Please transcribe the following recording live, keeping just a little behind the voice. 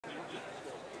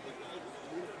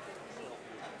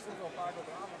stond wel een paar keer op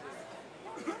de avond.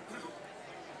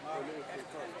 Maar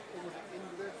echt onder de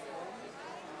indruk van...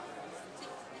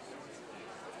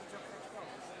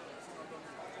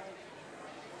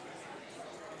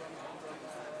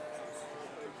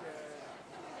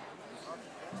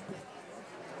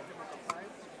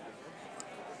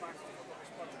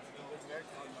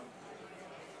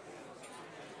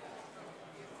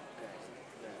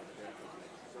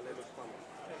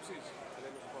 Precies.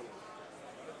 Alleen maar spanning.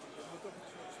 Het moet ook een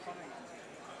soort spanning aan zijn.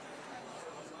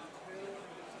 Als het veel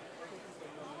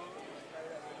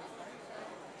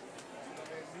dan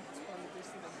weet niet spannend is,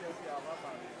 dan denk je ook, ja, wat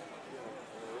maar.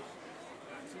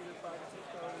 Ik zie een paar keer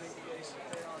terugkomen en denk ik, deze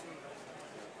PR niet.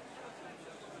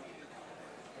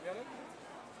 Heb jij dat?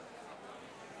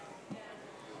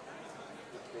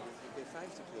 Ik ben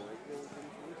 50 jongen, ik wil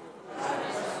niet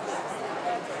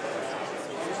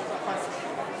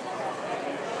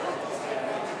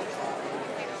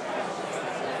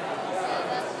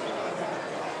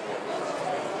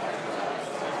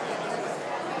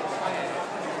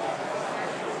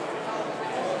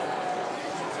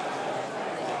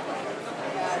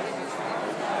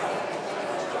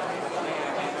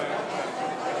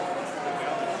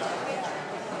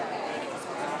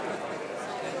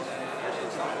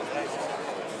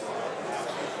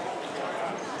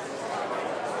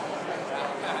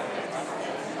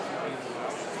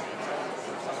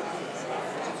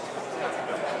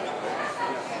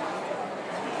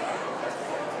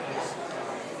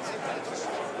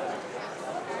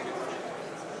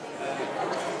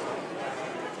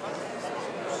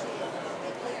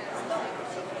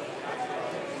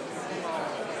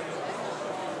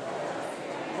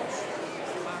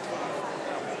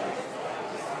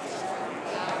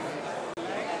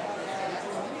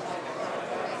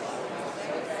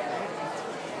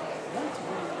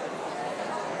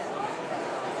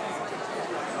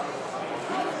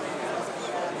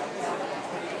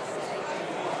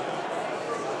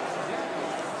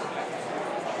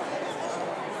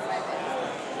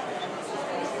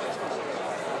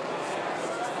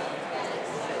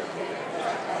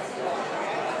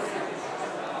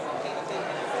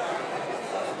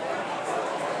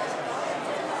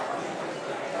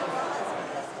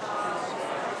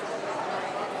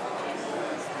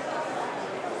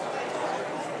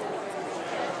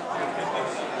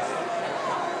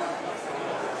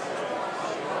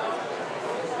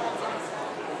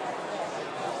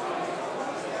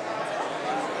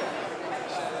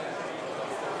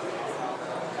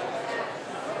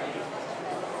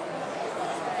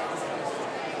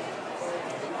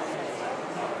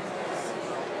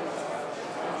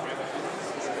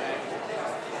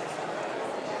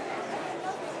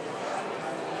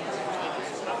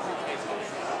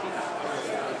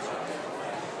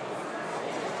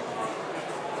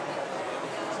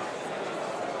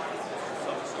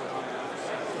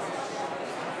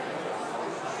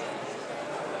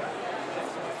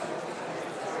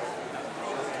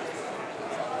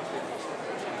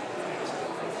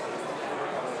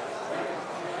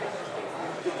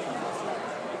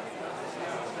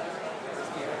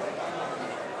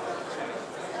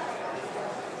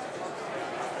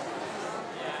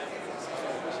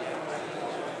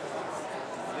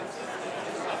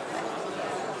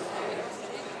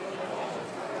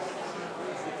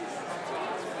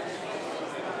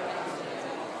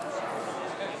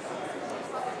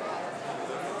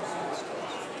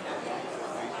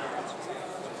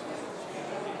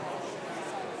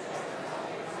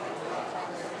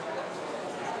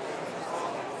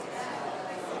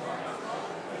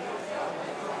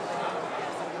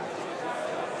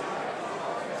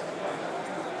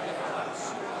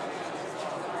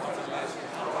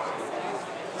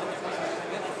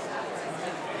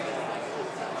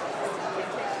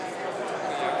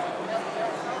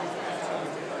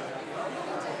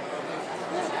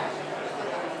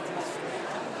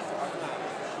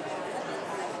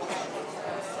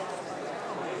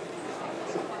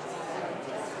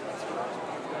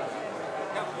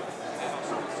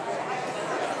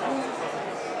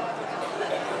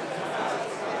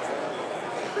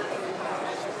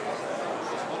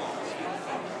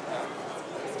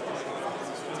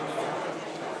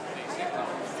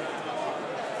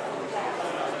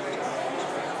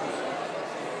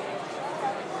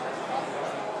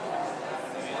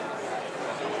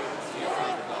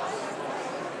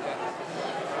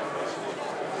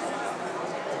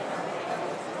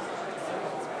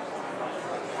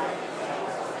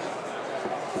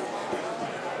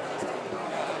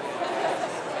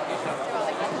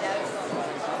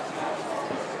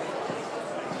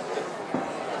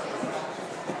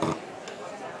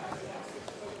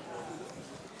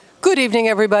Good evening,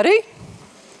 everybody.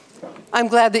 I'm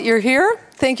glad that you're here.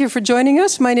 Thank you for joining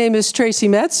us. My name is Tracy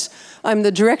Metz. I'm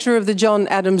the director of the John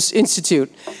Adams Institute.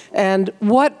 And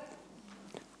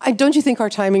don't you think our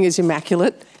timing is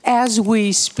immaculate? As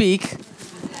we speak,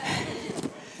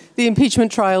 the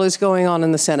impeachment trial is going on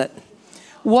in the Senate.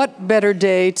 What better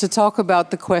day to talk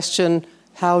about the question,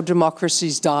 how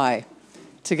democracies die,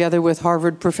 together with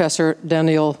Harvard professor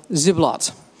Daniel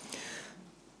Ziblatt.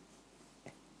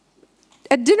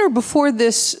 At dinner before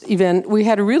this event, we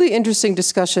had a really interesting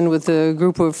discussion with a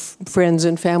group of friends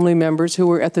and family members who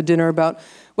were at the dinner about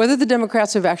whether the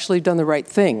Democrats have actually done the right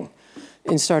thing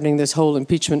in starting this whole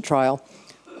impeachment trial.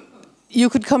 You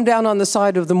could come down on the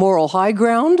side of the moral high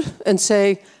ground and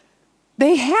say,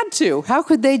 they had to. How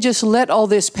could they just let all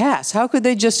this pass? How could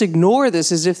they just ignore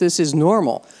this as if this is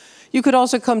normal? You could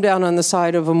also come down on the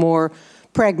side of a more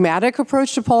pragmatic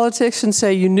approach to politics and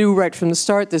say you knew right from the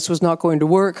start this was not going to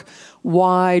work.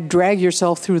 Why drag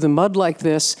yourself through the mud like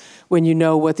this when you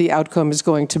know what the outcome is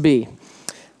going to be?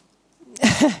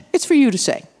 It's for you to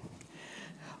say.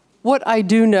 What I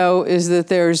do know is that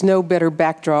there's no better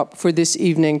backdrop for this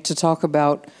evening to talk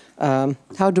about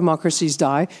how democracies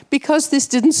die, because this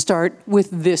didn't start with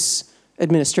this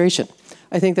administration.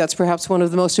 I think that's perhaps one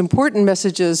of the most important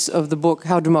messages of the book,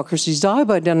 How Democracies Die,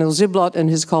 by Daniel Ziblatt and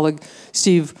his colleague,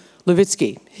 Steven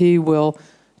Levitsky. He will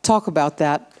talk about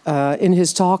that in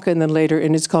his talk and then later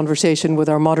in his conversation with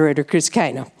our moderator, Chris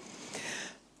Keine.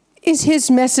 Is his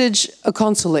message a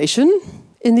consolation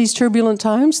in these turbulent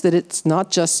times, that it's not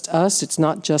just us, it's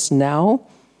not just now?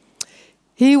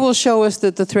 He will show us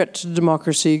that the threat to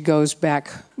democracy goes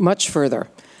back much further.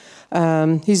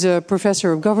 He's a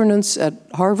professor of governance at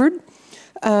Harvard.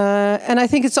 And I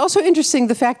think it's also interesting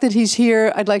the fact that he's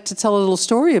here. I'd like to tell a little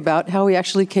story about how he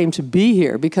actually came to be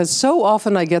here, because so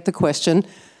often I get the question,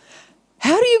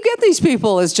 how do you get these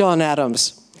people as John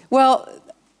Adams? Well,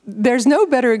 there's no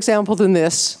better example than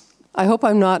this. I hope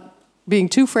I'm not being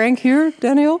too frank here,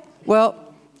 Daniel. Well,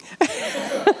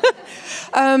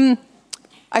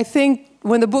 I think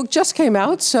when the book just came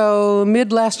out, so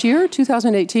mid last year,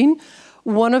 2018,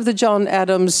 one of the John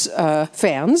Adams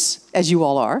fans, as you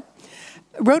all are,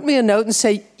 wrote me a note and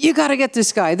say, you got to get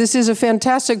this guy. This is a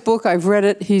fantastic book. I've read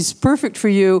it. He's perfect for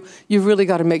you. You've really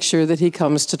got to make sure that he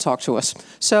comes to talk to us.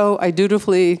 So I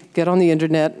dutifully get on the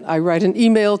internet. I write an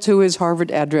email to his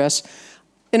Harvard address.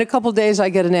 In a couple days, I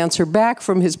get an answer back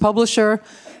from his publisher,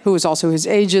 who is also his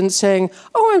agent, saying,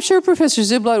 oh, I'm sure Professor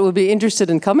Ziblatt would be interested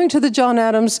in coming to the John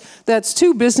Adams. That's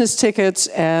 2 business tickets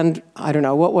and, I don't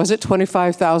know, what was it,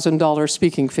 $25,000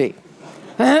 speaking fee.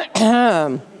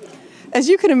 As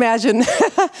you can imagine,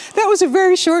 that was a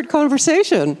very short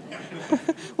conversation.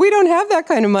 We don't have that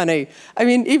kind of money. I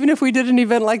mean, even if we did an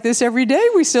event like this every day,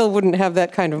 we still wouldn't have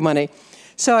that kind of money.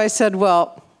 So I said,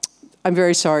 well, I'm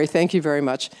very sorry. Thank you very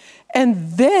much.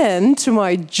 And then, to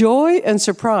my joy and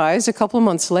surprise, a couple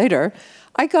months later,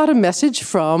 I got a message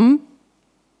from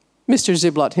Mr.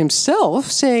 Ziblatt himself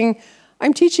saying,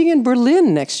 I'm teaching in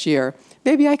Berlin next year.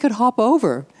 Maybe I could hop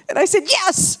over. And I said,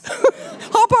 yes,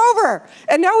 hop over.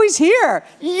 And now he's here.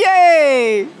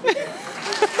 Yay!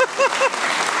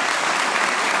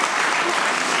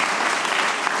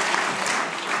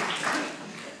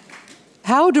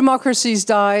 How Democracies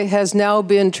Die has now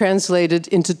been translated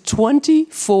into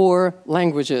 24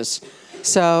 languages.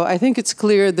 So I think it's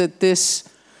clear that this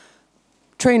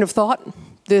train of thought,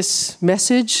 this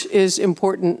message is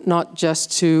important not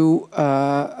just to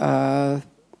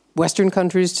Western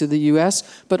countries, to the US,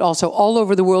 but also all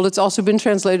over the world. It's also been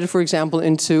translated, for example,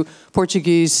 into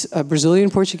Portuguese, Brazilian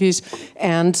Portuguese,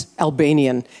 and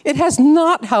Albanian. It has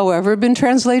not, however, been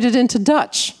translated into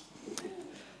Dutch.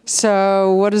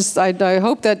 So I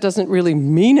hope that doesn't really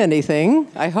mean anything.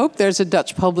 I hope there's a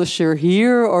Dutch publisher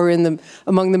here or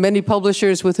among the many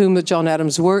publishers with whom the John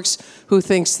Adams works who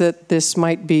thinks that this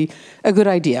might be a good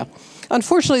idea.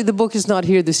 Unfortunately, the book is not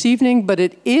here this evening, but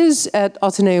it is at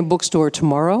Atheneum Bookstore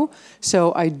tomorrow.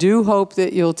 So I do hope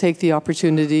that you'll take the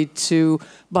opportunity to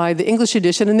buy the English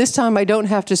edition. And this time I don't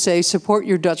have to say support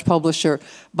your Dutch publisher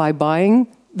by buying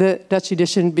the Dutch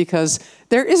edition, because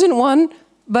there isn't one.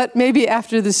 But maybe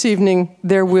after this evening,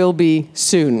 there will be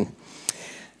soon.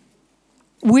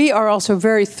 We are also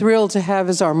very thrilled to have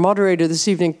as our moderator this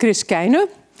evening, Chris Keine.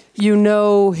 You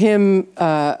know him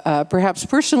perhaps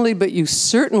personally, but you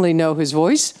certainly know his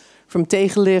voice from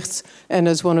Tegenlicht and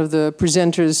as one of the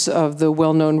presenters of the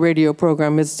well-known radio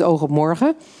program Met het oog op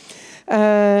morgen.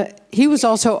 He was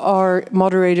also our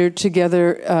moderator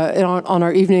together on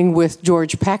our evening with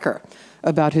George Packer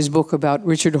about his book about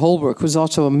Richard Holbrooke. It was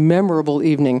also a memorable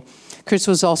evening. Chris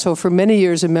was also for many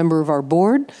years a member of our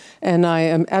board, and I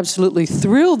am absolutely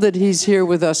thrilled that he's here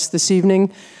with us this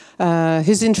evening.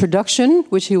 His introduction,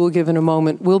 which he will give in a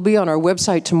moment, will be on our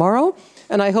website tomorrow.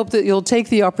 And I hope that you'll take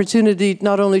the opportunity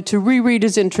not only to reread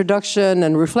his introduction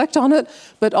and reflect on it,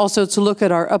 but also to look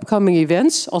at our upcoming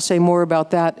events. I'll say more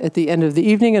about that at the end of the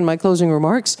evening in my closing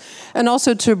remarks. And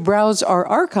also to browse our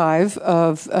archive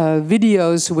of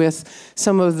videos with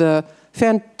some of the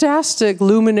fantastic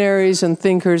luminaries and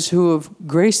thinkers who have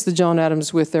graced the John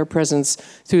Adams with their presence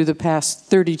through the past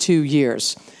 32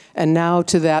 years. And now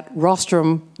to that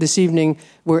rostrum this evening,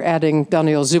 we're adding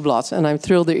Daniel Ziblatt, and I'm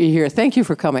thrilled that you're here. Thank you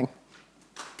for coming.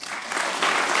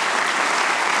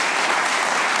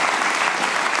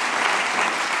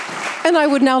 And I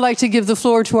would now like to give the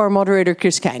floor to our moderator,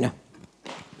 Chris Keine.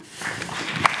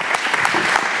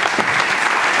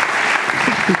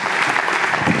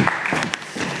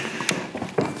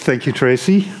 Thank you,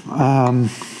 Tracy.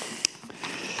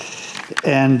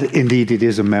 And indeed, it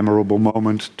is a memorable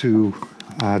moment to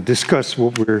discuss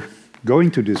what we're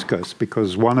going to discuss,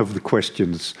 because one of the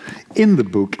questions in the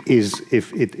book is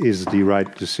if it is the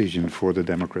right decision for the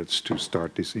Democrats to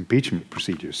start this impeachment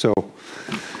procedure. So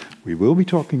we will be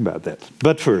talking about that.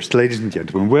 But first, ladies and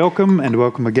gentlemen, welcome, and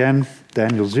welcome again,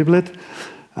 Daniel Ziblatt.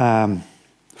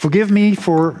 Forgive me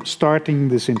for starting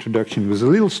this introduction with a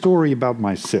little story about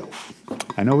myself.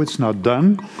 I know it's not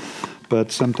done,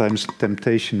 but sometimes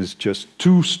temptation is just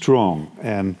too strong.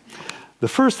 And the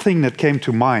first thing that came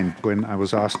to mind when I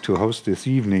was asked to host this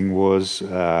evening was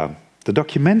the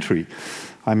documentary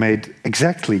I made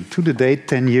exactly to the date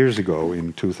 10 years ago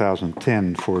in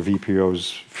 2010 for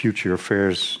VPRO's Future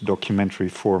Affairs documentary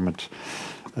format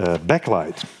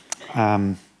Backlight.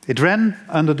 It ran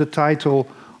under the title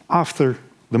After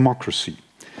Democracy.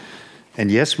 And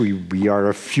yes, we are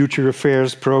a future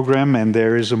affairs program, and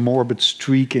there is a morbid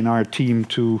streak in our team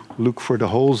to look for the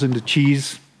holes in the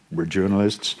cheese. We're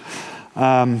journalists.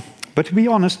 But to be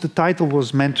honest, the title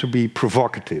was meant to be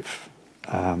provocative.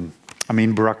 I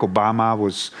mean, Barack Obama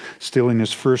was still in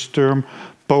his first term.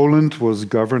 Poland was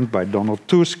governed by Donald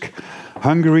Tusk.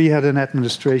 Hungary had an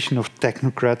administration of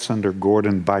technocrats under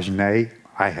Gordon Bajnai.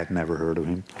 I had never heard of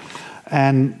him.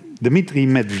 And Dmitry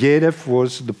Medvedev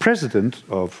was the president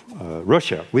of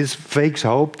Russia, with vague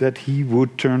hope that he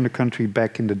would turn the country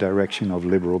back in the direction of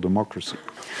liberal democracy.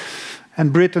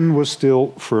 And Britain was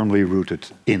still firmly rooted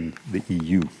in the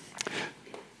EU.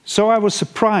 So I was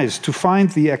surprised to find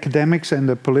the academics and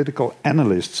the political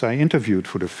analysts I interviewed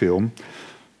for the film,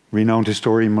 renowned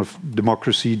historian of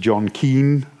democracy John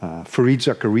Keane, Fareed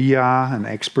Zakaria, an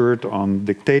expert on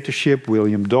dictatorship,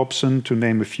 William Dobson, to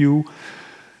name a few.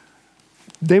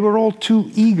 They were all too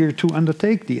eager to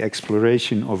undertake the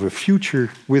exploration of a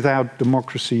future without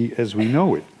democracy as we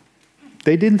know it.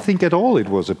 They didn't think at all it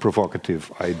was a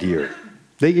provocative idea.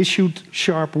 They issued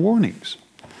sharp warnings.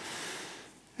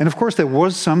 And of course, there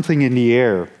was something in the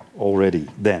air already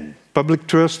then. Public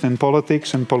trust in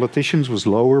politics and politicians was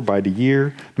lower by the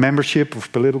year. Membership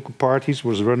of political parties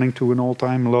was running to an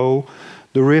all-time low.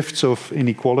 The rifts of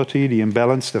inequality, the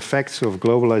imbalanced effects of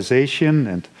globalization,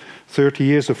 and 30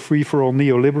 years of free-for-all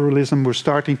neoliberalism were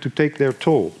starting to take their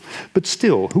toll. But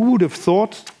still, who would have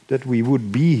thought that we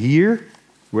would be here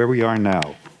where we are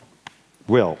now?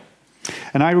 Well,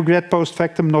 and I regret post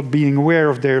factum not being aware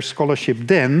of their scholarship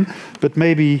then, but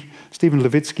maybe Steven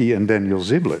Levitsky and Daniel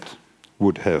Ziblatt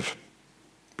would have.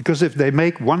 Because if they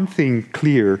make one thing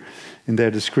clear in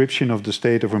their description of the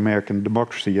state of American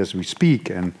democracy as we speak,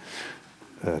 and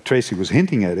Tracy was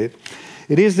hinting at it,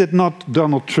 it is that not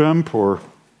Donald Trump, or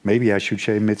maybe I should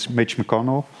say Mitch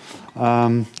McConnell,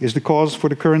 is the cause for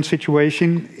the current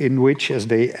situation in which, as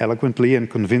they eloquently and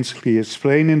convincingly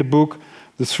explain in the book,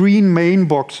 the three main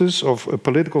boxes of a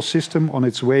political system on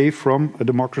its way from a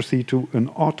democracy to an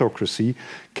autocracy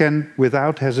can,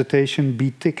 without hesitation,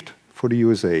 be ticked for the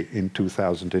USA in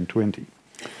 2020.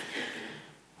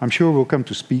 I'm sure we'll come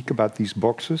to speak about these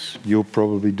boxes. You'll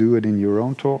probably do it in your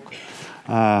own talk.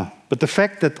 But the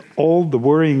fact that all the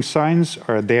worrying signs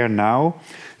are there now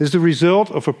is the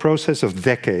result of a process of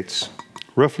decades,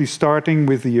 roughly starting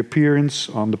with the appearance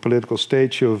on the political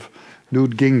stage of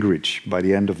Newt Gingrich by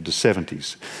the end of the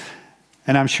 70s.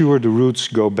 And I'm sure the roots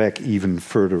go back even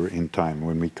further in time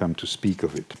when we come to speak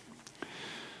of it.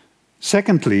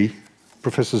 Secondly,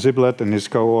 Professor Ziblatt and his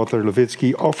co-author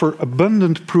Levitsky offer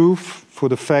abundant proof for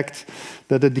the fact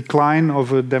that the decline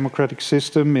of a democratic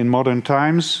system in modern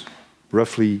times,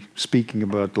 roughly speaking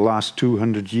about the last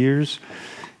 200 years,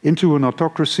 into an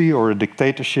autocracy or a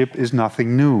dictatorship is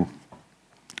nothing new.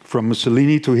 From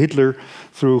Mussolini to Hitler,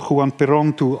 through Juan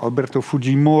Perón to Alberto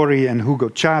Fujimori and Hugo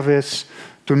Chavez,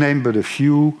 to name but a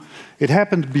few, it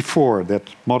happened before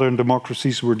that modern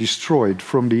democracies were destroyed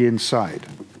from the inside.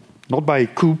 Not by a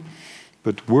coup,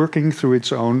 but working through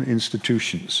its own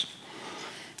institutions.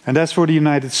 And as for the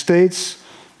United States,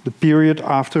 the period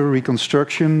after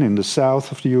Reconstruction in the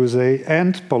south of the USA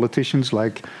and politicians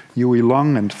like Huey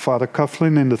Long and Father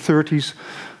Coughlin in the 30s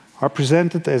are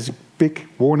presented as big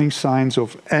warning signs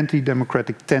of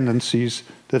anti-democratic tendencies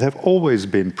that have always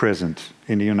been present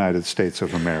in the United States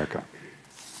of America.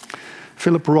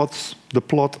 Philip Roth's The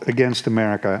Plot Against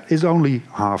America is only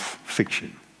half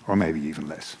fiction, or maybe even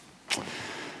less.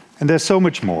 And there's so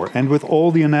much more. And with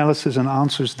all the analysis and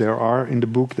answers there are in the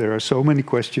book, there are so many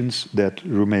questions that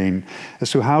remain as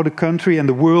to how the country and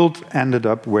the world ended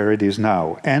up where it is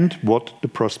now, and what the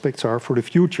prospects are for the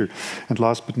future. And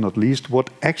last but not least,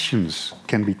 what actions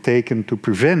can be taken to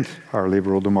prevent our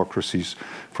liberal democracies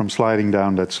from sliding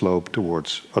down that slope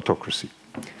towards autocracy.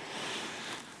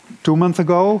 2 months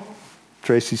ago,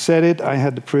 Tracy said it, I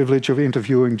had the privilege of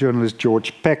interviewing journalist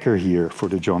George Packer here for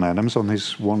the John Adams on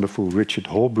his wonderful Richard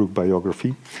Holbrooke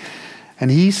biography. And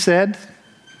he said,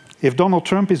 if Donald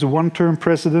Trump is a one-term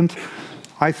president,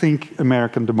 I think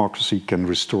American democracy can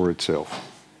restore itself.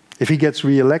 If he gets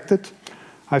re-elected,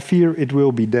 I fear it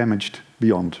will be damaged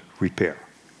beyond repair.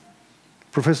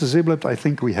 Professor Ziblatt, I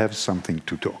think we have something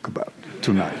to talk about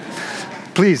tonight.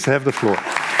 Please have the floor.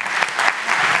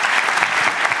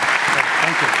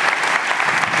 Thank you.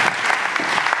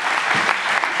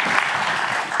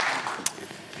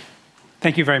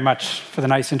 Thank you very much for the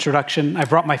nice introduction. I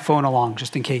brought my phone along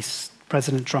just in case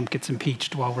President Trump gets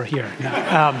impeached while we're here.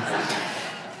 No.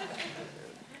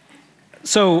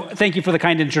 So thank you for the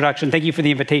kind introduction. Thank you for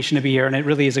the invitation to be here. And it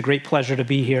really is a great pleasure to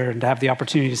be here and to have the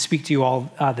opportunity to speak to you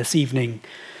all this evening.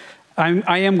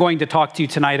 I am going to talk to you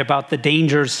tonight about the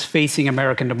dangers facing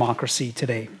American democracy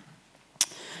today.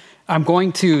 I'm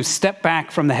going to step back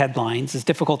from the headlines, as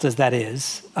difficult as that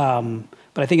is, but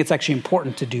I think it's actually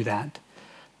important to do that.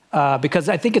 Because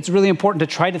I think it's really important to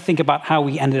try to think about how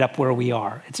we ended up where we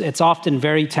are. It's often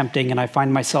very tempting, and I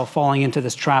find myself falling into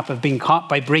this trap of being caught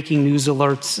by breaking news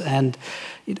alerts and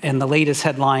the latest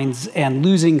headlines and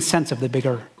losing sense of the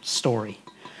bigger story.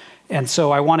 And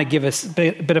so I want to give us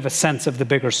a bit of a sense of the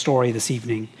bigger story this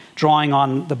evening, drawing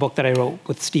on the book that I wrote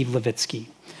with Steven Levitsky.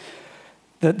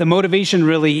 The motivation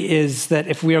really is that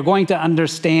if we are going to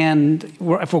understand,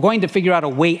 if we're going to figure out a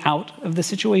way out of the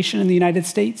situation in the United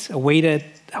States, a way to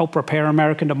help repair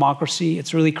American democracy,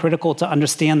 it's really critical to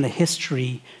understand the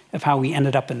history of how we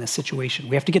ended up in this situation.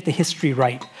 We have to get the history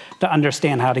right to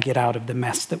understand how to get out of the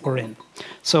mess that we're in.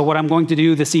 So what I'm going to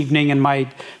do this evening in my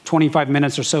 25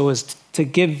 minutes or so is to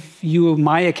give you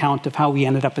my account of how we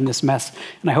ended up in this mess.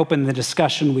 And I hope in the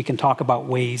discussion we can talk about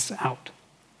ways out.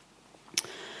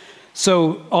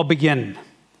 So I'll begin.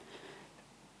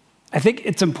 I think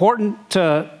it's important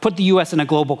to put the US in a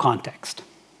global context.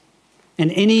 And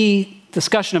any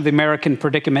discussion of the American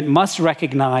predicament must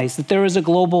recognize that there is a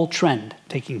global trend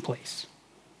taking place.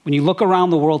 When you look around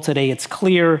the world today, it's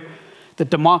clear that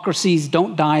democracies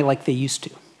don't die like they used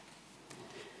to.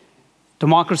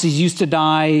 Democracies used to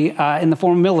die in the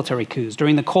form of military coups.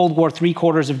 During the Cold War,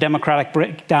 3/4 of democratic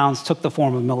breakdowns took the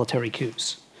form of military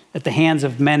coups at the hands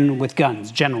of men with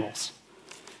guns, generals.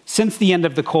 Since the end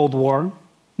of the Cold War,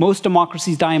 most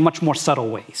democracies die in much more subtle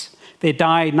ways. They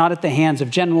die not at the hands of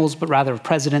generals, but rather of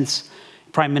presidents,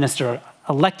 prime minister,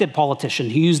 elected politician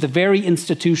who use the very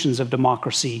institutions of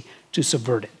democracy to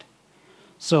subvert it.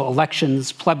 So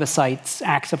elections, plebiscites,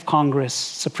 acts of Congress,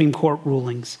 Supreme Court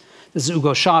rulings. This is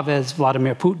Hugo Chavez,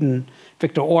 Vladimir Putin,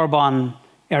 Viktor Orban,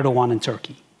 Erdogan in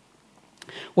Turkey.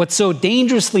 What's so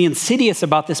dangerously insidious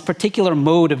about this particular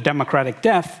mode of democratic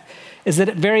death is that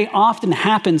it very often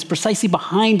happens precisely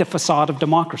behind a facade of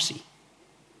democracy.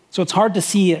 So it's hard to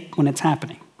see it when it's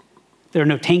happening. There are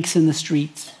no tanks in the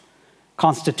streets.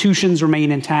 Constitutions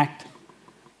remain intact.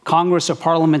 Congress or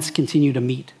parliaments continue to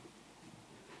meet.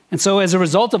 And so as a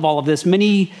result of all of this,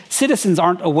 many citizens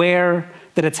aren't aware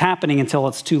that it's happening until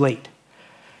it's too late.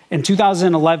 In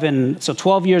 2011, so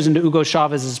 12 years into Hugo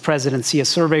Chavez's presidency, a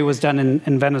survey was done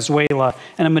in Venezuela,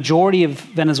 and a majority of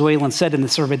Venezuelans said in the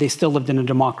survey they still lived in a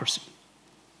democracy.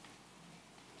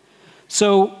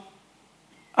 So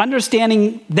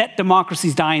understanding that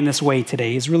democracies die in this way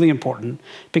today is really important,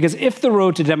 because if the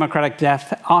road to democratic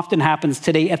death often happens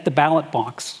today at the ballot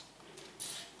box,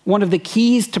 one of the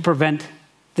keys to prevent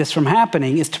this from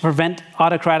happening is to prevent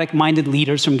autocratic-minded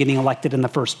leaders from getting elected in the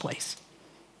first place.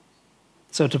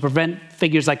 So to prevent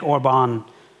figures like Orban,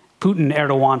 Putin,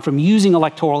 Erdogan from using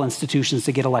electoral institutions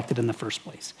to get elected in the first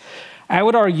place. I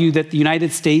would argue that the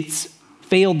United States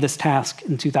failed this task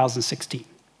in 2016.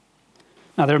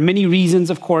 Now, there are many reasons,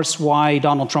 of course, why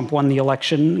Donald Trump won the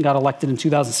election, got elected in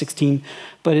 2016.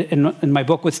 But in my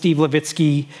book with Steve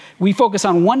Levitsky, we focus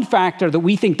on one factor that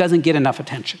we think doesn't get enough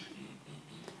attention.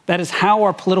 That is how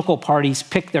our political parties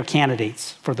pick their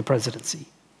candidates for the presidency.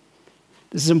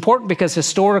 This is important because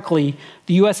historically,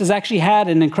 the US has actually had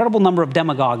an incredible number of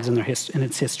demagogues in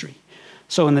its history.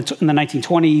 So in the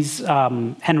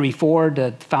 1920s, Henry Ford,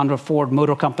 the founder of Ford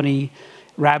Motor Company,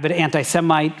 rabid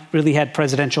anti-Semite, really had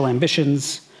presidential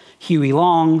ambitions. Huey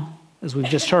Long, as we've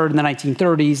just heard, in the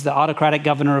 1930s, the autocratic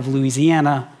governor of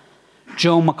Louisiana.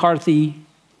 Joe McCarthy,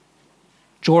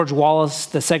 George Wallace,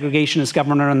 the segregationist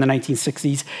governor in the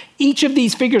 1960s. Each of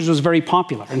these figures was very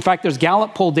popular. In fact, there's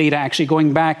Gallup poll data actually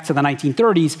going back to the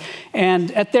 1930s,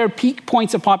 and at their peak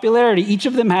points of popularity, each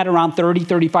of them had around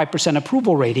 30–35%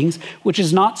 approval ratings, which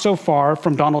is not so far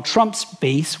from Donald Trump's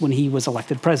base when he was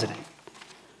elected president.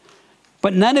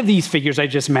 But none of these figures I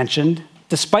just mentioned,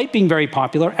 despite being very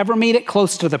popular, ever made it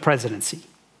close to the presidency.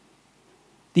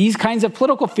 These kinds of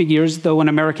political figures, though, in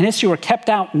American history were kept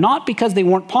out not because they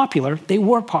weren't popular, they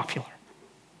were popular.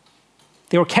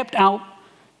 They were kept out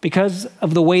because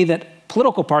of the way that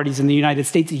political parties in the United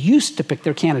States used to pick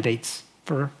their candidates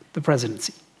for the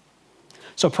presidency.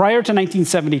 So prior to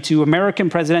 1972,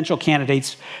 American presidential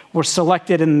candidates were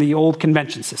selected in the old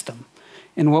convention system,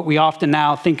 in what we often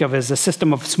now think of as a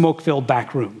system of smoke-filled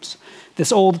back rooms.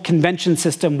 This old convention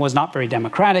system was not very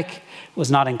democratic, was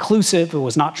not inclusive, it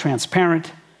was not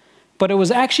transparent, but it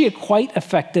was actually a quite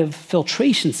effective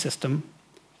filtration system.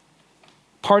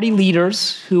 Party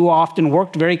leaders, who often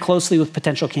worked very closely with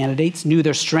potential candidates, knew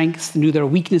their strengths, knew their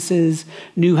weaknesses,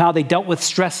 knew how they dealt with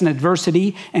stress and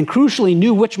adversity, and crucially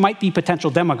knew which might be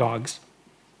potential demagogues.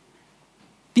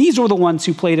 These were the ones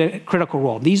who played a critical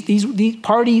role. These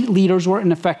party leaders were,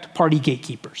 in effect, party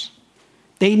gatekeepers.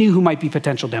 They knew who might be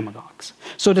potential demagogues.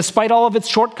 So despite all of its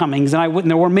shortcomings, and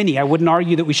there were many, I wouldn't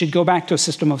argue that we should go back to a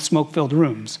system of smoke-filled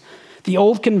rooms. The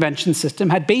old convention system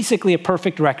had basically a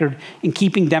perfect record in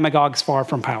keeping demagogues far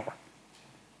from power.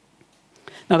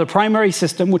 Now, the primary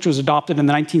system, which was adopted in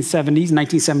the 1970s,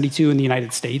 1972 in the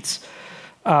United States,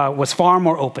 was far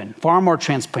more open, far more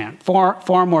transparent,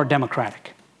 far more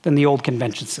democratic than the old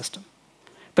convention system.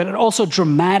 But it also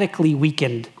dramatically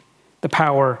weakened the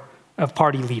power of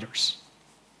party leaders.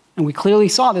 And we clearly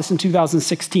saw this in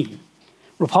 2016.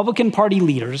 Republican Party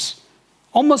leaders,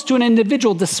 almost to an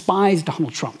individual, despised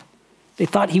Donald Trump. They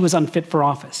thought he was unfit for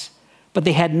office, but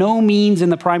they had no means in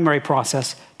the primary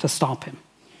process to stop him.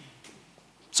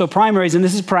 So primaries, and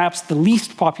this is perhaps the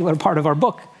least popular part of our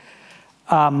book,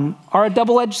 are a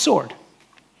double-edged sword.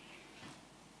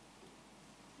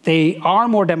 They are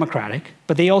more democratic,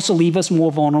 but they also leave us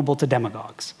more vulnerable to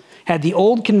demagogues. Had the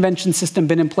old convention system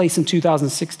been in place in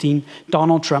 2016,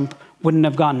 Donald Trump wouldn't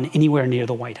have gotten anywhere near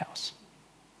the White House.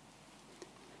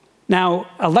 Now,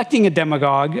 electing a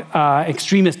demagogue,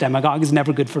 extremist demagogue, is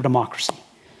never good for democracy.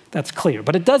 That's clear.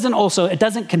 But it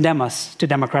doesn't condemn us to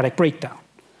democratic breakdown,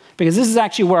 because this is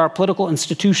actually where our political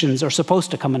institutions are supposed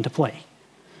to come into play.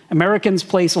 Americans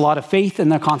place a lot of faith in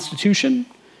their Constitution,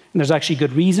 and there's actually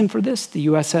good reason for this. The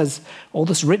US has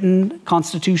oldest written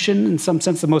constitution, in some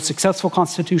sense the most successful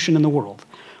constitution in the world.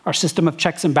 Our system of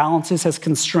checks and balances has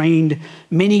constrained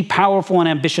many powerful and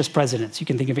ambitious presidents. You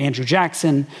can think of Andrew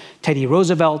Jackson, Teddy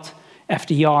Roosevelt,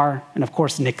 FDR, and of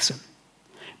course Nixon.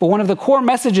 But one of the core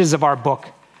messages of our book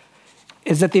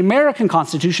is that the American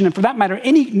Constitution, and for that matter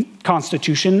any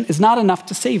constitution, is not enough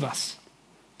to save us.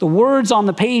 The words on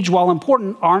the page, while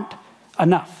important, aren't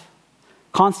enough.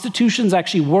 Constitutions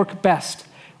actually work best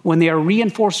when they are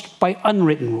reinforced by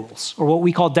unwritten rules, or what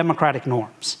we call democratic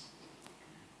norms.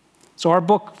 So our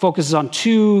book focuses on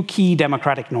two key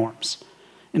democratic norms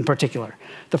in particular.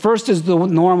 The first is the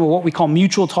norm of what we call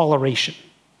mutual toleration,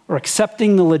 or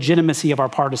accepting the legitimacy of our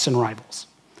partisan rivals.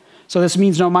 So this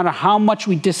means no matter how much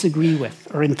we disagree with,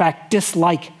 or in fact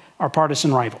dislike our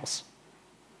partisan rivals,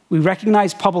 we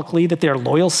recognize publicly that they are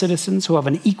loyal citizens who have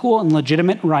an equal and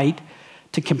legitimate right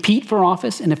to compete for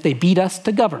office, and if they beat us,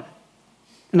 to govern.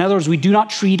 In other words, we do not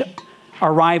treat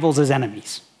our rivals as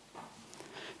enemies.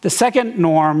 The second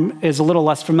norm is a little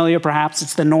less familiar, perhaps.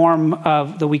 It's the norm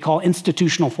that we call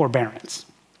institutional forbearance.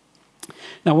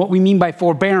 Now, what we mean by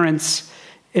forbearance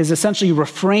is essentially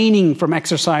refraining from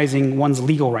exercising one's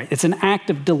legal right. It's an act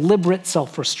of deliberate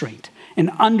self-restraint, an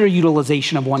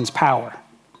underutilization of one's power.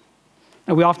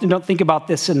 Now, we often don't think about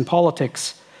this in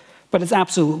politics, but it's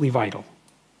absolutely vital.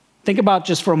 Think about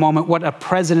just for a moment what a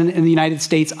president in the United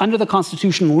States under the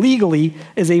Constitution legally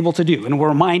is able to do. And we're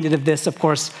reminded of this, of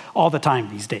course, all the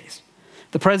time these days.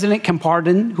 The president can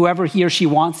pardon whoever he or she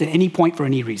wants at any point for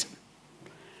any reason.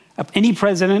 Any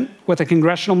president with a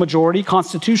congressional majority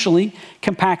constitutionally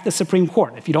can pack the Supreme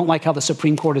Court. If you don't like how the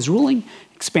Supreme Court is ruling,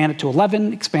 expand it to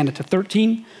 11, expand it to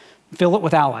 13, fill it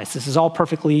with allies. This is all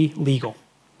perfectly legal.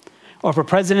 Or if a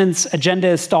president's agenda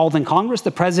is stalled in Congress,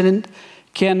 the president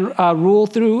can rule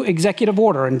through executive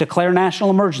order and declare national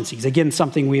emergencies. Again,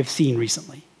 something we have seen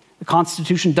recently. The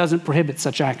Constitution doesn't prohibit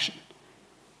such action.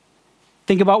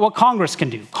 Think about what Congress can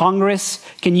do. Congress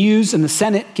can use, and the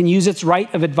Senate can use its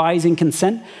right of advising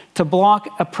consent to block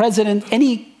a president,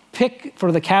 any pick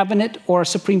for the cabinet or a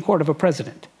Supreme Court of a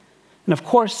president. And of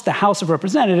course, the House of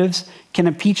Representatives can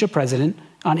impeach a president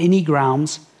on any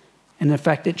grounds, in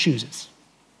effect, it chooses.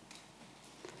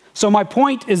 So my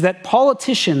point is that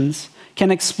politicians can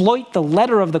exploit the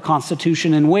letter of the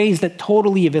Constitution in ways that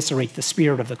totally eviscerate the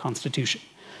spirit of the Constitution.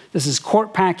 This is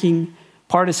court packing,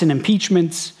 partisan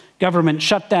impeachments, government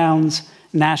shutdowns,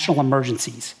 national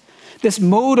emergencies. This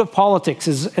mode of politics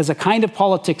is a kind of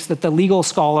politics that the legal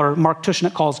scholar Mark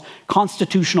Tushnet calls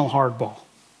constitutional hardball.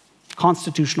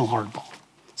 Constitutional hardball.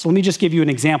 So let me just give you an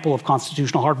example of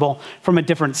constitutional hardball from a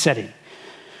different setting.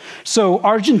 So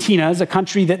Argentina is a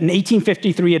country that in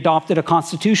 1853 adopted a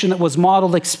constitution that was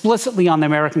modeled explicitly on the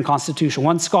American Constitution.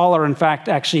 One scholar, in fact,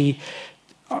 actually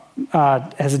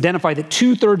has identified that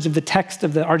 2/3 of the text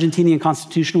of the Argentinian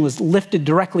Constitution was lifted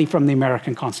directly from the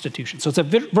American Constitution. So it's a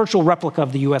virtual replica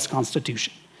of the US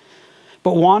Constitution.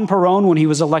 But Juan Perón, when he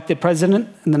was elected president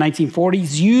in the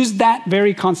 1940s, used that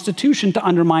very Constitution to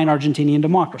undermine Argentinian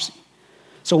democracy.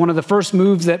 So one of the first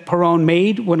moves that Perón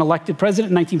made when elected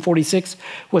president in 1946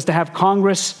 was to have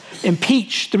Congress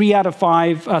impeach 3 out of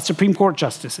 5 Supreme Court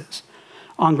justices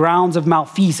on grounds of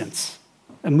malfeasance,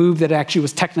 a move that actually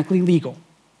was technically legal.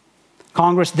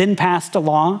 Congress then passed a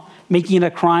law making it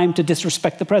a crime to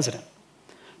disrespect the president.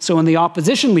 So when the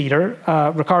opposition leader,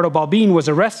 Ricardo Balbín, was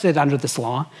arrested under this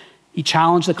law, he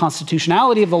challenged the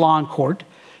constitutionality of the law in court.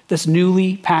 This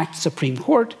newly packed Supreme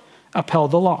Court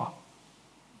upheld the law.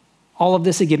 All of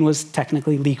this, again, was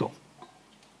technically legal.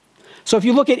 So if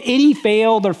you look at any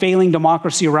failed or failing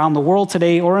democracy around the world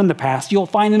today or in the past, you'll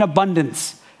find an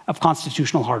abundance of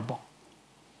constitutional hardball.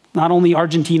 Not only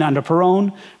Argentina under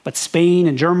Perón, but Spain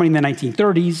and Germany in the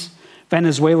 1930s,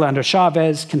 Venezuela under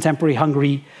Chavez, contemporary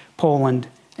Hungary, Poland,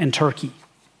 and Turkey.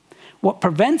 What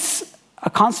prevents a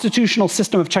constitutional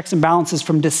system of checks and balances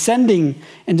from descending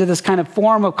into this kind of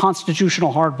form of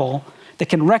constitutional hardball that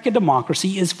can wreck a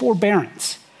democracy is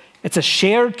forbearance. It's a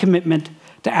shared commitment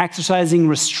to exercising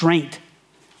restraint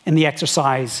in the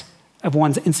exercise of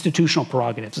one's institutional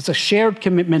prerogatives. It's a shared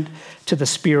commitment to the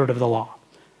spirit of the law.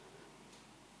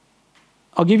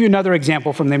 I'll give you another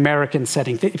example from the American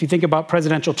setting. If you think about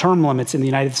presidential term limits in the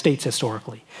United States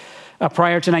historically.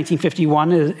 Prior to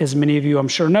 1951, as many of you I'm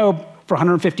sure know, for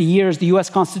 150 years, the US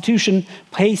Constitution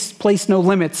placed no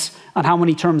limits on how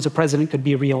many terms a president could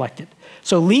be reelected.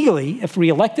 So legally, if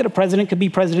reelected, a president could be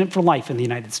president for life in the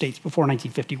United States before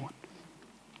 1951.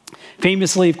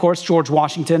 Famously, of course, George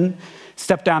Washington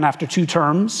stepped down after 2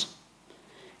 terms.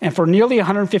 And for nearly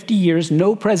 150 years,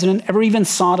 no president ever even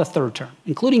sought a 3rd term,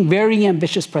 including very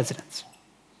ambitious presidents.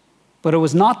 But it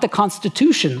was not the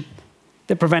Constitution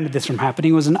that prevented this from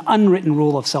happening. It was an unwritten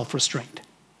rule of self-restraint.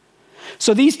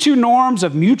 So these 2 norms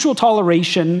of mutual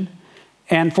toleration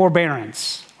and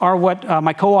forbearance are what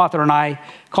my co-author and I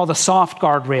call the soft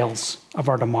guardrails of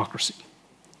our democracy.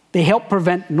 They help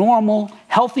prevent normal,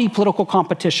 healthy political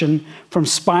competition from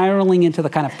spiraling into the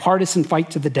kind of partisan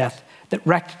fight to the death that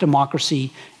wrecked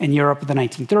democracy in Europe in the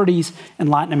 1930s and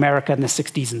Latin America in the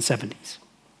 60s and 70s.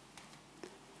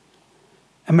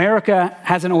 America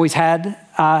hasn't always had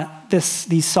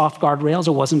these soft guardrails.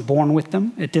 It wasn't born with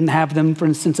them. It didn't have them, for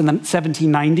instance, in the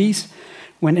 1790s,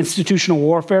 when institutional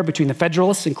warfare between the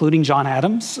Federalists, including John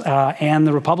Adams, and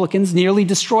the Republicans nearly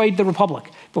destroyed the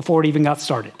Republic before it even got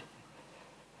started.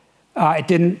 It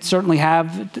didn't certainly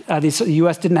have, the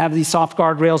US didn't have these soft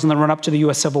guardrails in the run-up to the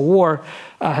US Civil War.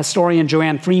 Historian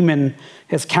Joanne Freeman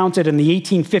has counted in the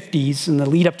 1850s, in the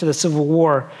lead-up to the Civil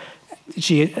War,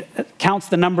 she counts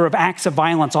the number of acts of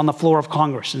violence on the floor of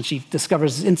Congress, and she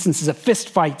discovers instances of fist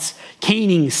fights,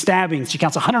 caning, stabbings. She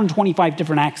counts 125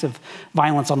 different acts of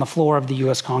violence on the floor of the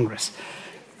US Congress.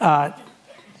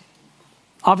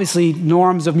 Obviously,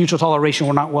 norms of mutual toleration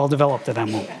were not well developed at that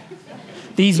moment.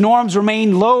 These norms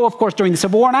remained low, of course, during the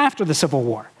Civil War and after the Civil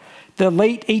War. The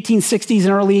late 1860s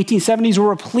and early 1870s were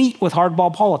replete with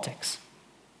hardball politics.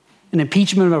 An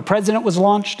impeachment of a president was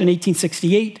launched in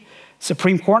 1868.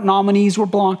 Supreme Court nominees were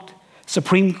blocked.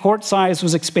 Supreme Court size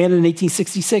was expanded in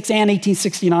 1866 and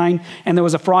 1869, and there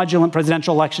was a fraudulent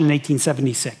presidential election in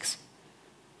 1876.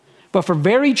 But for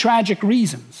very tragic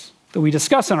reasons, that we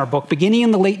discuss in our book, beginning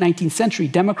in the late 19th century,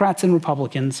 Democrats and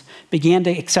Republicans began to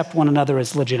accept one another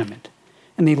as legitimate,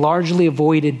 and they largely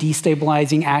avoided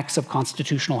destabilizing acts of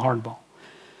constitutional hardball.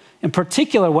 In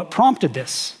particular, what prompted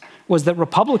this was that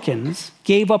Republicans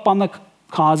gave up on the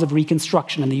cause of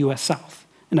Reconstruction in the US South,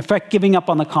 in effect giving up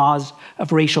on the cause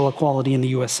of racial equality in the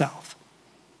US South.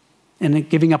 And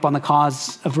giving up on the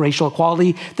cause of racial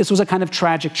equality, this was a kind of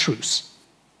tragic truce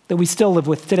that we still live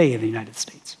with today in the United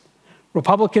States.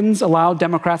 Republicans allowed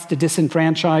Democrats to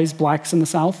disenfranchise blacks in the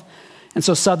South, and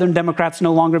so Southern Democrats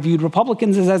no longer viewed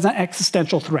Republicans as an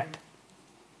existential threat.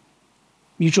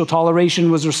 Mutual toleration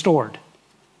was restored.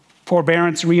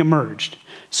 Forbearance reemerged.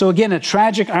 So again, a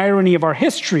tragic irony of our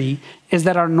history is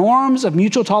that our norms of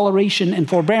mutual toleration and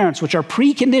forbearance, which are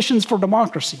preconditions for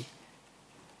democracy,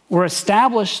 were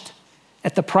established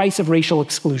at the price of racial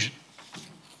exclusion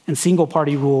and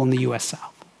single-party rule in the US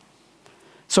South.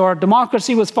 So our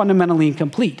democracy was fundamentally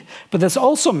incomplete. But this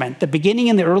also meant that beginning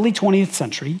in the early 20th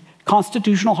century,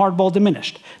 constitutional hardball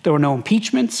diminished. There were no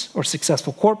impeachments or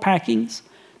successful court packings.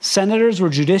 Senators were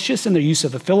judicious in their use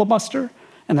of the filibuster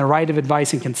and the right of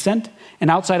advice and consent, and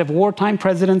outside of wartime,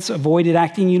 presidents avoided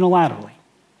acting unilaterally.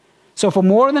 So for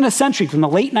more than a century, from the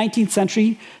late 19th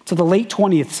century to the late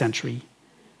 20th century,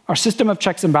 our system of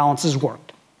checks and balances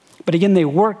worked. But again, they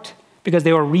worked because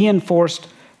they were reinforced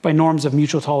by norms of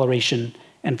mutual toleration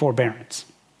and forbearance.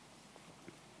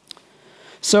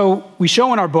 So we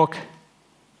show in our book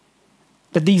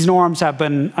that these norms have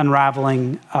been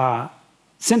unraveling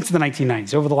since the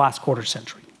 1990s, over the last quarter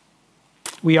century.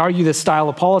 We argue this style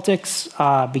of politics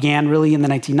began really in the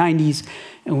 1990s,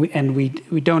 and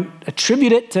we don't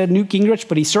attribute it to Newt Gingrich,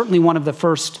 but he's certainly one of the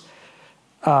first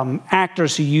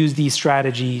actors who used these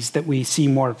strategies that we see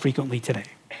more frequently today.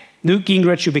 Newt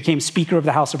Gingrich, who became Speaker of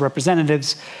the House of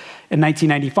Representatives in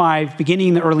 1995, beginning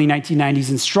in the early 1990s,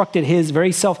 instructed his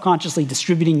very self-consciously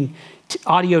distributing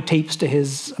audio tapes to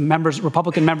his members,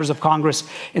 Republican members of Congress,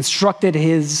 instructed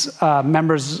his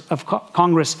members of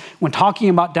Congress when talking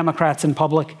about Democrats in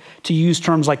public to use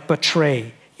terms like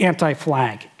betray,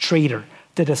 anti-flag, traitor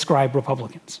to describe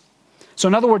Republicans. So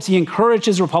in other words, he encouraged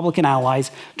his Republican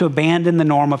allies to abandon the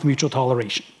norm of mutual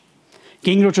toleration.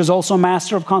 Gingrich was also a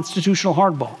master of constitutional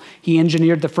hardball. He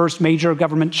engineered the first major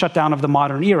government shutdown of the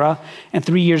modern era, and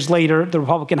 3 years later, the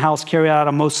Republican House carried out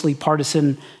a mostly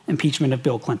partisan impeachment of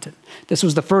Bill Clinton. This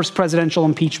was the first presidential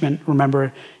impeachment,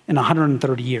 remember, in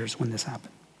 130 years when this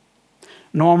happened.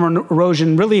 Norm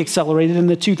erosion really accelerated in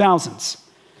the 2000s.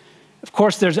 Of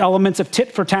course, there's elements of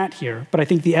tit for tat here, but I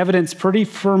think the evidence pretty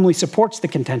firmly supports the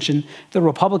contention that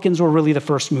Republicans were really the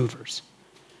first movers.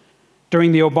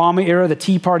 During the Obama era, the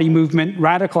Tea Party movement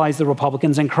radicalized the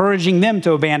Republicans, encouraging them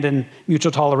to abandon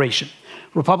mutual toleration.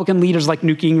 Republican leaders like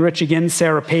Newt Gingrich, again,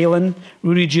 Sarah Palin,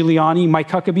 Rudy Giuliani, Mike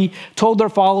Huckabee, told their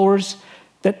followers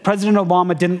that President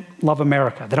Obama didn't love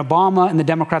America, that Obama and the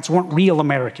Democrats weren't real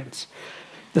Americans.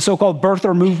 The so-called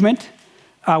birther movement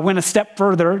went a step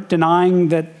further,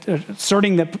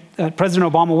 asserting that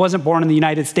President Obama wasn't born in the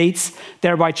United States,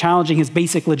 thereby challenging his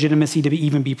basic legitimacy to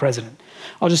even be president.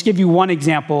 I'll just give you one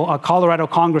example. Colorado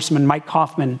Congressman Mike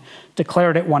Kaufman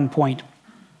declared at one point,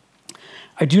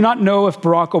 "I do not know if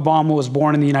Barack Obama was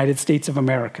born in the United States of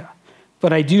America,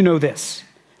 but I do know this,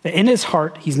 that in his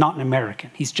heart, he's not an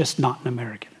American. He's just not an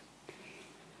American."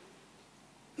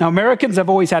 Now, Americans have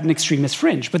always had an extremist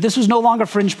fringe, but this was no longer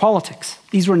fringe politics.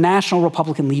 These were national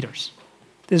Republican leaders.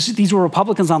 These were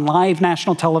Republicans on live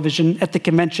national television at the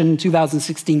convention in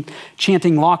 2016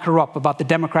 chanting "lock her up" about the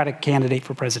Democratic candidate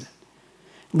for president.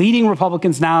 Leading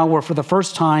Republicans now were, for the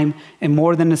first time in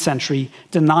more than a century,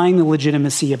 denying the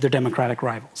legitimacy of their Democratic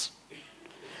rivals.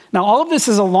 Now, all of this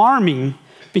is alarming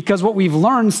because what we've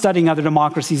learned studying other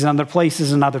democracies and other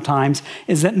places and other times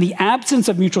is that in the absence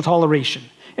of mutual toleration,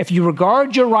 if you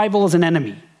regard your rival as an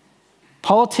enemy,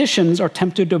 politicians are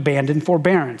tempted to abandon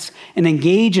forbearance and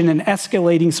engage in an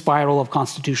escalating spiral of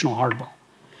constitutional hardball.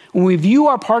 When we view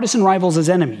our partisan rivals as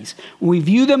enemies, when we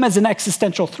view them as an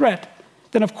existential threat,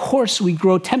 then of course we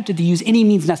grow tempted to use any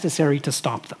means necessary to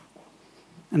stop them.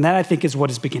 And that, I think, is what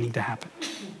is beginning to happen.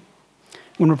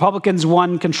 When Republicans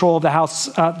won control of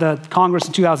the Congress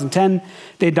in 2010,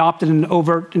 they adopted an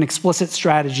overt and explicit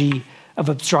strategy of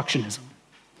obstructionism.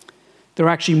 There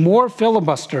were actually more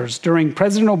filibusters during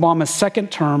President Obama's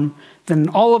second term than in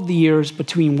all of the years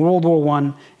between World War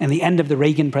I and the end of the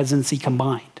Reagan presidency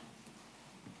combined.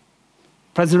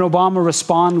 President Obama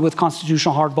responded with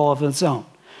constitutional hardball of its own.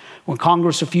 When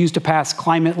Congress refused to pass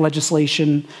climate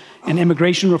legislation and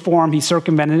immigration reform, he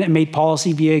circumvented it and made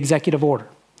policy via executive order.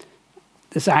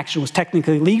 This action was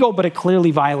technically legal, but it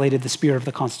clearly violated the spirit of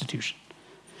the Constitution.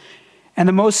 And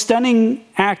the most stunning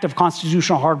act of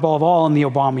constitutional hardball of all in the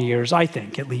Obama years, I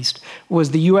think at least,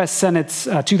 was the US Senate's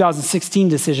 2016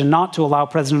 decision not to allow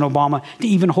President Obama to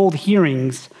even hold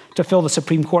hearings to fill the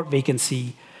Supreme Court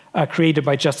vacancy created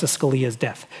by Justice Scalia's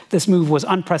death. This move was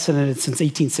unprecedented since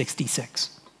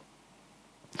 1866.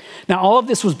 Now, all of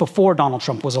this was before Donald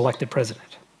Trump was elected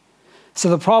president. So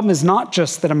the problem is not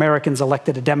just that Americans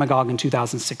elected a demagogue in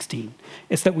 2016.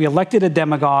 It's that we elected a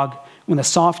demagogue when the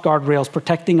soft guardrails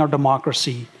protecting our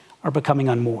democracy are becoming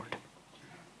unmoored.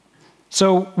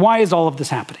 So why is all of this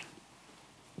happening?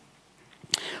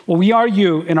 Well, we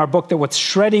argue in our book that what's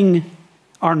shredding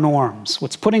our norms,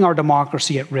 what's putting our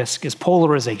democracy at risk, is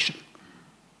polarization.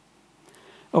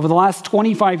 Over the last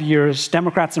 25 years,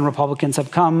 Democrats and Republicans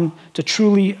have come to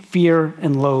truly fear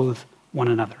and loathe one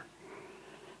another.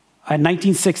 In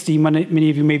 1960, many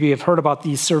of you maybe have heard about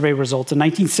these survey results. In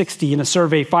 1960, in a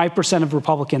survey, 5% of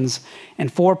Republicans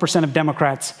and 4% of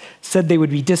Democrats said they would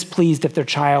be displeased if their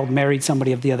child married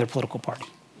somebody of the other political party.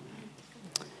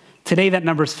 Today, that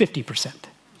number is 50%.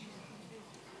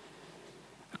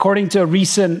 According to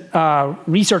recent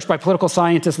research by political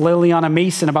scientist Liliana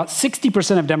Mason, about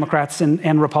 60% of Democrats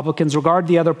and Republicans regard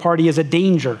the other party as a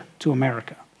danger to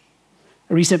America.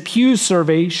 A recent Pew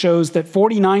survey shows that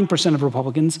 49% of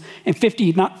Republicans and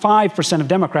 55% of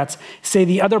Democrats say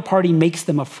the other party makes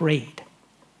them afraid.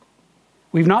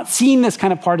 We've not seen this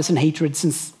kind of partisan hatred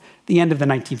since the end of the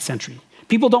 19th century.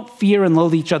 People don't fear and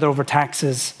loathe each other over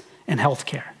taxes and health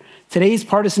care. Today's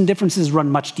partisan differences run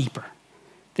much deeper.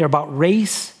 They're about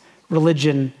race,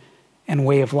 religion, and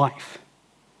way of life.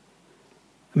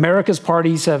 America's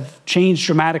parties have changed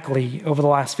dramatically over the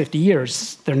last 50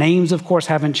 years. Their names, of course,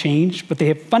 haven't changed, but they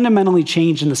have fundamentally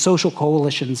changed in the social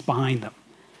coalitions behind them.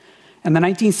 In the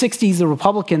 1960s, the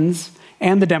Republicans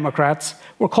and the Democrats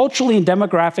were culturally and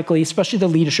demographically, especially the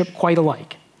leadership, quite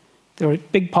alike. There were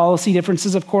big policy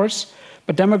differences, of course,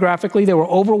 but demographically, they were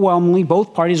overwhelmingly,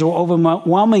 both parties were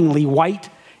overwhelmingly white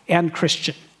and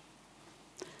Christian.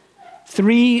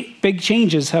 Three big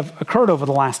changes have occurred over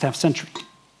the last half century.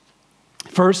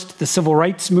 First, the civil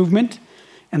rights movement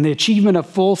and the achievement of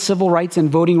full civil rights and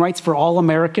voting rights for all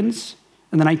Americans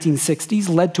in the 1960s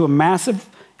led to a massive,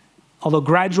 although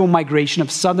gradual, migration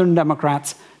of Southern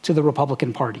Democrats to the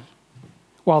Republican Party,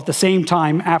 while at the same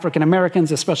time, African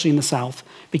Americans, especially in the South,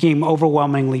 became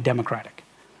overwhelmingly Democratic.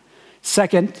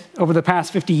 Second, over the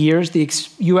past 50 years, the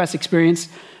US experienced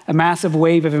a massive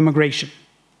wave of immigration.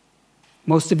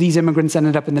 Most of these immigrants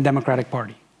ended up in the Democratic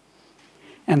Party.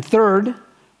 And third,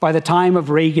 by the time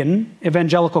of Reagan,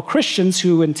 evangelical Christians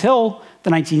who until the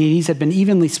 1980s had been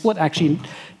evenly split actually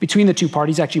between the two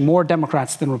parties, actually more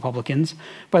Democrats than Republicans,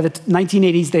 by the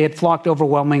 1980s they had flocked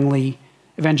overwhelmingly,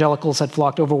 evangelicals had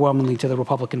flocked overwhelmingly to the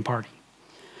Republican Party.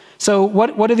 So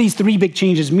what do these three big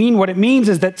changes mean? What it means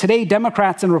is that today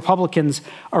Democrats and Republicans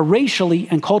are racially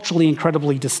and culturally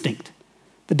incredibly distinct.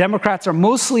 The Democrats are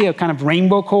mostly a kind of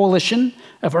rainbow coalition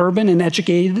of urban and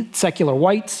educated secular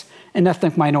whites and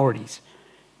ethnic minorities.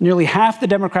 Nearly half the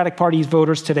Democratic Party's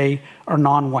voters today are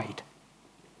non-white.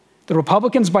 The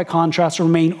Republicans, by contrast,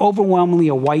 remain overwhelmingly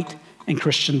a white and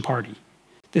Christian party.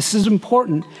 This is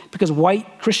important because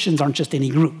white Christians aren't just any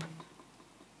group.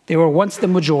 They were once the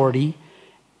majority,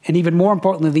 and even more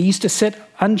importantly, they used to sit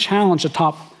unchallenged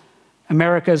atop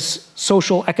America's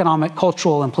social, economic,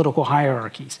 cultural, and political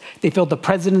hierarchies. They filled the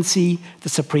presidency, the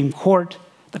Supreme Court,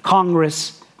 the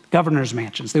Congress, governor's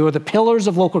mansions. They were the pillars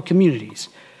of local communities.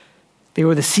 They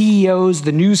were the CEOs,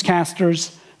 the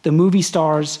newscasters, the movie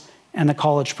stars, and the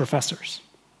college professors.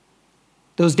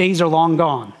 Those days are long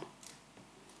gone.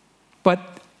 But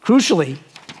crucially,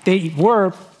 they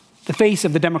were the face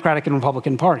of the Democratic and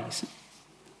Republican parties.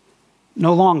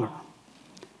 No longer.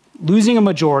 Losing a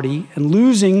majority and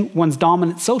losing one's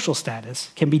dominant social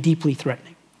status can be deeply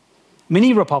threatening.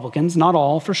 Many Republicans, not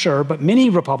all for sure, but many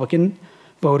Republican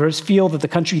voters feel that the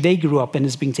country they grew up in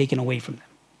is being taken away from them.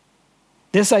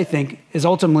 This, I think, is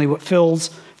ultimately what fuels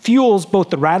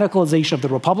both the radicalization of the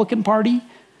Republican Party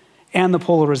and the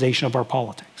polarization of our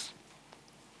politics.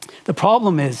 The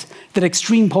problem is that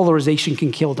extreme polarization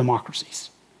can kill democracies.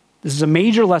 This is a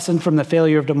major lesson from the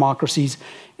failure of democracies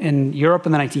in Europe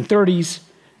in the 1930s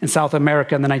and South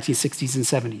America in the 1960s and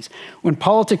 70s. When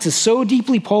politics is so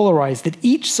deeply polarized that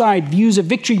each side views a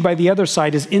victory by the other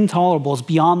side as intolerable, as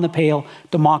beyond the pale,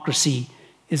 democracy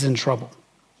is in trouble.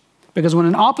 Because when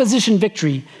an opposition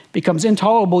victory becomes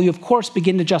intolerable, you of course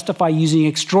begin to justify using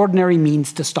extraordinary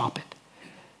means to stop it.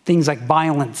 Things like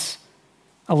violence,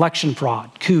 election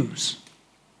fraud, coups.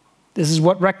 This is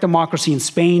what wrecked democracy in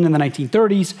Spain in the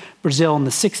 1930s, Brazil in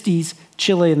the 60s,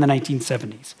 Chile in the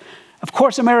 1970s. Of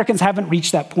course, Americans haven't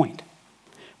reached that point.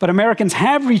 But Americans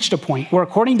have reached a point where,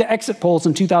 according to exit polls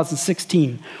in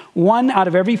 2016, 1 out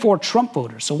of every 4 Trump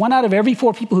voters, so 1 out of every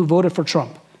 4 people who voted for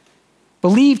Trump,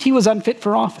 believed he was unfit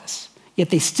for office,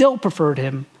 yet they still preferred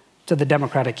him to the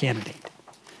Democratic candidate.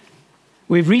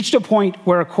 We've reached a point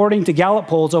where, according to Gallup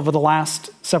polls over the last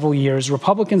several years,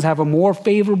 Republicans have a more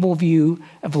favorable view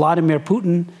of Vladimir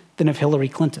Putin than of Hillary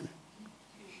Clinton.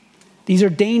 These are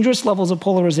dangerous levels of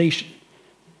polarization.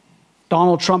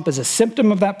 Donald Trump is a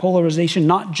symptom of that polarization,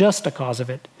 not just a cause of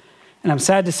it. And I'm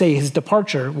sad to say his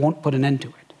departure won't put an end to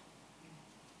it.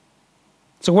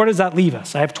 So where does that leave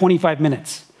us? I have 25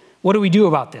 minutes. What do we do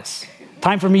about this?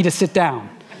 Time for me to sit down.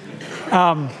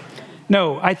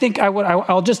 No, I think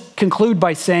I'll just conclude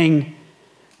by saying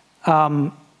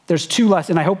there's 2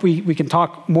 lessons, and I hope we can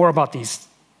talk more about these.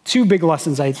 2 big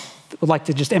lessons I would like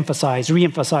to just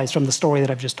re-emphasize from the story that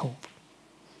I've just told.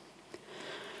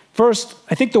 First,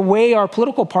 I think the way our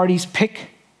political parties pick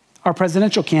our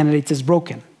presidential candidates is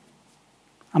broken.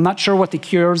 I'm not sure what the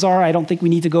cures are. I don't think we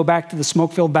need to go back to the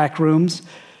smoke-filled back rooms.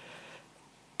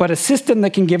 But a system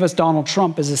that can give us Donald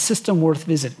Trump is a system worth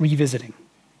revisiting.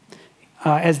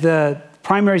 As the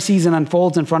primary season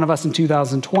unfolds in front of us in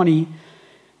 2020,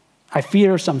 I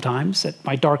fear sometimes, at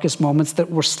my darkest moments, that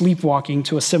we're sleepwalking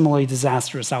to a similarly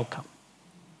disastrous outcome.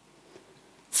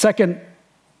 Second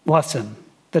lesson,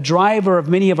 the driver of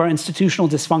many of our institutional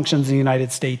dysfunctions in the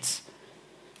United States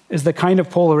is the kind of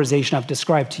polarization I've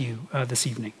described to you this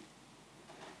evening.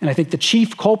 And I think the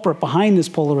chief culprit behind this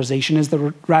polarization is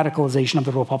the radicalization of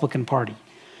the Republican Party.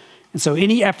 And so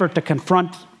any effort to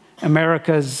confront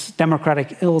America's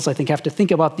democratic ills, I think, have to think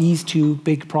about these 2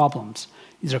 big problems.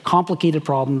 These are complicated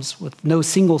problems with no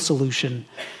single solution,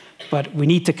 but we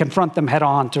need to confront them head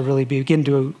on to really begin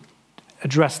to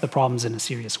address the problems in a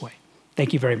serious way.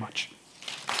 Thank you very much.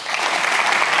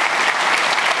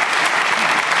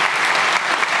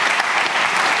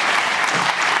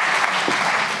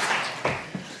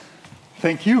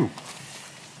 Thank you.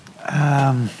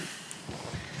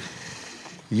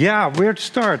 Yeah, where to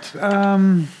start?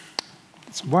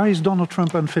 Why is Donald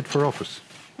Trump unfit for office?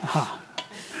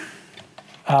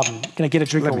 Can I get a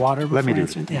drink of water? Let me do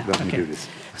this. Yeah, let me do this.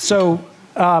 So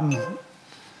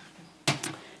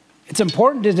it's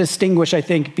important to distinguish, I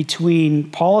think, between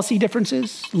policy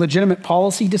differences, legitimate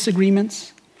policy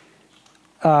disagreements,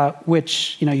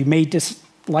 which you may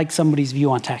dislike somebody's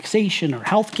view on taxation or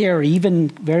healthcare, or even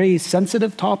very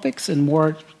sensitive topics and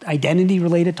more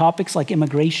identity-related topics like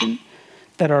immigration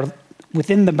that are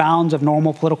within the bounds of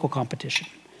normal political competition.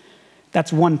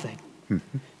 That's one thing.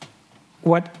 Mm-hmm.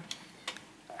 What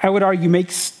I would argue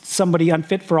makes somebody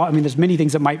unfit for, there's many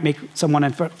things that might make someone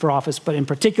unfit for office, but in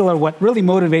particular, what really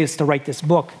motivated us to write this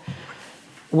book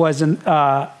was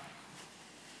the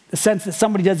sense that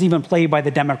somebody doesn't even play by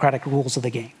the democratic rules of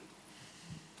the game,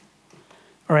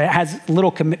 or it has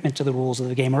little commitment to the rules of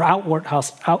the game, or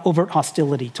overt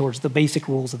hostility towards the basic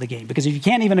rules of the game. Because if you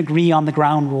can't even agree on the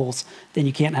ground rules, then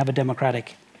you can't have a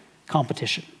democratic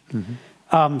competition.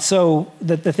 Mm-hmm. So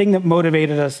the thing that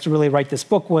motivated us to really write this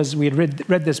book was we had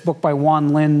read this book by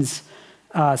Juan Linz,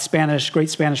 great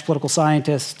Spanish political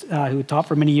scientist who taught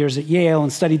for many years at Yale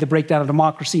and studied the breakdown of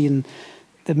democracy in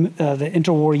the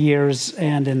interwar years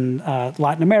and in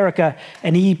Latin America.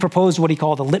 And he proposed what he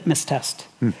called a litmus test.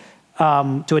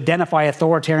 To identify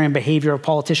authoritarian behavior of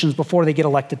politicians before they get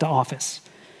elected to office.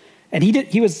 And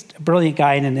he was a brilliant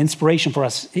guy and an inspiration for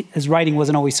us. His writing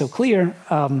wasn't always so clear,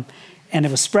 and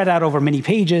it was spread out over many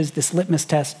pages, this litmus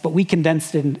test, but we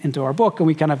condensed it into our book, and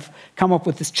we kind of come up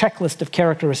with this checklist of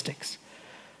characteristics.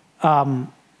 And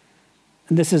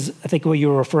this is, I think, what you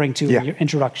were referring to in your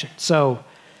introduction. So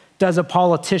does a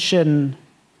politician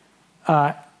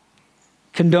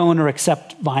condone or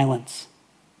accept violence?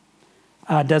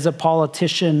 Does a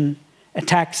politician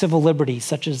attack civil liberties,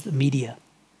 such as the media?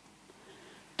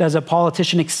 Does a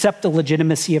politician accept the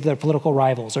legitimacy of their political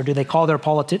rivals, or do they call their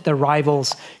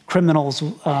rivals criminals,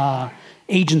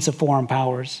 agents of foreign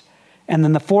powers? And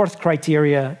then the fourth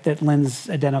criteria that Linz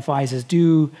identifies is,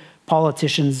 do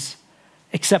politicians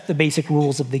accept the basic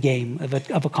rules of the game,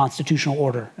 of a constitutional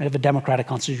order, of a democratic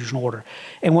constitutional order?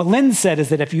 And what Linz said is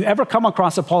that if you ever come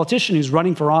across a politician who's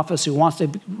running for office, who wants to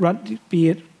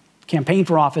campaign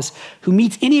for office, who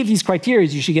meets any of these criteria,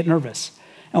 you should get nervous.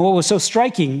 And what was so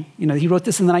striking, he wrote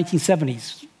this in the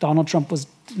 1970s, Donald Trump was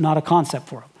not a concept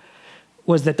for him,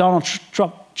 was that Donald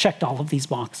Trump checked all of these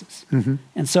boxes. Mm-hmm.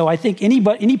 And so I think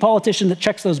any politician that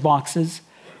checks those boxes,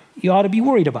 you ought to be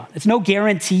worried about. It's no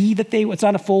guarantee that it's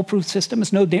not a foolproof system.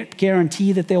 It's no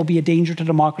guarantee that they'll be a danger to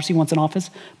democracy once in office,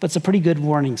 but it's a pretty good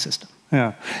warning system.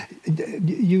 Yeah.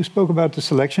 You spoke about the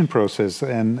selection process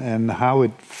and how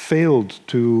it failed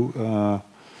to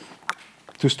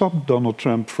to stop Donald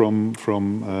Trump from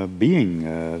being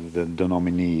the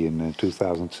nominee in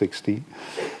 2016.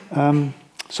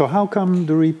 So how come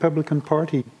the Republican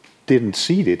Party didn't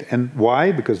see it, and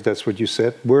why? Because that's what you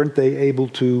said. Weren't they able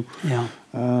to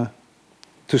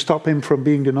stop him from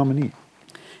being the nominee?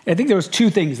 I think there was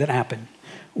two things that happened.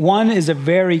 One is a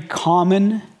very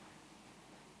common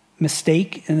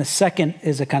mistake, and the second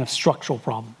is a kind of structural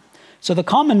problem. So the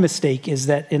common mistake is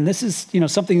that, and this is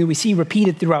something that we see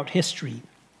repeated throughout history,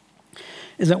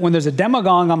 is that when there's a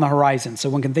demagogue on the horizon, so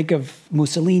one can think of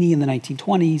Mussolini in the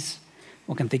 1920s,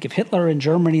 one can think of Hitler in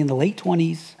Germany in the late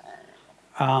 20s,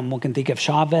 one can think of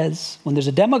Chavez. When there's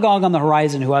a demagogue on the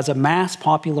horizon who has a mass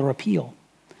popular appeal,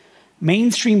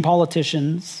 mainstream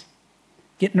politicians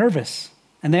get nervous,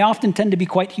 and they often tend to be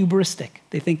quite hubristic.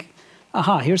 They think,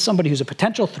 aha, here's somebody who's a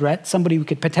potential threat, somebody we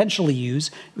could potentially use,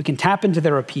 we can tap into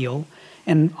their appeal,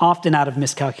 and often out of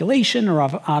miscalculation or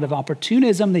out of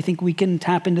opportunism, they think we can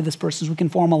tap into this person, we can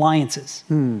form alliances.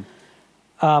 And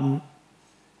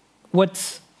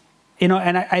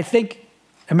I think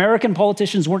American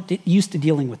politicians weren't used to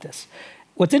dealing with this.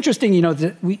 What's interesting,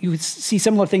 you see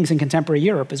similar things in contemporary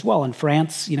Europe as well. In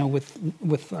France, with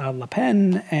Le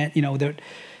Pen, and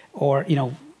or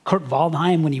Kurt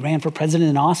Waldheim when he ran for president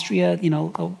in Austria,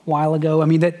 a while ago. I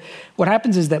mean, that what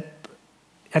happens is that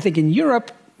I think in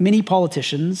Europe, many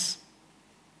politicians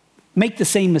make the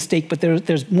same mistake, but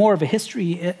there's more of a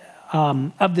history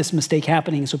of this mistake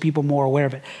happening, so people are more aware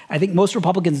of it. I think most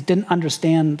Republicans didn't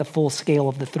understand the full scale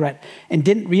of the threat and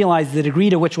didn't realize the degree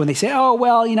to which when they say, oh,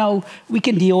 well, we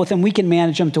can deal with them, we can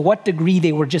manage them, to what degree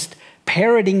they were just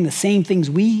parroting the same things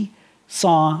we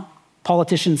saw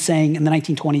politicians saying in the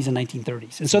 1920s and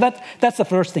 1930s. And so that's the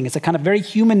first thing. It's a kind of very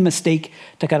human mistake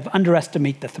to kind of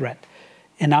underestimate the threat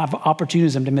and have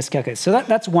opportunism to miscalculate. So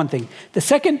that's one thing. The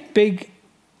second big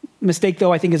mistake,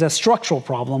 though, I think is a structural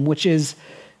problem, which is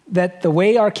that the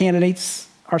way our candidates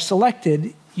are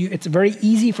selected, it's very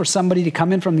easy for somebody to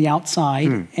come in from the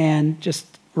outside and just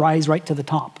rise right to the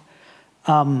top.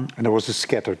 And there was a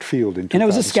scattered field in 2016. And it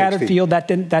was a scattered field that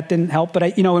didn't help.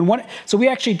 But so we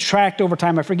actually tracked over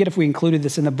time. I forget if we included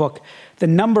this in the book, the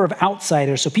number of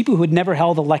outsiders, so people who had never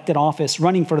held elected office,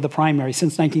 running for the primary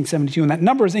since 1972, and that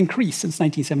number has increased since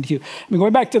 1972. I mean,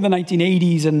 going back to the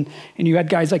 1980s, and you had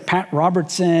guys like Pat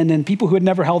Robertson and people who had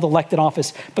never held elected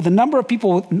office, but the number of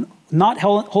people not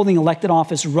holding elected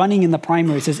office running in the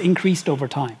primaries has increased over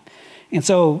time. And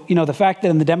so, the fact that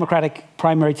in the Democratic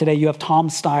primary today, you have Tom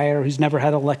Steyer, who's never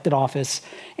had elected office,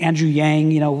 Andrew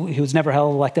Yang, who's never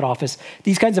held elected office.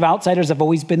 These kinds of outsiders have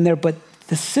always been there, but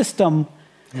the system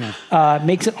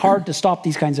makes it hard to stop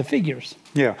these kinds of figures.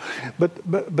 Yeah,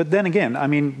 but then again, I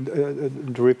mean,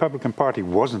 the Republican Party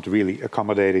wasn't really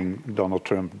accommodating Donald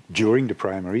Trump during the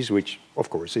primaries, which, of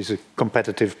course, is a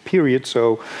competitive period,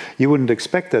 so you wouldn't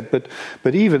expect that.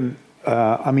 But even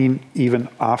even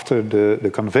after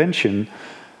the convention,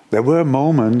 there were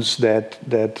moments that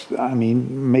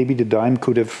maybe the dime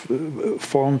could have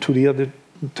fallen to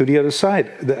the other side.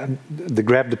 The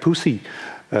grab the pussy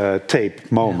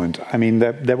tape moment. Yeah. I mean,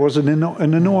 there was an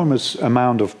enormous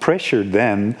amount of pressure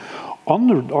then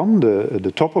on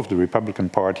the top of the Republican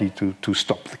Party to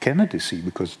stop the candidacy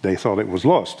because they thought it was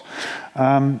lost.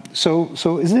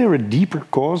 So is there a deeper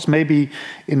cause, maybe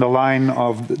in the line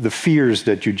of the fears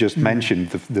that you just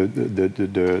mentioned,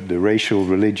 the racial,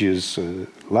 religious,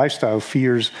 lifestyle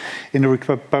fears in the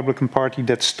Republican Party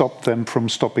that stopped them from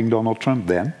stopping Donald Trump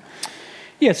then?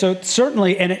 Yeah, so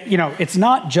certainly, and it's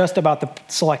not just about the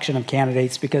selection of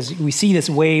candidates, because we see this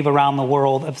wave around the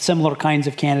world of similar kinds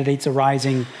of candidates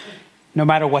arising no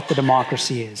matter what the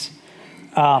democracy is.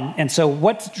 And so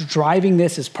what's driving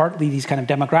this is partly these kind of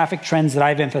demographic trends that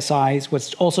I've emphasized.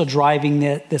 What's also driving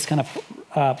this kind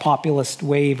of populist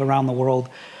wave around the world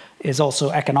is also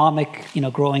economic,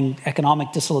 growing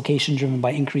economic dislocation driven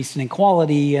by increased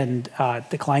inequality and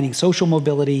declining social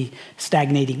mobility,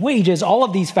 stagnating wages. All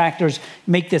of these factors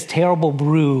make this terrible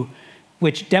brew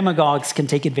which demagogues can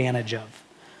take advantage of.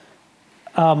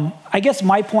 I guess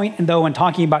my point, though, in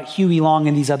talking about Huey Long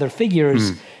and these other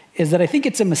figures is that I think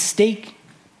it's a mistake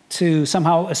to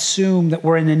somehow assume that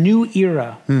we're in a new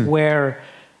era where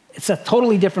it's a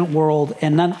totally different world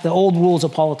and the old rules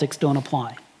of politics don't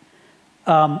apply.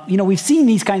 We've seen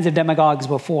these kinds of demagogues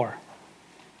before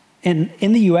in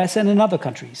the US and in other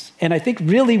countries. And I think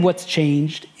really what's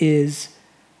changed is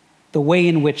the way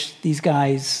in which these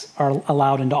guys are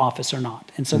allowed into office or not.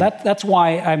 And so that's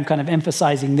why I'm kind of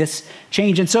emphasizing this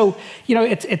change. And so,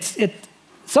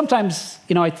 sometimes,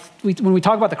 when we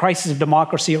talk about the crisis of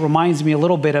democracy, it reminds me a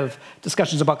little bit of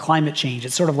discussions about climate change.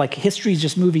 It's sort of like history is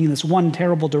just moving in this one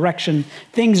terrible direction.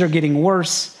 Things are getting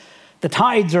worse. the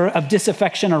tides of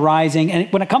disaffection are rising.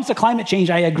 And when it comes to climate change,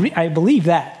 I agree, I believe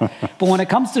that. But when it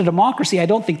comes to democracy, I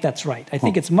don't think that's right. I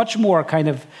think it's much more kind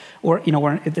of, or, you know,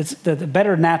 where it's the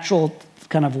better natural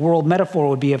kind of world metaphor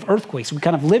would be of earthquakes. We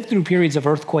kind of live through periods of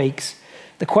earthquakes.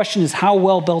 The question is how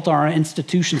well built are our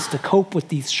institutions to cope with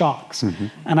these shocks?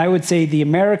 And I would say the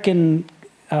American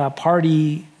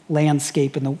party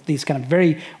landscape and these kind of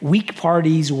very weak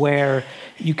parties where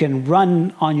you can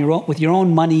run on your own with your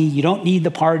own money, you don't need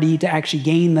the party to actually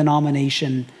gain the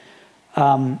nomination.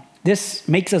 This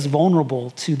makes us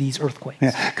vulnerable to these earthquakes.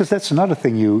 Yeah, because that's another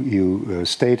thing you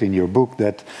state in your book,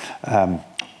 that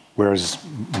whereas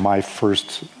my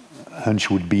first hunch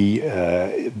would be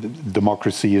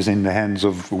democracy is in the hands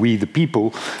of we the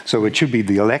people, so it should be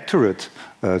the electorate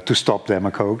to stop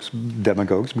demagogues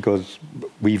because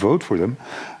we vote for them.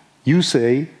 You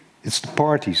say it's the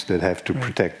parties that have to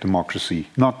protect democracy,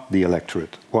 not the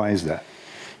electorate. Why is that?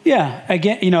 Yeah,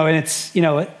 again, you know, and it's, you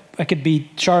know, I could be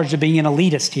charged of being an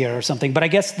elitist here or something, but I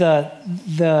guess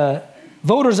the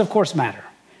voters, of course, matter.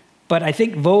 But I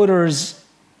think voters,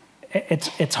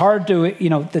 it's hard to,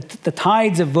 you know, the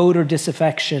tides of voter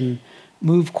disaffection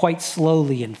move quite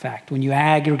slowly, in fact. When you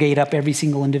aggregate up every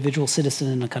single individual citizen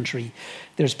in the country,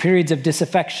 there's periods of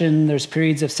disaffection, there's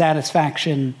periods of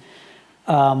satisfaction,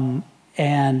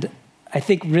 and I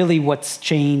think really what's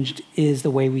changed is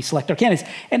the way we select our candidates.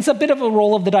 And it's a bit of a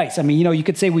roll of the dice. I mean, you know, you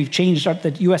could say we've changed,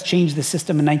 the US changed the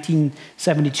system in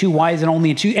 1972. Why is it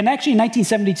only in two? And actually in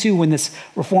 1972, when this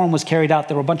reform was carried out,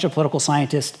 there were a bunch of political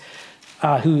scientists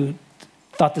who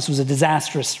thought this was a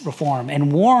disastrous reform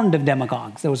and warned of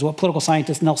demagogues. There was a political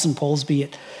scientist, Nelson Polsby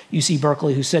at UC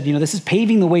Berkeley, who said, you know, this is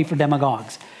paving the way for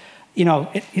demagogues. You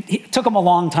know, it took him a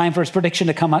long time for his prediction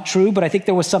to come out true, but I think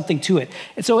there was something to it.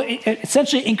 And so it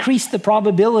essentially increased the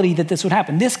probability that this would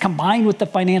happen. This, combined with the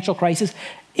financial crisis,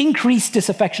 increased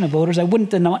disaffection of voters. I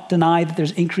wouldn't deny that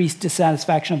there's increased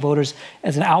dissatisfaction of voters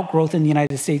as an outgrowth in the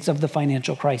United States of the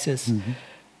financial crisis.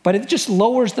 But it just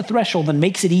lowers the threshold and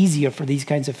makes it easier for these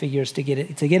kinds of figures to get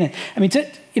in. I mean,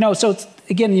 you know, so it's,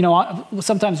 again, you know,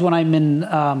 sometimes when I'm in,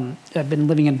 I've been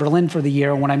living in Berlin for the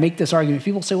year, when I make this argument,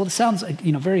 people say, well, this sounds,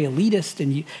 you know, very elitist,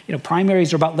 and you know,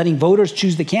 primaries are about letting voters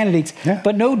choose the candidates.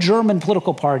 But no German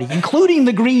political party, including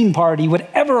the Green Party, would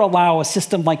ever allow a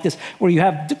system like this where you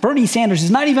have Bernie Sanders, who's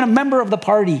not even a member of the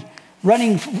party,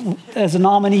 running as a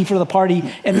nominee for the party,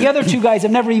 and the other two guys have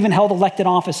never even held elected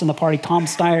office in the party, Tom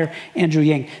Steyer, Andrew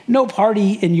Yang. No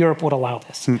party in Europe would allow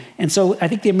this. And so I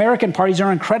think the American parties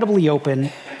are incredibly open,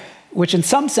 which in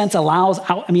some sense allows,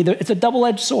 I mean, it's a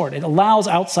double-edged sword. It allows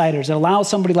outsiders, it allows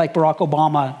somebody like Barack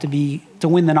Obama to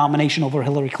win the nomination over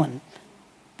Hillary Clinton.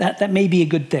 That may be a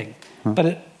good thing, but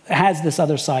it has this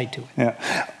other side to it.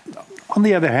 Yeah. On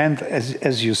the other hand,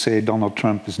 as you say, Donald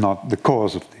Trump is not the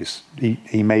cause of this.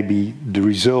 He may be the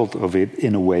result of it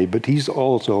in a way, but he's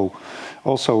also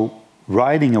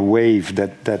riding a wave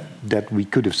that we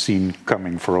could have seen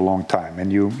coming for a long time.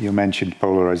 And you mentioned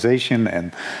polarization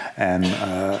and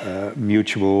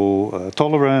mutual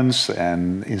tolerance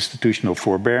and institutional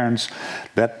forbearance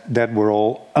that were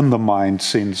all undermined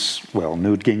since, well,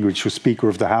 Newt Gingrich was Speaker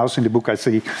of the House. In the book, I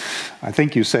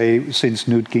think you say since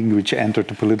Newt Gingrich entered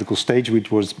the political stage,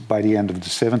 which was by the end of the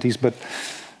 70s, but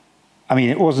I mean,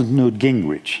 it wasn't Newt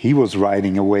Gingrich. He was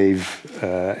riding a wave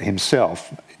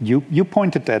himself. You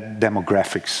pointed at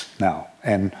demographics now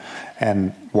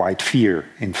and white fear,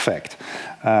 in fact,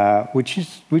 which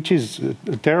is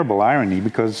a terrible irony,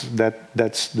 because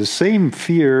that's the same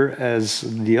fear as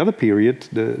the other period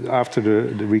after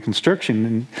the Reconstruction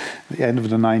in the end of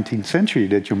the 19th century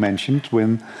that you mentioned,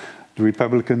 when the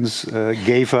Republicans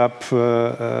gave up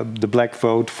the black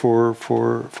vote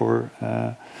for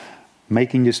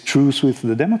making this truce with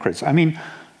the Democrats. I mean,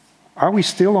 are we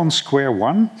still on square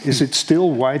one? Is it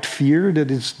still white fear that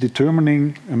is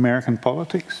determining American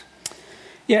politics?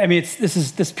 Yeah, I mean,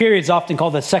 this period is often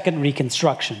called the Second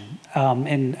Reconstruction,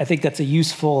 and I think that's a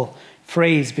useful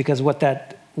phrase, because what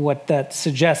that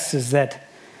suggests is that,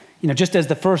 you know, just as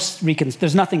the first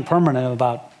there's nothing permanent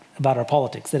about our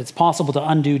politics, that it's possible to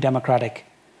undo democratic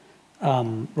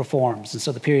reforms, and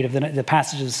so the period of the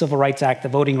passage of the Civil Rights Act, the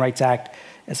Voting Rights Act,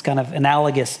 is kind of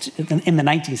analogous in the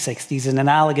 1960s, and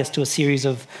analogous to a series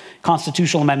of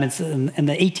constitutional amendments in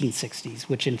the 1860s,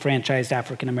 which enfranchised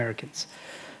African Americans.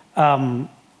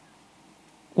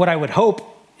 What I would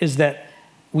hope is that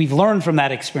we've learned from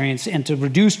that experience, and to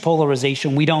reduce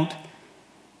polarization, we don't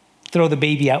throw the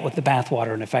baby out with the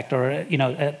bathwater, in effect, or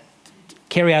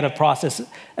carry out a process,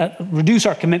 reduce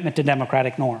our commitment to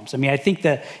democratic norms. I mean, I think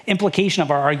the implication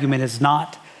of our argument is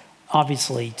not,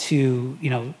 obviously, to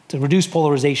reduce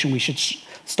polarization, we should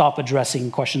stop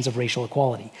addressing questions of racial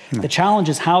equality. The challenge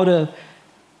is how to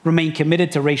remain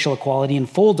committed to racial equality and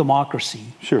full democracy,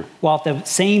 while at the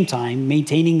same time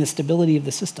maintaining the stability of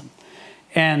the system.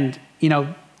 And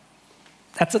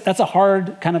that's a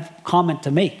hard kind of comment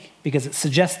to make, because it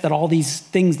suggests that all these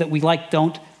things that we like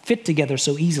don't fit together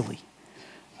so easily.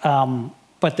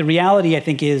 But the reality, I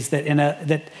think, is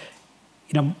that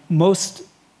most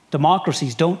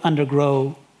democracies don't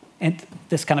undergo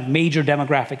this kind of major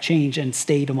demographic change and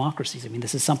stay democracies. I mean,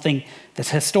 this is something that's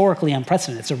historically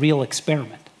unprecedented. It's a real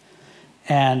experiment.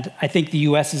 And I think the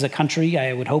U.S. is a country,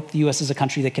 I would hope the U.S. is a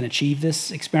country that can achieve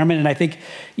this experiment. And I think,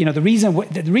 the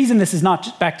reason this is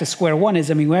not back to square one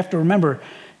is, I mean, we have to remember,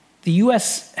 the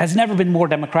U.S. has never been more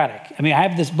democratic. I mean, I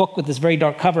have this book with this very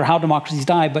dark cover, How Democracies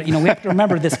Die, but, we have to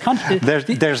remember this country.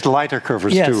 there's lighter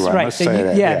covers yes, too, I must say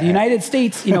that. Yeah, the United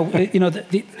States,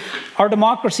 our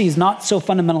democracy is not so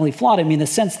fundamentally flawed. I mean, in the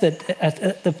sense that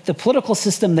the political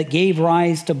system that gave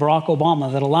rise to Barack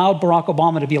Obama, that allowed Barack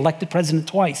Obama to be elected president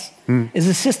twice, is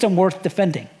a system worth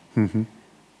defending.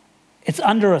 It's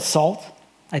under assault.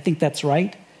 I think that's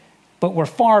right. But we're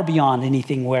far beyond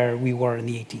anything where we were in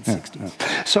the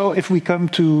 1860s. So if we come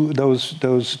to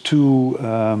those two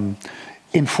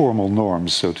informal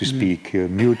norms, so to speak,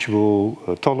 mutual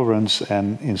tolerance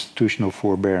and institutional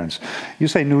forbearance, you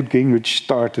say Newt Gingrich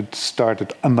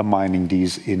started undermining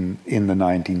these in the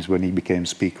 1990s when he became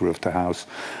Speaker of the House.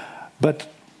 But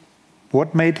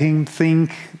what made him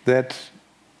think that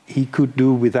he could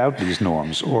do without these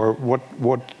norms, or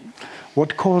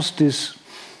what caused this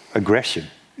aggression,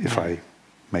 if I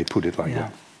may put it like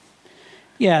that?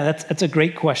 Yeah, that's a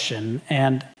great question,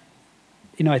 and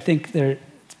I think there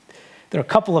are a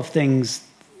couple of things,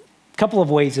 a couple of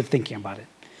ways of thinking about it.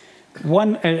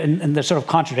 One, and they're sort of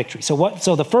contradictory.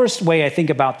 So the first way I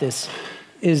think about this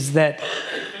is that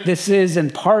this is in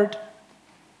part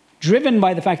driven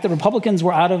by the fact that Republicans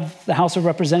were out of the House of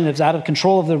Representatives, out of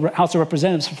control of the House of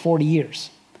Representatives for 40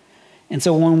 years. And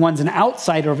so when one's an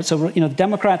outsider of it, so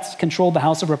Democrats controlled the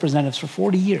House of Representatives for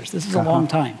 40 years. This is a long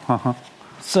time.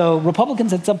 So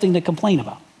Republicans had something to complain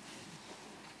about.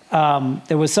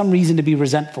 There was some reason to be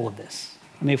resentful of this.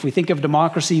 I mean, if we think of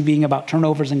democracy being about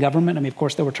turnovers in government, I mean, of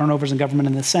course, there were turnovers in government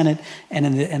in the Senate and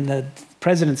in the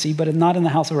presidency, but not in the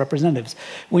House of Representatives.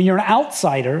 When you're an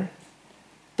outsider,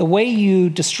 the way you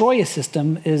destroy a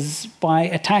system is by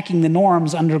attacking the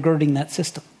norms undergirding that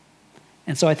system.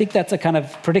 And so I think that's a kind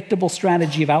of predictable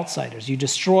strategy of outsiders. You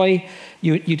destroy,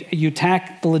 you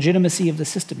attack the legitimacy of the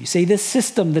system. You say this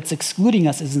system that's excluding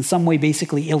us is in some way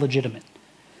basically illegitimate.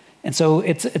 And so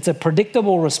it's a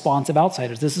predictable response of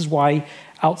outsiders. This is why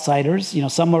outsiders,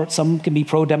 some can be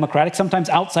pro-democratic. Sometimes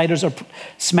outsiders are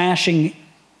smashing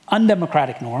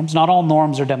undemocratic norms. Not all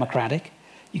norms are democratic.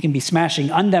 You can be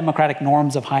smashing undemocratic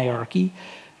norms of hierarchy.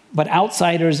 But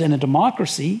outsiders in a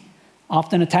democracy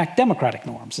often attack democratic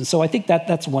norms. And so I think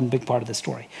that's one big part of the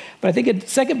story. But I think a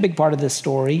second big part of this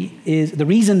story is the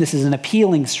reason this is an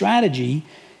appealing strategy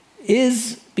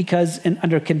is because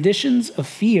under conditions of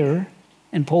fear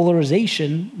and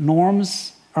polarization,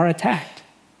 norms are attacked.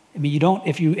 I mean,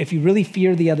 if you really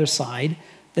fear the other side,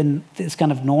 then this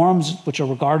kind of norms, which are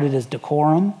regarded as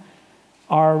decorum,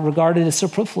 are regarded as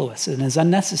superfluous and as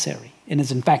unnecessary and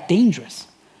is in fact dangerous.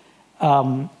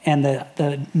 And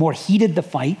the more heated the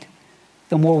fight,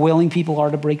 the more willing people are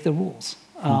to break the rules.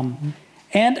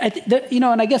 And I think that,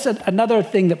 and I guess another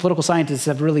thing that political scientists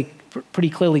have really pretty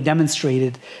clearly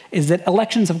demonstrated is that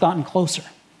elections have gotten closer.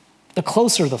 The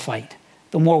closer the fight,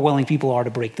 the more willing people are to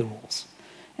break the rules.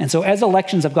 And so as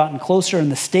elections have gotten closer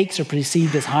and the stakes are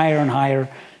perceived as higher and higher,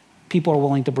 people are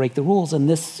willing to break the rules. And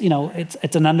this,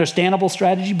 it's an understandable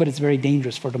strategy, but it's very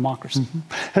dangerous for democracy.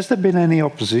 Has there been any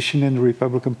opposition in the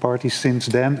Republican Party since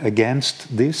then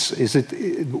against this?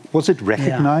 Was it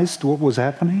recognized what was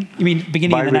happening? You mean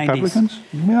beginning of the 90s? Republicans?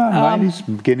 Yeah,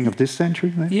 90s, beginning of this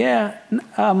century, maybe? Yeah.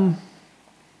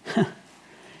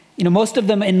 Most of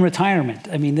them in retirement.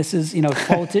 I mean, this is,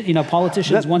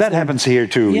 politicians. That happens here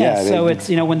too. Yeah, so it's,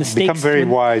 when the stakes become very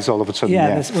wise all of a sudden.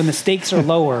 Yeah, when the stakes are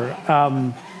lower,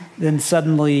 then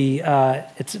suddenly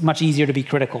it's much easier to be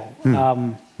critical.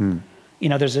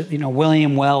 There's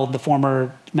William Weld, the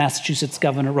former Massachusetts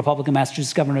governor, Republican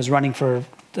Massachusetts governor, is running for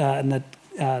in the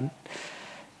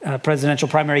presidential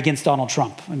primary against Donald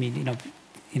Trump. I mean,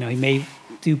 he may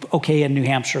do okay in New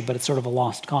Hampshire, but it's sort of a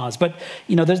lost cause. But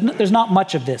there's not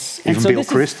much of this. And even so Bill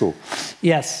Kristol.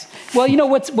 Yes. Well,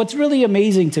 what's really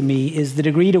amazing to me is the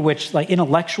degree to which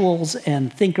intellectuals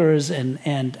and thinkers and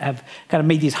have kind of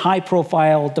made these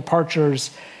high-profile departures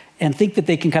and think that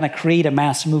they can kind of create a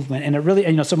mass movement. And it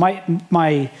really, so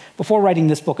before writing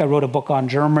this book, I wrote a book on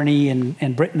Germany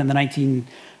and Britain in the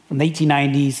from the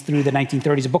 1890s through the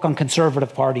 1930s, a book on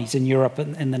conservative parties in Europe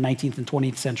in the 19th and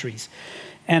 20th centuries.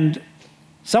 And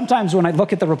sometimes when I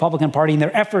look at the Republican Party and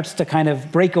their efforts to kind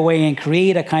of break away and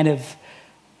create a kind of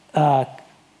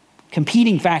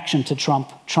competing faction to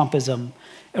Trumpism,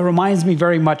 it reminds me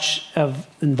very much of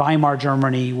in Weimar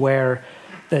Germany, where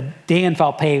the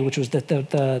DNVP, which was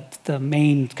the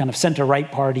main kind of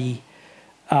center-right party,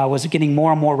 was getting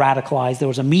more and more radicalized. There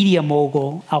was a media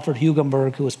mogul, Alfred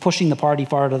Hugenberg, who was pushing the party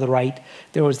far to the right.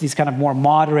 There was these kind of more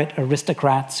moderate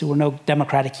aristocrats who were no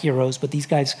democratic heroes, but these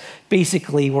guys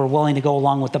basically were willing to go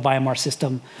along with the Weimar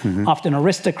system. Often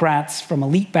aristocrats from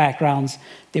elite backgrounds.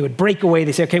 They would break away.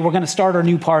 They say, okay, we're going to start our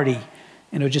new party.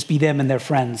 And it would just be them and their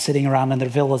friends sitting around in their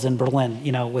villas in Berlin,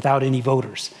 without any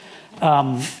voters.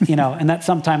 And that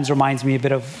sometimes reminds me a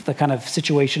bit of the kind of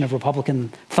situation of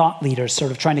Republican thought leaders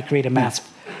sort of trying to create a mass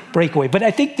breakaway. But I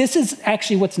think this is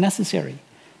actually what's necessary.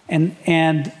 And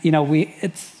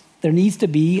there needs to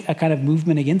be a kind of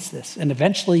movement against this. And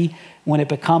eventually, when it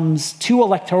becomes too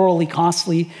electorally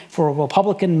costly for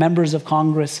Republican members of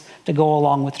Congress to go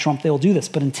along with Trump, they'll do this.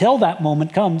 But until that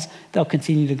moment comes, they'll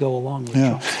continue to go along with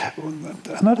Trump.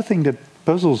 Another thing that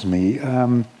puzzles me,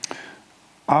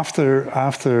 after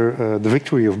the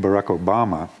victory of Barack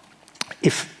Obama,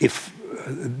 if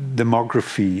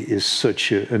demography is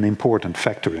such an important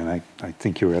factor, and I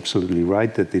think you're absolutely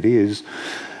right that it is,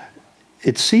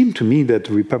 it seemed to me that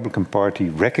the Republican Party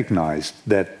recognized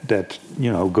that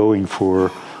going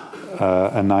for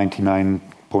a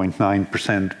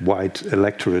 99.9% white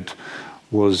electorate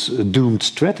was a doomed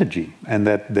strategy, and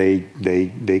that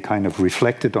they kind of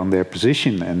reflected on their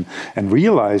position and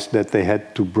realized that they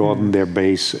had to broaden their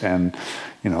base and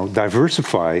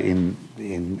diversify in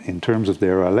terms of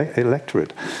their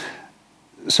electorate.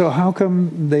 So how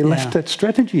come they left that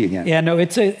strategy again? Yeah, no,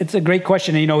 it's a great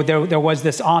question. There was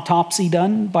this autopsy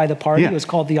done by the party. It was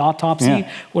called the autopsy,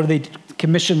 where they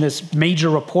commissioned this major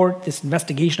report, this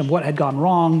investigation of what had gone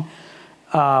wrong.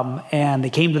 And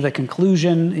they came to the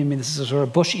conclusion, this is sort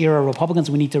of Bush-era Republicans,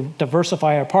 we need to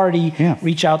diversify our party,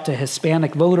 reach out to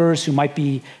Hispanic voters who might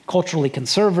be culturally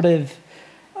conservative.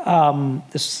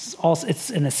 It's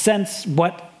in a sense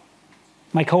what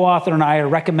my co-author and I are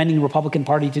recommending the Republican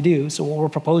Party to do. So what we're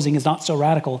proposing is not so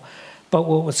radical. But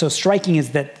what was so striking is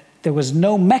that there was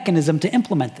no mechanism to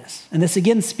implement this. And this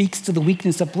again speaks to the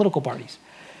weakness of political parties.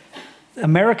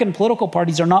 American political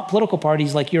parties are not political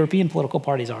parties like European political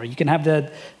parties are. You can have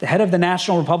the head of the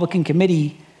National Republican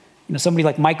Committee, somebody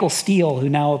like Michael Steele, who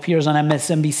now appears on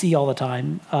MSNBC all the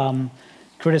time,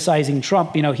 criticizing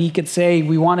Trump. He could say,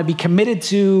 we want to be committed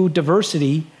to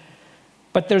diversity,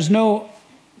 but there's no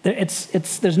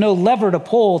lever to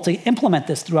pull to implement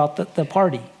this throughout the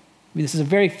party. This is a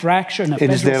very fractured and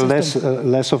is there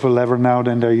less of a lever now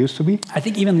than there used to be? I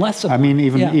think even less of I mean,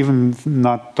 even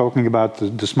not talking about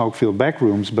the smoke-filled back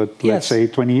rooms, but let's say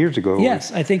 20 years ago.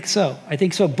 Yes, I think so. I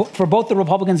think so for both the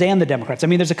Republicans and the Democrats.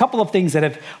 There's a couple of things that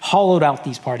have hollowed out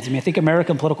these parties. I think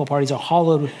American political parties are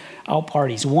hollowed out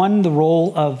parties. One, the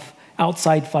role of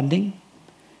outside funding.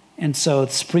 And so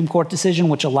the Supreme Court decision,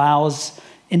 which allows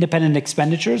independent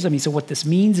expenditures. So what this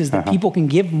means is that people can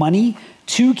give money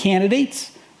to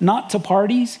candidates, not to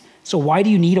parties. So why do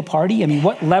you need a party?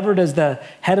 What lever does the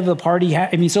head of the party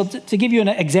have? So to give you an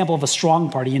example of a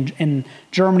strong party, in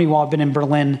Germany, while I've been in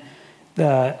Berlin,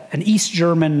 an East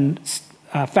German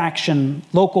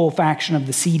local faction of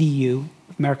the CDU,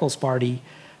 Merkel's party,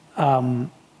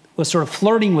 was sort of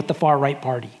flirting with the far-right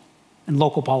party in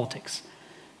local politics.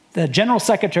 The general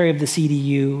secretary of the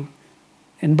CDU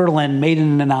in Berlin made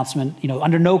an announcement,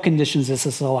 under no conditions is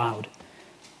this allowed.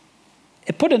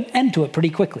 It put an end to it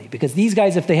pretty quickly, because these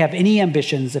guys, if they have any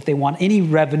ambitions, if they want any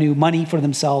revenue, money for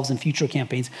themselves in future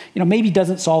campaigns, maybe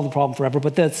doesn't solve the problem forever,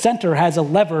 but the center has a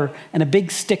lever and a big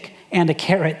stick and a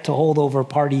carrot to hold over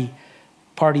party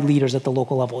leaders at the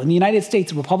local level. In the United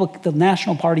States, the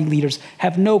national party leaders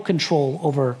have no control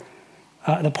over,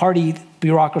 the party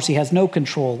bureaucracy has no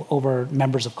control over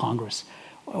members of Congress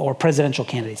or presidential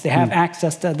candidates. They have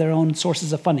access to their own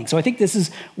sources of funding. So I think this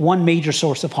is one major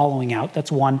source of hollowing out. That's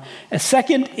one. A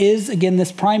second is, again,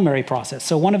 this primary process.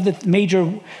 So one of the major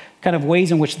kind of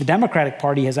ways in which the Democratic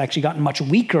Party has actually gotten much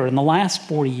weaker in the last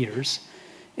 40 years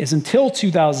is until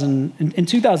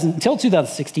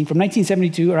 2016, from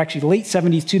 1972, or actually the late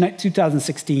 70s to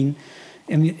 2016,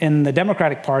 in the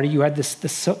Democratic Party, you had this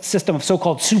system of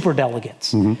so-called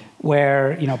superdelegates,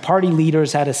 where party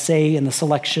leaders had a say in the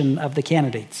selection of the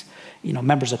candidates.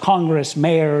 Members of Congress,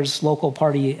 mayors, local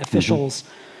party officials.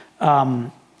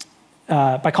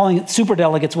 by calling it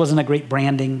superdelegates wasn't a great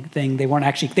branding thing. They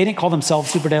didn't call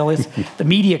themselves superdelegates. The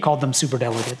media called them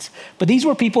superdelegates. But these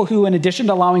were people who, in addition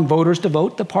to allowing voters to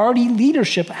vote, the party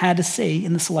leadership had a say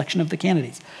in the selection of the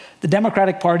candidates. The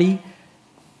Democratic Party,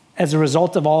 as a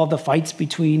result of all of the fights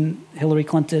between Hillary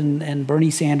Clinton and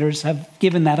Bernie Sanders, have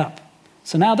given that up.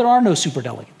 So now there are no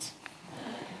superdelegates.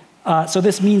 So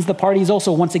this means the party is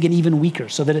also, once again, even weaker.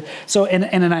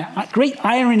 And a great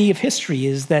irony of history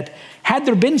is that had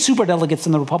there been superdelegates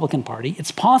in the Republican Party,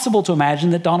 it's possible to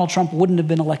imagine that Donald Trump wouldn't have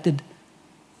been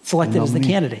selected as the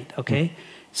candidate, okay?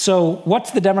 So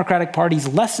what's the Democratic Party's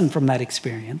lesson from that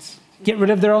experience? Get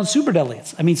rid of their own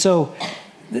superdelegates. I mean, so,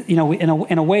 you know,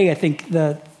 in a way, I think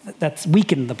that's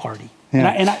weakened the party.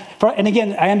 Yeah. And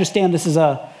again, I understand this is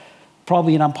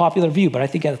probably an unpopular view, but I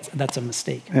think that's a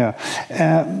mistake. Yeah.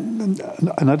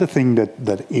 Another thing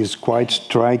that is quite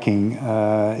striking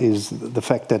is the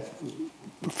fact that,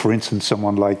 for instance,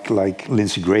 someone like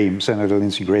Lindsey Graham, Senator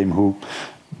Lindsey Graham, who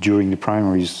during the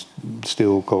primaries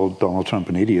still called Donald Trump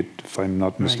an idiot, if I'm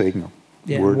not mistaken. Right.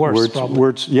 Yeah,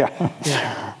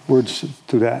 words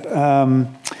to that.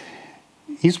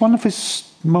 He's one of his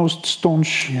most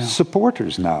staunch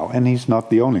supporters now, and he's not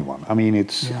the only one. I mean,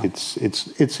 it's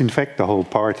in fact the whole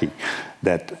party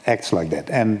that acts like that.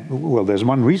 And well, there's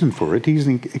one reason for it. He's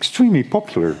extremely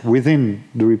popular within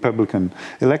the Republican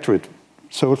electorate.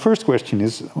 So the first question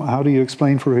is, how do you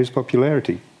explain for his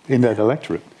popularity in that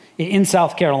electorate? In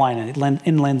South Carolina,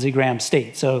 in Lindsey Graham's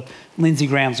state. So Lindsey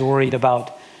Graham's worried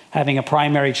about having a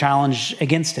primary challenge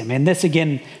against him. And this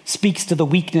again speaks to the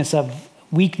weakness of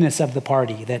the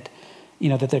party, that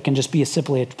that there can just be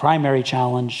simply a primary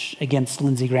challenge against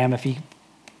Lindsey Graham if he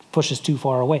pushes too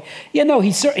far away. Yeah, no,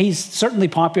 he's certainly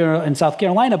popular in South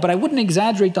Carolina, but I wouldn't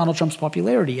exaggerate Donald Trump's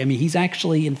popularity. I mean, he's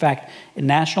actually, in fact, in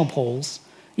national polls,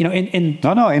 in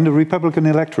the Republican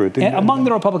electorate. Among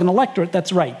the Republican electorate,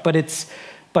 that's right. But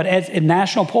as in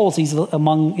national polls, he's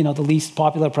among the least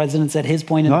popular presidents at his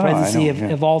point in the presidency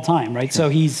of all time, right? So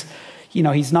he's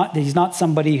not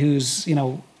somebody who's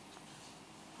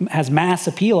has mass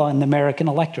appeal in the American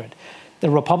electorate.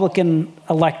 The Republican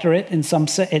electorate, in some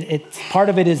sense, part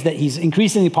of it is that he's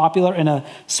increasingly popular in a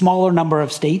smaller number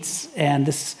of states, and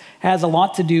this has a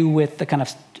lot to do with the kind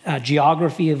of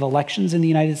geography of elections in the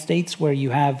United States, where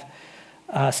you have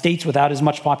states without as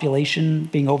much population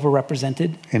being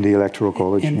overrepresented in the Electoral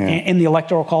College, in the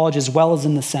Electoral College as well as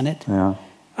in the Senate. Yeah.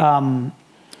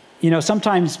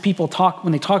 Sometimes people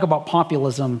when they talk about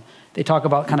populism, they talk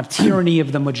about kind of tyranny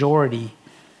of the majority.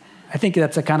 I think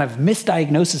that's a kind of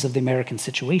misdiagnosis of the American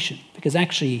situation, because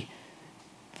actually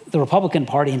the Republican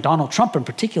Party, and Donald Trump in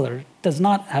particular, does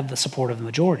not have the support of the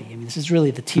majority. I mean, this is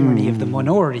really the tyranny of the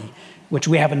minority, which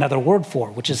we have another word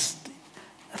for, which is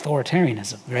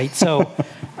authoritarianism, right? So,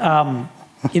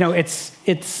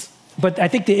 but I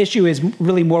think the issue is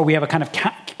really more we have a kind of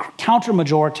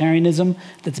counter-majoritarianism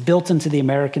that's built into the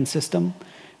American system,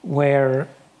 where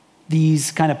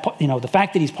these kind of, the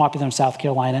fact that he's popular in South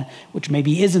Carolina, which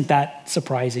maybe isn't that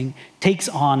surprising, takes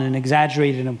on an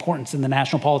exaggerated importance in the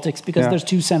national politics because there's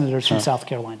two senators from South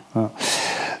Carolina.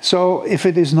 So if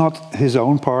it is not his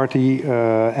own party,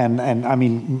 and I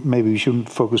mean, maybe we shouldn't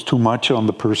focus too much on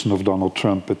the person of Donald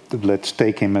Trump, but let's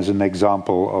take him as an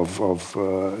example of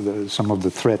some of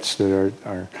the threats that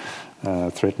are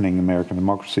threatening American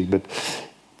democracy. But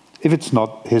if it's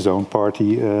not his own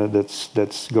party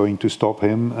that's going to stop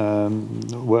him,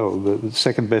 well, the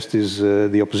second best is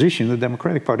the opposition, the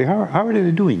Democratic Party. How are they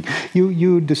doing?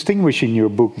 You distinguish in your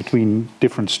book between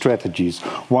different strategies.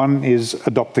 One is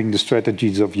adopting the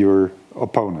strategies of your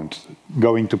opponent,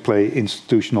 going to play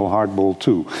institutional hardball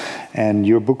too. And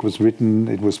your book was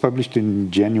published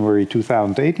in January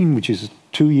 2018, which is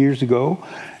 2 years ago.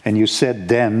 And you said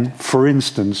then, for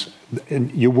instance,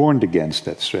 and you warned against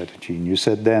that strategy. And you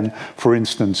said then, for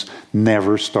instance,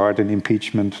 never start an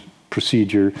impeachment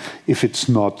procedure if it's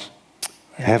not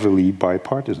heavily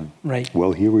bipartisan. Right.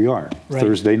 Well, here we are,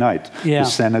 Thursday night. The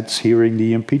Senate's hearing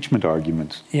the impeachment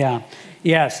arguments. Yeah.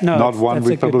 Yes. No. Not one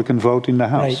Republican vote in the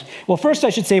House. Right. Well, first I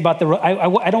should say about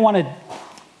I don't want to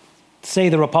say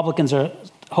the Republicans are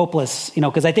hopeless,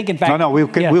 because I think, in fact... No, we'll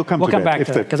come back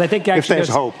to that. Because I think actually... If there's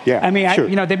hope, sure.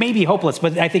 They may be hopeless,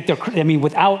 but I think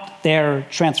without their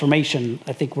transformation,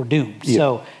 I think we're doomed. Yeah.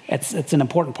 So it's an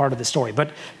important part of the story.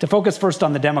 But to focus first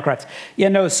on the Democrats. We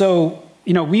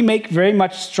very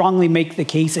much strongly make the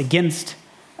case against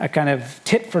a kind of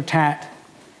tit-for-tat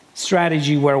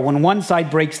strategy where when one side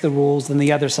breaks the rules, then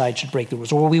the other side should break the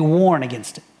rules, or we warn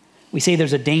against it. We say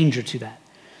there's a danger to that.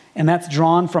 And that's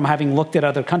drawn from having looked at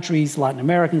other countries, Latin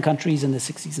American countries in the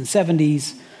 60s and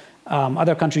 70s,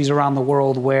 other countries around the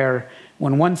world where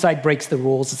When one side breaks the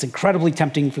rules, it's incredibly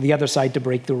tempting for the other side to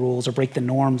break the rules or break the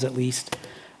norms at least.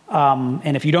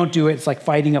 And if you don't do it, it's like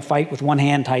fighting a fight with one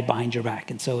hand tied behind your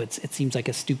back. And so it seems like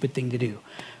a stupid thing to do.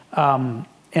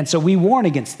 And so we warn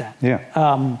against that.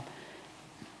 Yeah.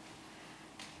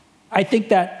 I think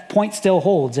that point still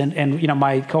holds. And you know,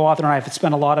 my co-author and I have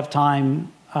spent a lot of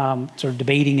time sort of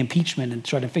debating impeachment and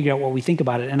trying to figure out what we think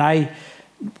about it. And I,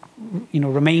 you know,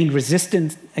 remained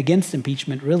resistant against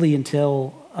impeachment really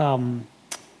until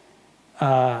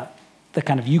the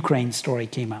kind of Ukraine story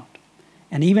came out.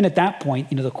 And even at that point,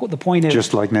 you know, the point is...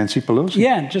 Just like Nancy Pelosi.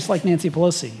 Yeah, just like Nancy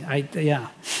Pelosi.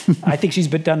 I think she's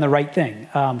done the right thing.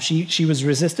 She was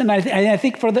resistant. I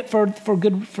think for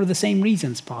the same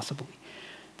reasons, possibly,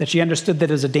 that she understood that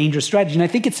it was a dangerous strategy. And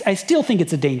I still think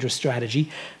it's a dangerous strategy.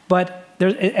 But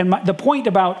the point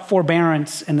about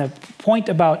forbearance and the point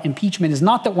about impeachment is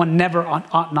not that one never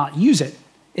ought not use it.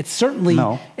 It's certainly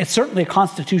a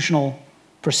constitutional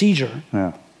procedure.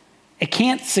 Yeah. It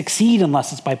can't succeed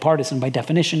unless it's bipartisan by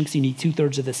definition, because you need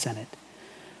 2/3 of the Senate.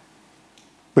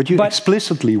 But you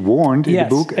explicitly warned in the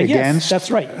book against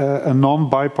that's right. A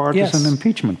non-bipartisan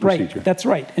impeachment procedure. Right, that's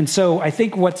right. And so I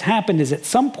think what's happened is at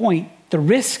some point, the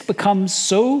risk becomes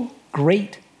so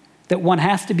great that one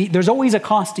has to be, there's always a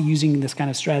cost to using this kind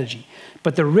of strategy.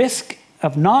 But the risk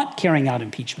of not carrying out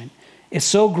impeachment is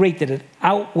so great that it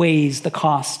outweighs the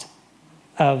cost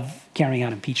of carrying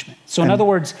out impeachment. So in other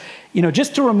words, you know,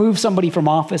 just to remove somebody from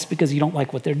office because you don't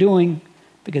like what they're doing,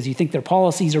 because you think their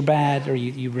policies are bad, or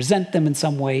you resent them in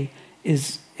some way,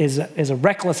 is a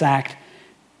reckless act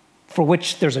for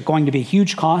which there's going to be a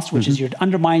huge cost, which is you're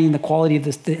undermining the quality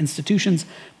of the institutions,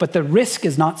 but the risk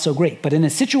is not so great. But in a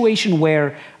situation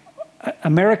where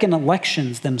American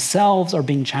elections themselves are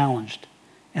being challenged,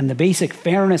 and the basic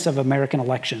fairness of American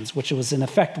elections, which was in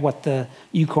effect what the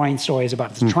Ukraine story is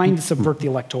about, it's trying to subvert the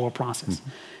electoral process,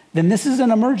 then this is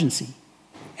an emergency.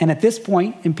 And at this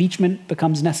point, impeachment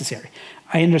becomes necessary.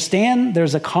 I understand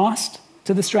there's a cost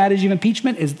to the strategy of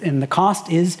impeachment, and the cost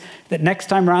is that next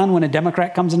time around when a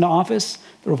Democrat comes into office,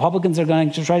 the Republicans are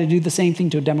going to try to do the same thing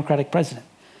to a Democratic president.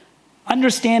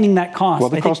 Understanding that cost. Well,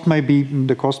 the cost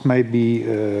may be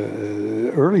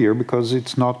earlier because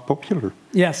it's not popular.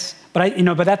 Yes, but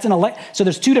that's so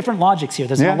there's two different logics here.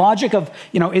 There's the logic of,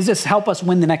 is this help us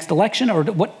win the next election, or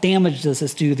what damage does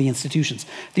this do to the institutions?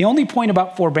 The only point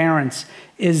about forbearance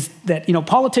is that,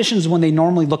 politicians, when they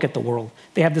normally look at the world,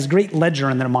 they have this great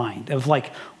ledger in their mind of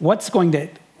like, what's going to,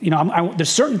 there's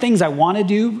certain things I want to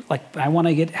do, like I want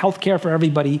to get health care for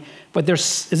everybody, but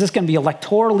is this going to be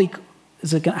electorally,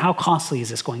 how costly is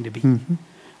this going to be?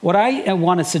 What I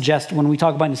want to suggest when we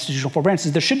talk about institutional forbearance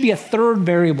is there should be a third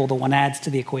variable that one adds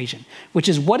to the equation, which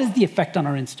is what is the effect on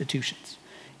our institutions?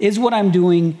 Is what I'm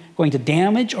doing going to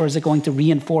damage, or is it going to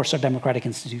reinforce our democratic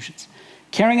institutions?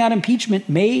 Carrying out impeachment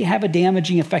may have a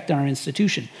damaging effect on our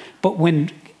institution, but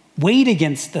when weighed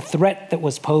against the threat that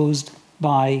was posed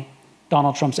by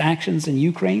Donald Trump's actions in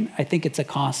Ukraine, I think it's a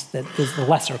cost that is the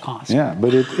lesser cost. Yeah,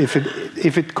 but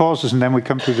if it causes, and then we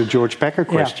come to the George Packer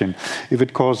question, if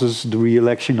it causes the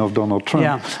re-election of Donald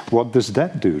Trump, what does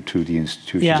that do to the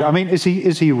institutions? I mean, is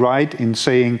he right in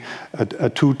saying a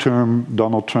two-term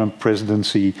Donald Trump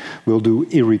presidency will do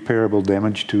irreparable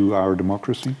damage to our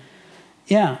democracy?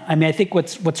 Yeah, I mean, I think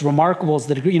what's remarkable is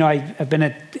that, I've been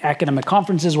at academic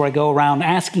conferences where I go around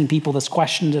asking people this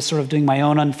question, just sort of doing my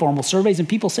own informal surveys, and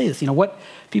people say this, what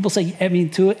people say, I mean,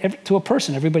 to a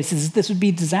person, everybody says this would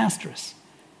be disastrous.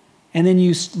 And then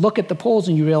you look at the polls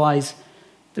and you realize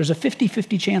there's a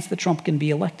 50-50 chance that Trump can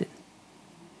be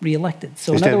re-elected.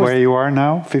 So is that where you are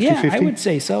now, 50-50? Yeah, I would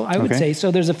say so. I would say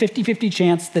so. There's a 50-50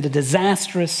 chance that a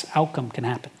disastrous outcome can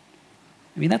happen.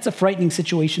 I mean, that's a frightening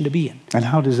situation to be in. And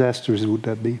how disastrous would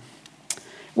that be?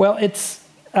 Well, it's,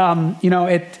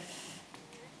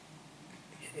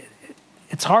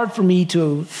 it's hard for me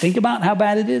to think about how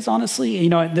bad it is, honestly.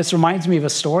 This reminds me of a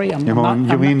story. You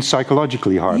mean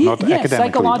psychologically hard, not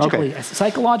academically?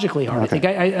 Psychologically hard. Okay. I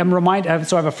think I'm reminded,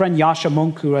 so I have a friend, Yasha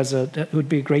Munk, who would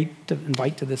be great to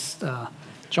invite to this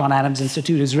John Adams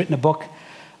Institute, who's written a book,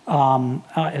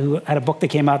 who had a book that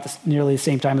came out nearly the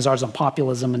same time as ours on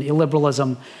populism and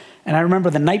illiberalism. And I remember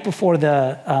the night before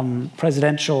the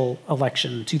presidential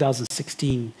election in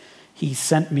 2016, he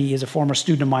sent me, as a former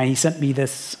student of mine, he sent me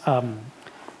this,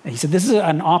 he said, this is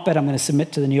an op-ed I'm going to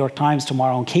submit to the New York Times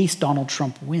tomorrow in case Donald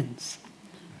Trump wins.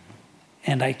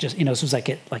 And I just, this was like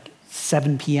at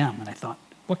 7 p.m. And I thought,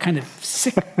 what kind of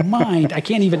sick mind? I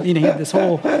can't even, have this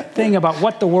whole thing about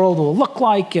what the world will look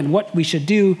like and what we should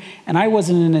do. And I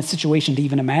wasn't in a situation to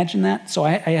even imagine that. So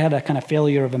I had a kind of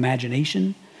failure of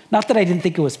imagination. Not that I didn't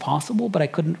think it was possible, but I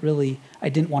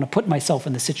didn't want to put myself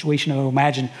in the situation of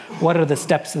imagine what are the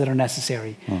steps that are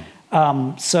necessary.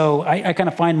 So I kind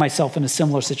of find myself in a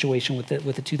similar situation with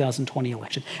the 2020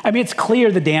 election. I mean, it's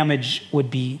clear the damage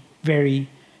would be very,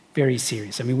 very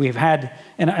serious. I mean, we have had,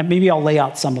 and maybe I'll lay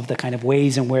out some of the kind of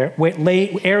ways and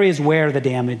areas where the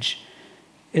damage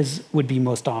would be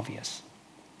most obvious.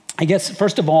 I guess,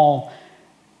 first of all,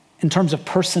 in terms of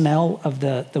personnel of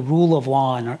the rule of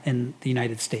law in the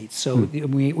United States. So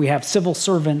we have civil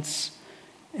servants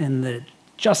in the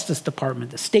Justice Department,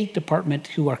 the State Department,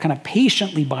 who are kind of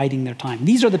patiently biding their time.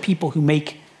 These are the people who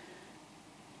make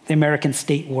the American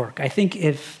state work. I think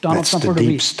if Donald Trump were to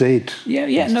deep state. So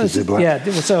I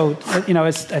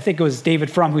think it was David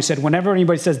Frum who said, whenever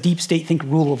anybody says deep state, think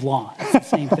rule of law. It's the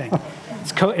same thing.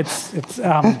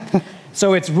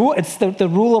 So the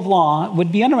rule of law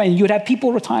would be undermined. You'd have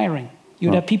people retiring.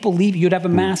 You'd have people leave. You'd have a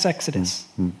mass exodus.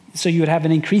 So you would have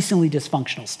an increasingly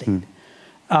dysfunctional state.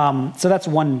 So that's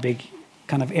one big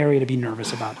kind of area to be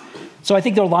nervous about. So I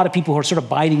think there are a lot of people who are sort of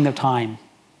biding their time.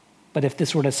 But if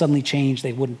this were to suddenly change,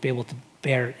 they wouldn't be able to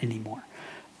bear it anymore.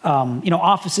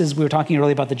 Offices, we were talking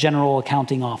earlier about the General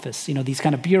Accounting Office, these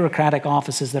kind of bureaucratic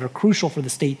offices that are crucial for the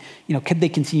state, could they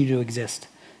continue to exist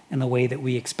in the way that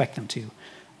we expect them to?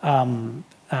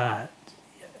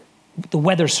 The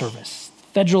Weather Service,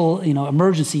 federal,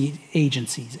 emergency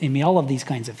agencies, I mean, all of these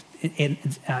kinds of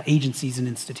agencies and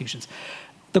institutions.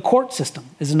 The court system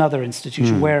is another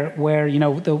institution where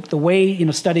the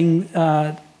way, studying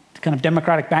kind of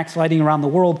democratic backsliding around the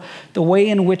world, the way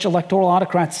in which electoral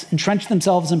autocrats entrench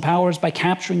themselves in powers by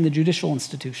capturing the judicial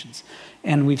institutions.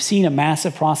 And we've seen a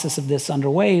massive process of this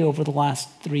underway over the last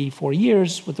 3-4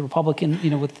 years with the Republican,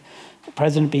 with the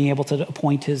president being able to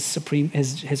appoint his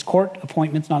court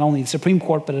appointments, not only the Supreme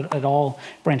Court, but at all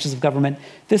branches of government.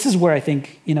 This is where I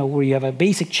think, where you have a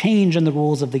basic change in the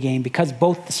rules of the game because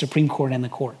both the Supreme Court and the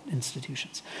court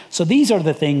institutions. So these are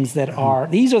the things that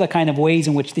these are the kind of ways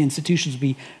in which the institutions will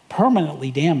be permanently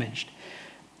damaged.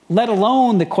 Let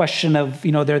alone the question of,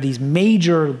 there are these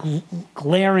major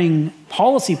glaring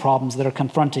policy problems that are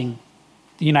confronting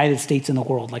the United States and the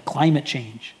world, like climate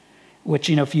change, which,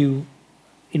 if you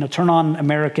turn on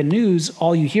American news,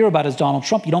 all you hear about is Donald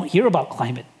Trump. You don't hear about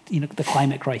climate, the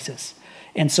climate crisis.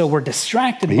 And so we're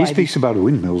distracted by... He speaks about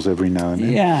windmills every now and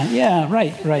then. Yeah,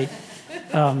 right.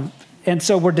 And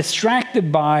so we're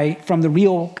distracted from the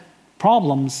real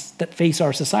problems that face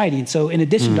our society. And so in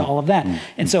addition to all of that,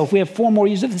 and so if we have 4 more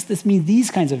years of this means these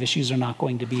kinds of issues are not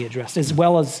going to be addressed, as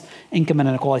well as income and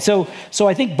inequality. So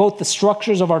I think both the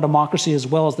structures of our democracy as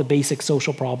well as the basic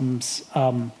social problems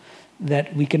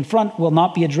that we confront will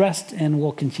not be addressed and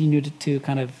will continue to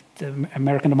kind of, the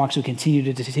American democracy will continue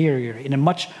to deteriorate in a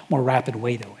much more rapid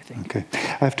way, though, I think. Okay.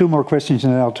 I have 2 more questions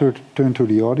and then I'll turn to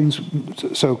the audience.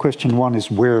 So question 1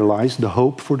 is, where lies the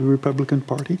hope for the Republican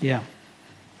Party?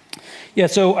 Yeah,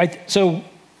 so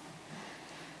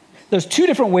there's 2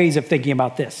 different ways of thinking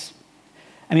about this.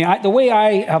 I mean, the way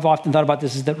I have often thought about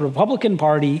this is that the Republican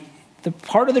Party,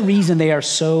 part of the reason they are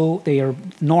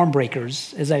norm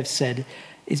breakers, as I've said,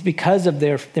 is because of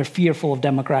they're fearful of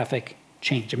demographic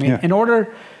change. I mean, in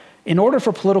order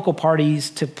for political parties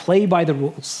to play by the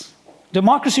rules,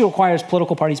 democracy requires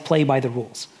political parties play by the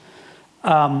rules.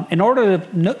 In order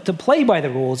to play by the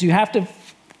rules, you have to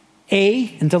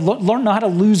know how to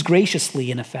lose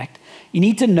graciously, in effect. You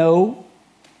need to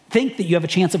think that you have a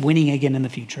chance of winning again in the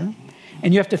future.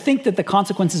 And you have to think that the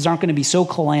consequences aren't going to be so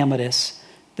calamitous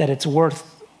that it's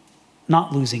worth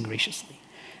not losing graciously.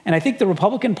 And I think the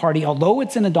Republican Party, although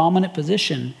it's in a dominant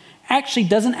position, actually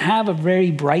doesn't have a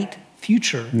very bright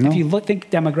future, if you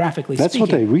think demographically speaking. That's what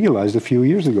they realized a few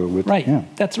years ago.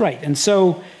 That's right. And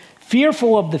so,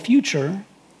 fearful of the future,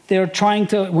 they're trying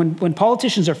to, when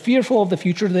politicians are fearful of the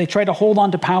future, they try to hold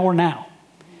on to power now.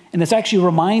 And this actually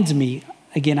reminds me,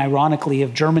 again, ironically,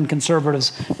 of German conservatives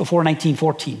before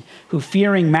 1914, who,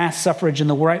 fearing mass suffrage in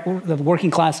the working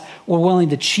class, were willing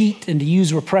to cheat and to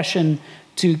use repression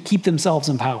to keep themselves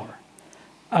in power.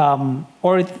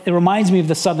 Or it reminds me of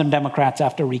the Southern Democrats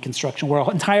after Reconstruction, where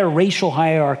an entire racial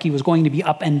hierarchy was going to be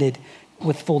upended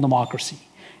with full democracy.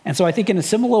 And so I think in a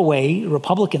similar way,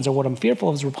 Republicans are what I'm fearful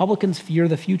of, is Republicans fear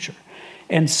the future.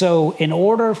 And so in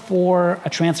order for a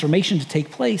transformation to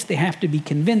take place, they have to be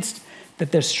convinced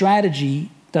that their strategy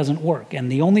doesn't work.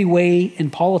 And the only way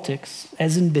in politics,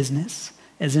 as in business,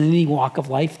 as in any walk of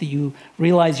life, that you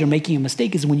realize you're making a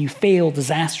mistake is when you fail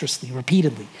disastrously,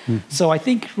 repeatedly. So I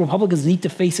think Republicans need to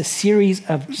face a series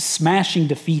of smashing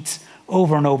defeats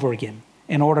over and over again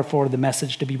in order for the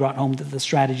message to be brought home that the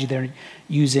strategy they're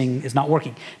using is not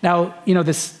working. Now,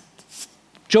 this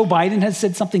Joe Biden has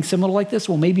said something similar like this.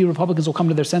 Well, maybe Republicans will come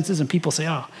to their senses, and people say,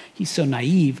 oh, he's so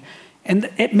naive. And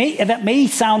that may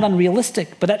sound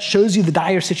unrealistic, but that shows you the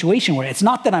dire situation we're in. It's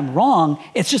not that I'm wrong,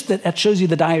 it's just that shows you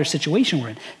the dire situation we're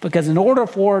in. Because in order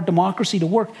for democracy to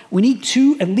work, we need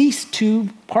at least two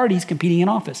parties competing in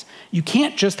office. You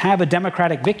can't just have a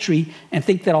Democratic victory and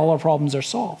think that all our problems are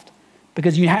solved.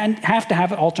 Because you have to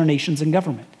have alternations in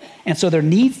government. And so there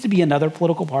needs to be another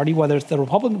political party, whether it's the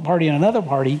Republican Party and another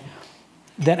party,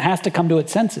 that has to come to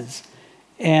its senses.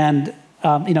 And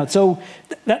so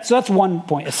that's one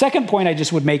point. A second point I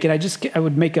just would make, and I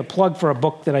would make a plug for a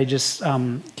book that I just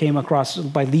came across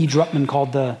by Lee Drutman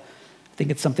called I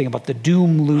think it's something about the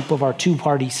doom loop of our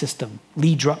two-party system.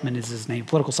 Lee Drutman is his name,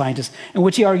 political scientist, in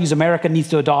which he argues America needs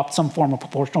to adopt some form of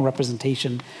proportional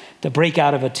representation to break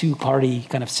out of a two-party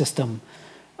kind of system.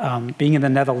 Being in the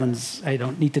Netherlands, I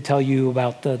don't need to tell you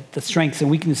about the strengths and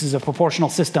weaknesses of proportional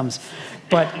systems,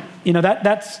 but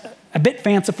that's a bit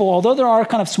fanciful, although there are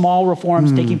kind of small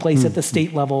reforms taking place at the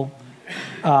state level.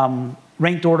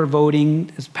 Ranked order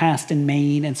voting is passed in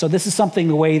Maine, and so this is something,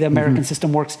 the way the American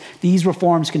system works, these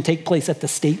reforms can take place at the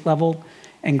state level,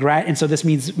 and so this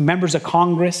means members of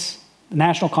Congress, the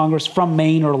National Congress from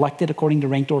Maine are elected according to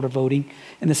ranked order voting,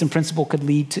 and this in principle could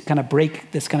lead to kind of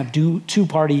break this kind of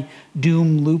two-party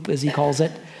doom loop, as he calls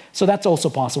it. So that's also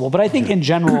possible. But I think in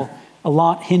general, a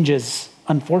lot hinges,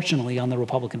 unfortunately, on the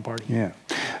Republican Party. Yeah.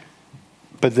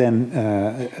 But then,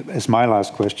 as my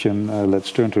last question,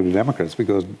 let's turn to the Democrats,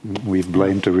 because we've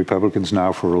blamed the Republicans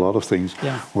now for a lot of things.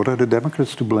 Yeah. What are the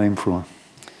Democrats to blame for?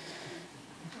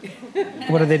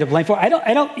 What are they to blame for? I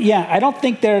don't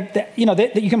think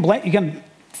you can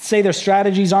say their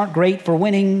strategies aren't great for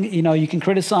winning. You can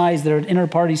criticize their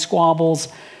inter-party squabbles.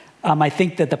 I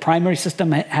think that the primary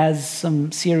system has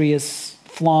some serious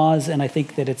flaws, and I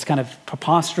think that it's kind of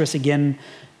preposterous, again,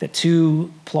 that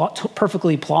two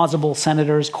perfectly plausible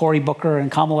senators, Cory Booker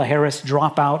and Kamala Harris,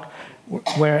 drop out.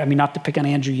 Not to pick on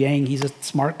Andrew Yang, he's a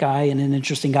smart guy and an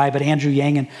interesting guy, but Andrew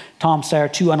Yang and Tom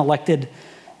Steyer, two unelected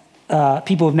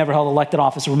people who've never held elected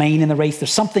office, remain in the race.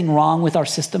 There's something wrong with our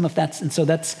system,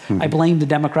 I blame the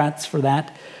Democrats for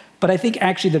that. But I think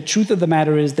actually the truth of the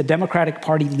matter is the Democratic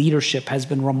Party leadership has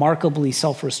been remarkably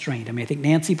self-restrained. I think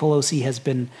Nancy Pelosi has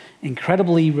been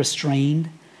incredibly restrained,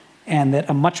 and that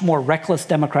a much more reckless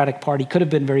Democratic Party could have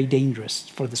been very dangerous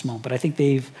for this moment. But I think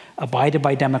they've abided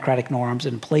by democratic norms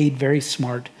and played very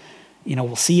smart.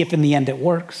 We'll see if in the end it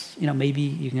works. Maybe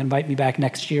you can invite me back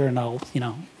next year and I'll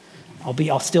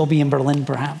still be in Berlin,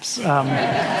 perhaps. But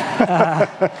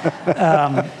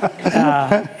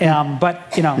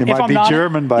if I'm not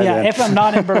German by then. If I'm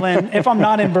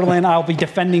not in Berlin, I'll be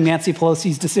defending Nancy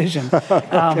Pelosi's decision.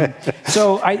 I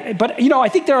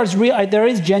think there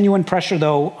is genuine pressure,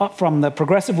 though, from the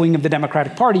progressive wing of the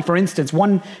Democratic Party. For instance,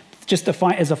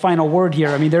 as a final word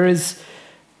here, there is,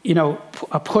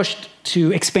 a push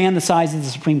to expand the size of the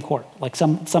Supreme Court. Like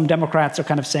some Democrats are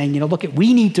kind of saying, look,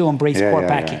 we need to embrace court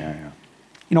packing.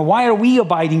 Why are we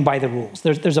abiding by the rules?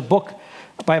 There's a book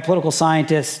by a political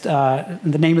scientist.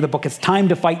 The name of the book is Time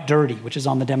to Fight Dirty, which is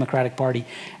on the Democratic Party.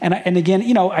 And again,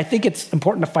 I think it's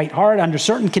important to fight hard. Under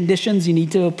certain conditions, you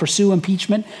need to pursue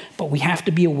impeachment, but we have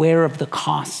to be aware of the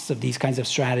costs of these kinds of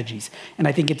strategies. And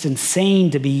I think it's insane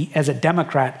to be, as a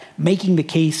Democrat, making the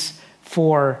case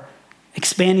for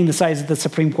expanding the size of the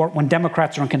Supreme Court when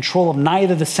Democrats are in control of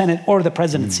neither the Senate or the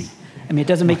presidency. It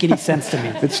doesn't make any sense to me.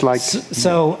 It's like it's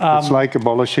like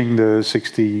abolishing the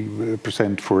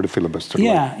 60% for the filibuster.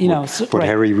 Yeah, what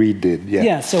Harry Reid did. Yeah.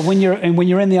 Yeah. So when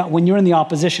you're in the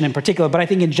opposition in particular, but I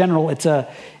think in general it's a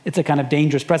kind of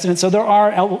dangerous precedent. So there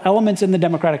are elements in the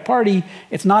Democratic Party.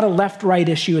 It's not a left-right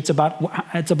issue. It's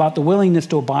about the willingness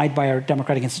to abide by our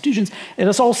democratic institutions.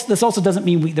 This also doesn't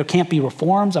mean there can't be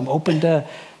reforms. I'm open to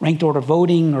ranked order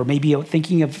voting, or maybe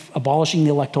thinking of abolishing the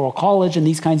Electoral College and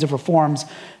these kinds of reforms.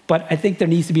 But I think there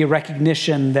needs to be a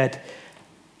recognition that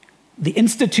the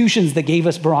institutions that gave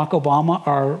us Barack Obama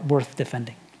are worth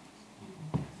defending.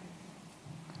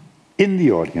 In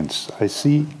the audience, I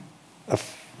see a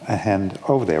hand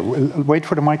over there. Wait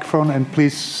for the microphone and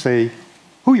please say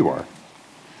who you are.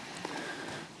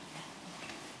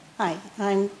 Hi,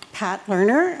 I'm Pat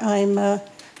Lerner. I'm a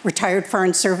retired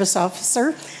Foreign Service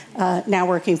officer, now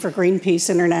working for Greenpeace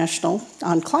International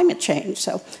on climate change.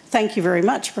 So thank you very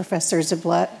much, Professor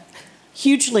Ziblatt.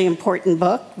 Hugely important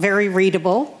book, very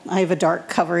readable. I have a dark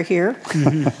cover here.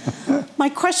 My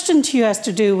question to you has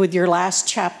to do with your last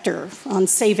chapter on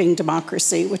saving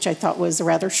democracy, which I thought was a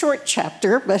rather short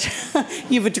chapter, but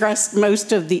you've addressed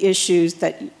most of the issues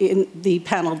that in the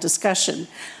panel discussion.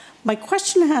 My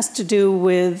question has to do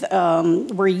with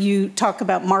where you talk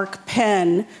about Mark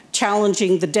Penn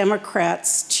challenging the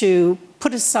Democrats to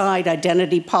put aside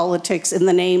identity politics in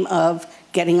the name of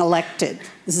getting elected.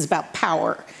 This is about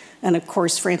power. And of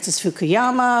course, Francis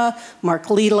Fukuyama, Mark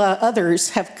Lila, others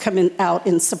have come out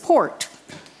in support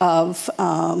of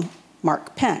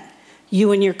Mark Penn.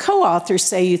 You and your co-authors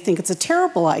say you think it's a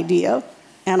terrible idea,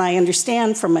 and I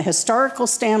understand from a historical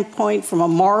standpoint, from a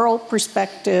moral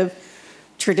perspective,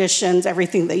 traditions,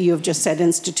 everything that you have just said,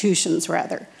 institutions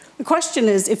rather. The question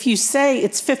is, if you say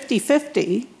it's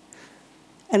 50-50,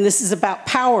 and this is about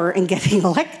power and getting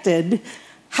elected,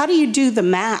 how do you do the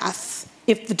math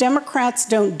if the Democrats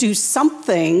don't do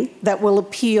something that will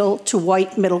appeal to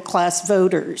white middle-class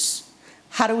voters?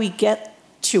 How do we get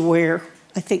to where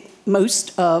I think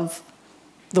most of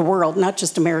the world, not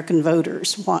just American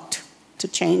voters, want to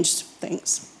change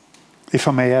things? If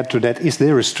I may add to that, is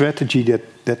there a strategy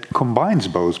that combines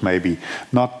both, maybe?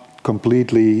 Not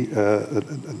completely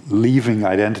leaving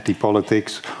identity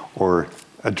politics or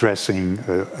addressing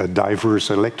a diverse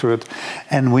electorate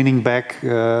and winning back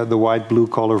the white,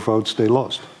 blue-collar votes they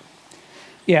lost?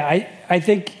 Yeah, I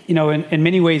think, in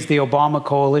many ways, the Obama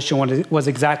coalition was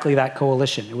exactly that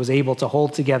coalition. It was able to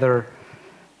hold together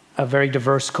a very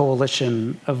diverse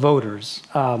coalition of voters.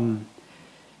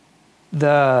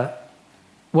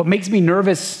 What makes me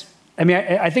nervous,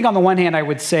 I think on the one hand, I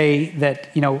would say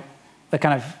that, the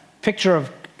kind of picture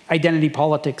of identity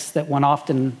politics that one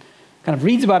often kind of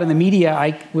reads about in the media,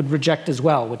 I would reject as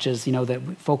well, which is, that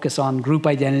we focus on group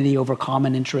identity over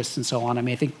common interests and so on.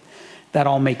 I think that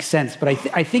all makes sense. But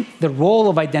I think the role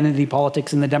of identity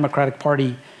politics in the Democratic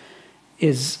Party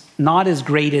is not as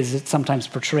great as it's sometimes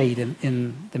portrayed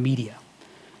in the media.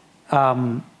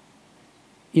 I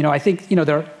think,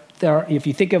 if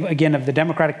you think of, again, of the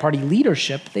Democratic Party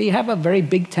leadership, they have a very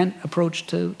big tent approach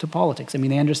to politics.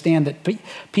 They understand that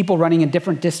people running in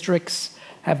different districts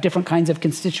have different kinds of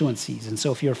constituencies. And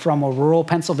so if you're from a rural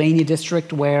Pennsylvania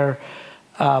district where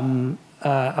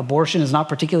abortion is not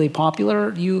particularly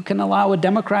popular, you can allow a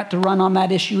Democrat to run on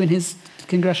that issue in his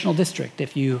congressional district.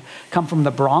 If you come from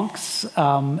the Bronx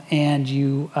and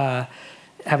you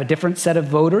have a different set of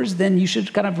voters, then you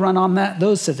should kind of run on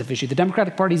those sets of issues. The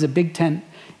Democratic Party is a big tent,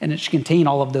 and it should contain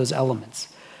all of those elements.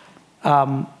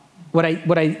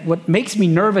 What makes me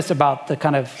nervous about the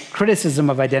kind of criticism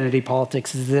of identity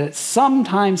politics is that it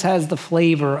sometimes has the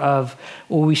flavor of,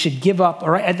 well, we should give up,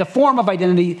 or the form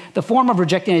of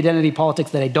rejecting identity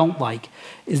politics that I don't like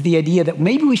is the idea that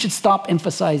maybe we should stop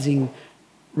emphasizing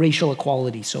racial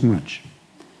equality so much.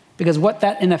 Because what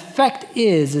that in effect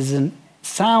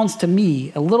sounds to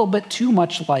me a little bit too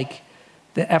much like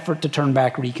the effort to turn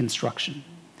back Reconstruction.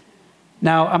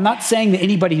 Now, I'm not saying that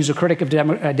anybody who's a critic of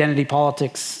identity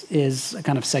politics is a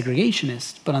kind of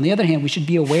segregationist, but on the other hand, we should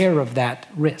be aware of that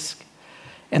risk.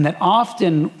 And that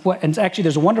often, and actually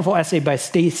there's a wonderful essay by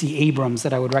Stacey Abrams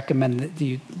that I would recommend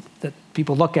that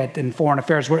people look at in Foreign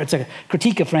Affairs, where it's a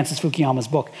critique of Francis Fukuyama's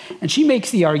book. And she makes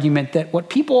the argument that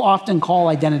what people often call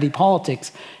identity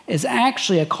politics is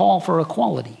actually a call for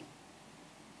equality.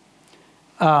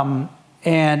 And,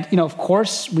 of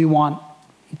course, we want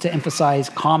to emphasize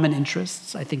common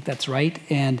interests. I think that's right.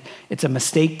 And it's a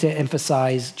mistake to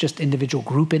emphasize just individual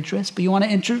group interests, but you want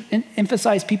to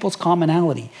emphasize people's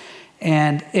commonality.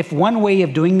 And if one way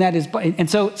of doing that is,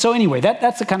 so anyway,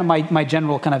 that's the kind of my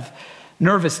general kind of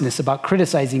nervousness about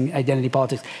criticizing identity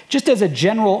politics. Just as a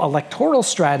general electoral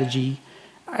strategy,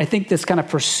 I think this kind of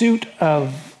pursuit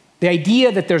of the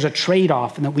idea that there's a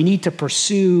trade-off and that we need to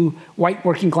pursue white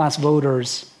working class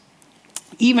voters,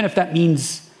 even if that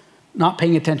means not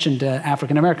paying attention to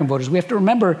African-American voters. We have to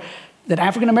remember that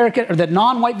African-American, or that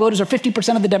non-white voters are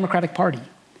 50% of the Democratic Party.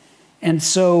 And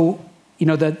so,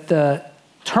 the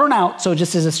turnout, so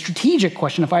just as a strategic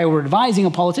question, if I were advising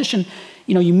a politician,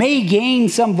 you may gain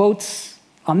some votes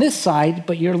on this side,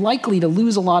 but you're likely to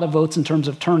lose a lot of votes in terms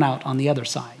of turnout on the other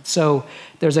side. So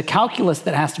there's a calculus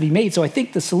that has to be made. So I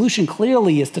think the solution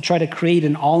clearly is to try to create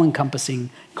an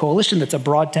all-encompassing coalition that's a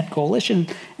broad tent coalition.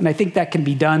 And I think that can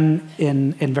be done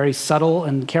in very subtle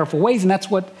and careful ways. And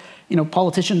that's what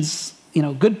politicians,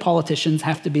 good politicians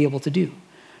have to be able to do.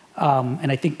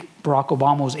 And I think Barack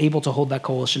Obama was able to hold that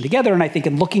coalition together. And I think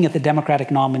in looking at the Democratic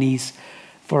nominees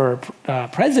for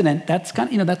president, that's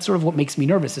kind of, that's sort of what makes me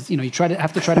nervous. It's, you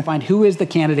have to try to find who is the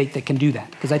candidate that can do that,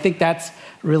 because I think that's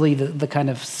really the kind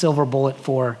of silver bullet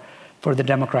for the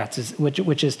Democrats,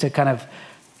 which is to kind of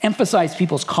emphasize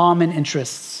people's common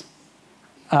interests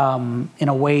in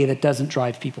a way that doesn't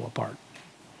drive people apart.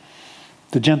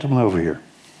 The gentleman over here.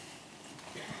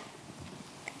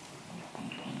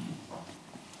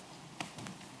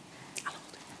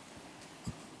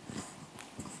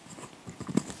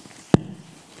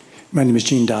 My name is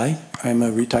Gene Dye. I'm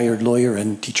a retired lawyer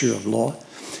and teacher of law.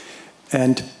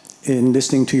 And in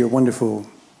listening to your wonderful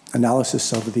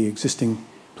analysis of the existing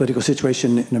political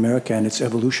situation in America and its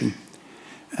evolution,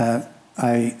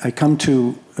 I come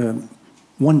to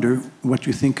wonder what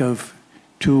you think of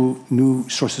two new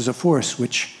sources of force,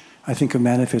 which I think have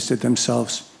manifested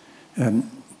themselves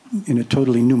in a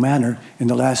totally new manner in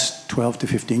the last 12 to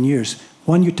 15 years.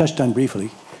 One you touched on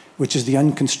briefly, which is the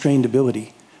unconstrained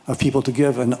ability of people to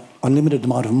give an unlimited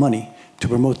amount of money to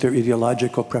promote their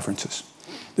ideological preferences.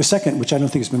 The second, which I don't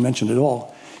think has been mentioned at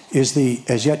all, is the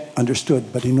as yet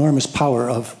understood but enormous power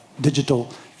of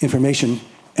digital information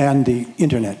and the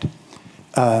internet,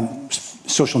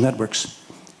 social networks.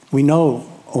 We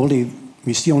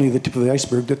see only the tip of the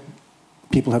iceberg that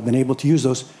people have been able to use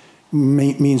those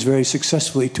means very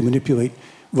successfully to manipulate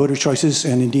voter choices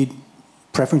and indeed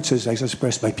preferences as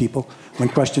expressed by people when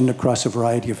questioned across a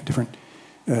variety of different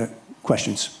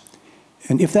questions.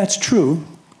 And if that's true,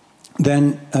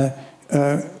 then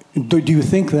do you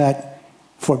think that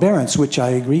forbearance, which I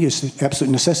agree is an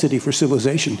absolute necessity for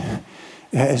civilization,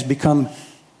 has become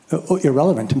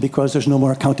irrelevant because there's no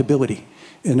more accountability?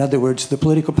 In other words, the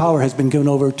political power has been given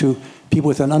over to people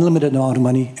with an unlimited amount of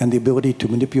money and the ability to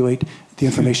manipulate the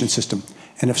information system.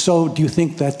 And if so, do you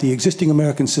think that the existing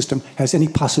American system has any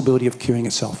possibility of curing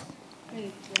itself?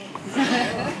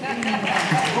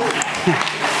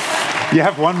 You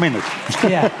have 1 minute.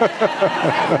 Yeah.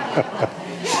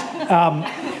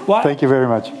 Well, thank you very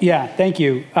much. Yeah, thank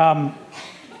you.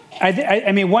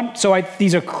 I mean,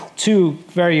 these are two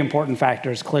very important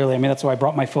factors, clearly. I mean, that's why I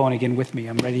brought my phone again with me.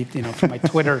 I'm ready, for my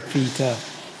Twitter feed to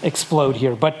explode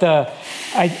here. But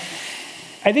I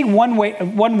think one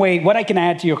way, what I can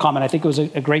add to your comment, I think it was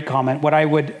a great comment. What I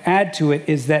would add to it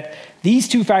is that these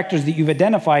two factors that you've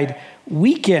identified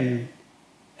weaken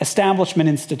establishment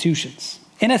institutions.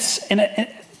 In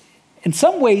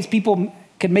some ways, people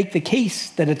can make the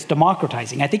case that it's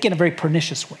democratizing, I think in a very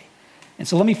pernicious way. And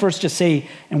so let me first just say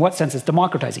in what sense it's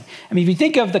democratizing. I mean, if you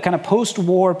think of the kind of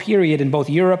post-war period in both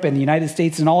Europe and the United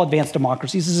States and all advanced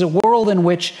democracies, this is a world in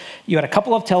which you had a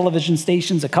couple of television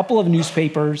stations, a couple of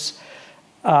newspapers.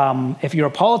 If you're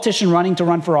a politician running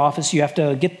for office, you have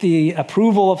to get the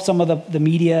approval of some of the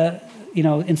media,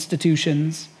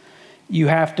 institutions. You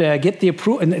have to get the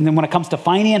approval, and then when it comes to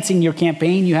financing your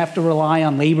campaign, you have to rely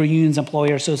on labor unions,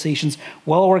 employer associations,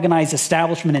 well-organized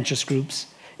establishment interest groups,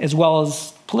 as well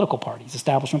as political parties,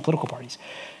 establishment political parties.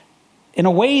 In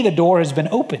a way, the door has been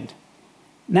opened.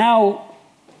 Now,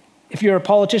 if you're a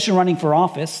politician running for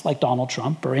office, like Donald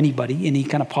Trump or anybody, any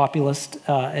kind of populist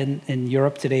in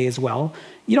Europe today as well,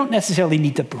 you don't necessarily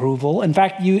need the approval. In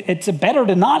fact, it's better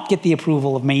to not get the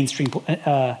approval of mainstream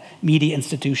media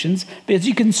institutions because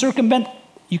you can circumvent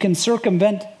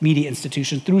media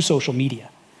institutions through social media.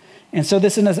 And so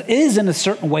this is in a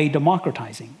certain way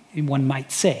democratizing, one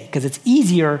might say, because it's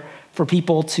easier for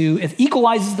people it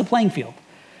equalizes the playing field.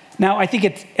 Now, I think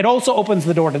it also opens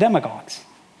the door to demagogues.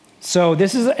 So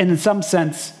this is, in some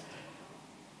sense,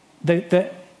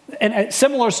 and a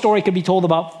similar story could be told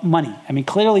about money. I mean,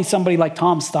 clearly somebody like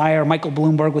Tom Steyer or Michael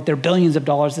Bloomberg with their billions of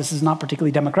dollars, this is not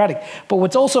particularly democratic. But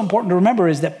what's also important to remember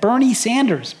is that Bernie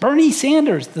Sanders,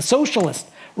 the socialist,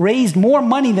 raised more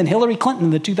money than Hillary Clinton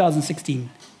in the 2016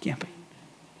 campaign,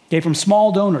 from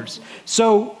small donors.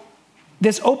 So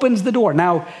this opens the door.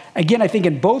 Now, again, I think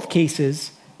in both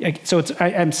cases, so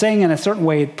I'm saying in a certain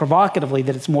way, provocatively,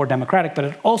 that it's more democratic, but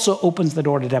it also opens the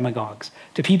door to demagogues,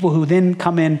 to people who then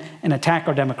come in and attack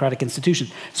our democratic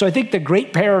institutions. So I think the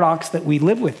great paradox that we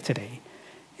live with today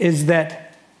is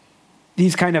that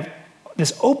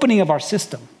this opening of our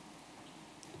system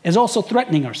is also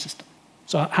threatening our system.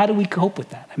 So how do we cope with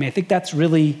that? I mean, I think that's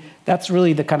really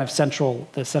the kind of central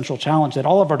challenge that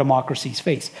all of our democracies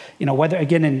face. Whether,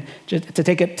 again, to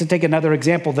take another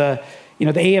example, the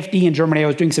AfD in Germany, I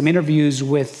was doing some interviews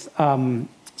with some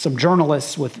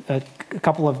journalists with a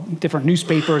couple of different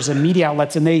newspapers and media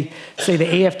outlets, and they say the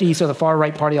AfD, so the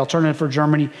far-right party, Alternative for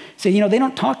Germany, say, they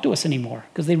don't talk to us anymore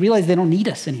because they realize they don't need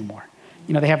us anymore.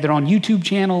 They have their own YouTube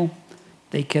channel.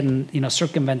 They can,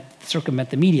 circumvent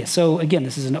the media. So again,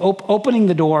 this is an opening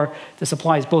the door. This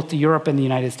applies both to Europe and the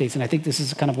United States, and I think this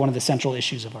is kind of one of the central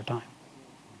issues of our time.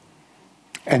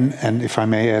 And if I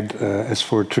may add, as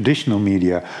for traditional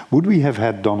media, would we have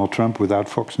had Donald Trump without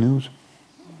Fox News?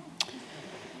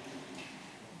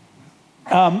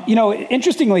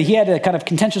 Interestingly, he had a kind of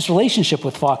contentious relationship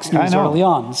with Fox News early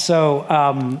on. So,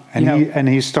 and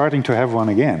he's starting to have one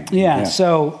again. Yeah.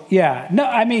 So, yeah. No,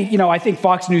 I mean, I think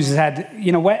Fox News has had,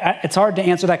 it's hard to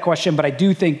answer that question, but I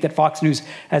do think that Fox News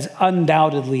has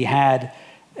undoubtedly had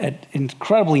an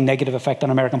incredibly negative effect on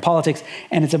American politics.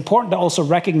 And it's important to also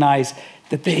recognize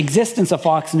that the existence of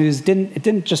Fox News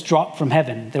didn't just drop from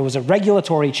heaven. There was a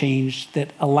regulatory change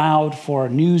that allowed for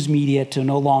news media to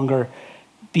no longer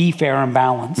be fair and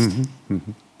balanced,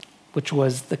 which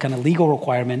was the kind of legal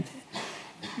requirement.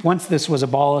 Once this was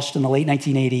abolished in the late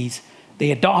 1980s,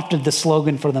 they adopted the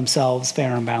slogan for themselves,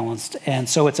 fair and balanced. And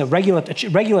so it's a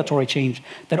regulatory change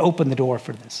that opened the door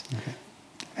for this. Okay.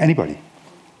 Anybody?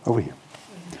 Over here.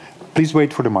 Please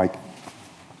wait for the mic.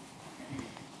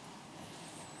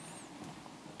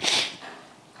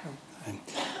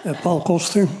 Paul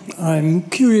Koster, I'm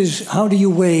curious, how do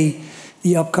you weigh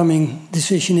the upcoming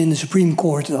decision in the Supreme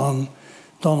Court on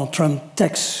Donald Trump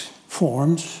tax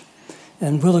forms,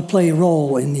 and will it play a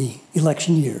role in the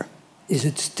election year? Is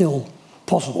it still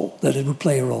possible that it would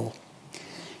play a role?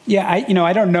 Yeah,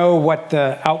 I don't know what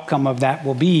the outcome of that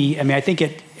will be. I mean, I think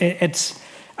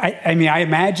I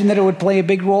imagine that it would play a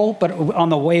big role, but on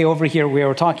the way over here, we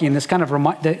were talking, and this kind of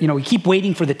we keep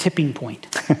waiting for the tipping point.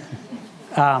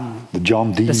 The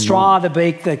John Dean. The straw that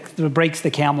breaks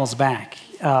the camel's back.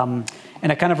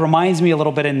 And it kind of reminds me a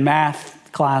little bit in math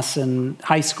class in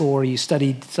high school, where you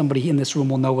studied, somebody in this room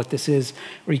will know what this is,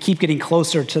 where you keep getting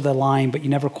closer to the line, but you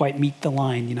never quite meet the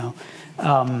line,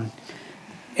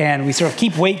 and we sort of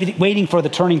keep waiting for the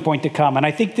turning point to come. And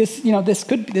I think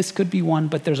this could be one,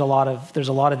 but there's a lot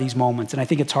of these moments, and I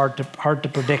think it's hard to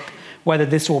predict whether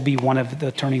this will be one of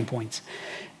the turning points.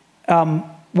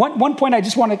 One point I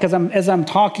just wanted, because as I'm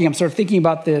talking, I'm sort of thinking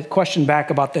about the question back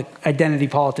about the identity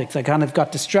politics. I kind of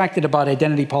got distracted about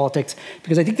identity politics,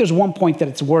 because I think there's one point that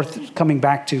it's worth coming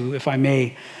back to, if I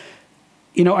may.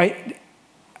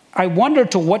 I wonder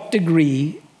to what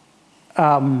degree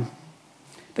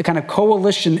the kind of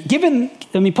coalition,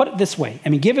 let me put it this way,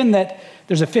 given that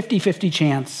there's a 50-50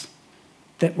 chance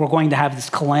that we're going to have this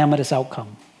calamitous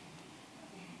outcome,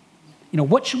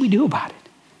 what should we do about it?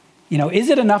 Is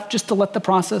it enough just to let the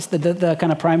process, the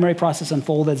kind of primary process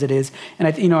unfold as it is?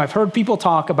 And I've heard people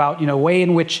talk about, a way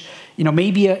in which,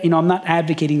 maybe, I'm not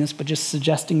advocating this, but just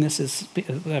suggesting this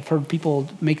I've heard people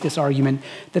make this argument,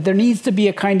 that there needs to be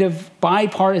a kind of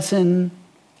bipartisan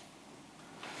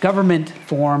government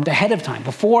formed ahead of time,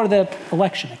 before the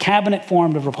election, a cabinet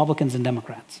formed of Republicans and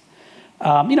Democrats,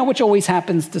 which always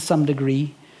happens to some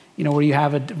degree. Where you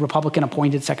have a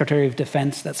Republican-appointed Secretary of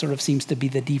Defense, that sort of seems to be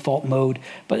the default mode.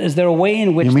 But is there a way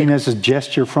in which... You mean as a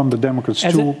gesture from the Democrats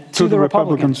to the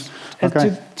Republicans?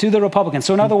 Okay. To the Republicans.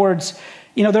 So in other words,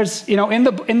 there's,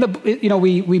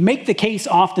 we make the case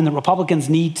often that Republicans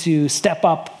need to step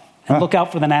up and look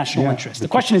out for the national interest. The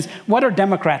question is, what are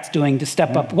Democrats doing to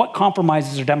step up? What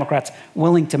compromises are Democrats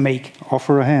willing to make?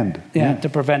 Offer a hand. To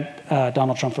prevent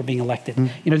Donald Trump from being elected.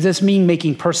 Does this mean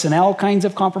making personnel kinds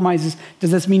of compromises? Does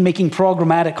this mean making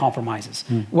programmatic compromises?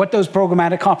 What those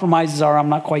programmatic compromises are, I'm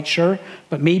not quite sure,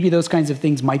 but maybe those kinds of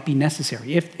things might be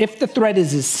necessary. If the threat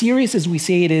is as serious as we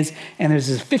say it is, and there's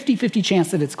a 50-50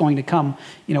 chance that it's going to come,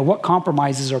 what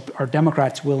compromises are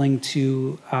Democrats willing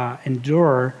to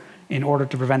endure in order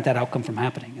to prevent that outcome from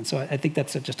happening? And so I think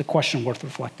that's just a question worth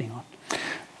reflecting on.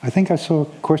 I think I saw a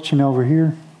question over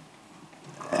here.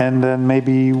 And then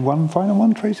maybe one final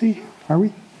one, Tracy? Are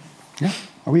we? Yeah?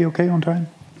 Are we okay on time?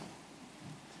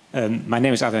 My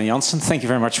name is Adrian Janssen. Thank you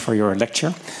very much for your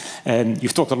lecture.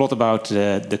 You've talked a lot about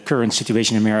the current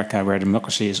situation in America where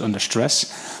democracy is under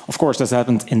stress. Of course, that's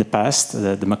happened in the past,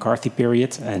 the McCarthy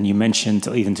period, and you mentioned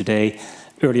even today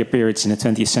earlier periods in the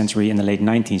 20th century and the late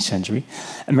 19th century.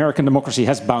 American democracy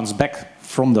has bounced back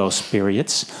from those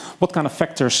periods. What kind of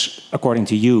factors, according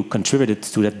to you, contributed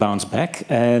to that bounce back?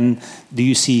 And do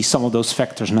you see some of those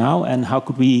factors now? And how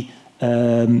could we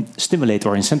stimulate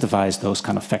or incentivize those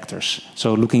kind of factors?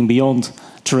 So looking beyond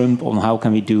Trump, on how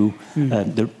can we do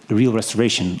the real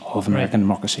restoration of American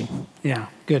democracy? Yeah,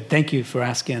 good. Thank you for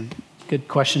asking. Good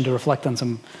question to reflect on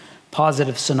some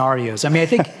positive scenarios. I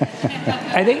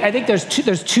think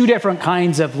there's two different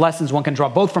kinds of lessons one can draw,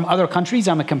 both from other countries.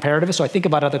 I'm a comparativist, so I think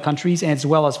about other countries, as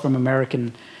well as from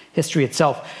American history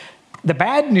itself. The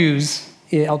bad news,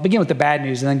 I'll begin with the bad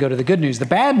news and then go to the good news. The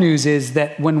bad news is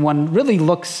that when one really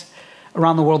looks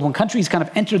around the world, when countries kind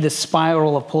of enter this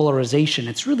spiral of polarization,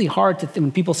 it's really hard to,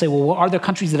 when people say, well, are there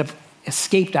countries that have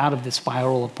escaped out of this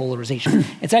spiral of polarization?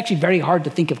 It's actually very hard to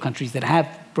think of countries that have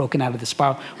broken out of the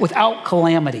spiral without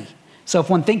calamity. So if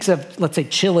one thinks of, let's say,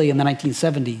 Chile in the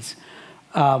 1970s,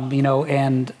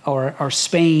 or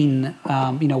Spain,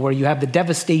 where you have the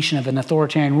devastation of an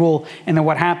authoritarian rule, and then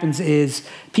what happens is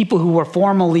people who were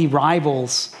formerly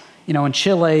rivals, in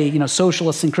Chile,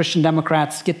 socialists and Christian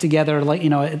Democrats get together. Like,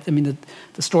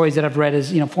 the stories that I've read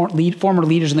is, former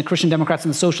leaders in the Christian Democrats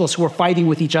and the socialists who were fighting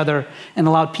with each other and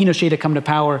allowed Pinochet to come to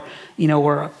power,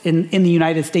 were in the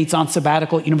United States on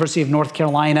sabbatical at University of North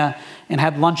Carolina and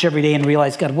had lunch every day and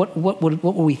realized, God, what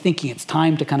were we thinking? It's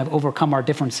time to kind of overcome our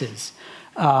differences.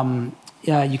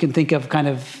 You can think of kind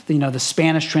of, the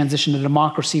Spanish transition to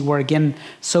democracy where, again,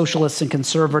 socialists and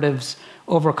conservatives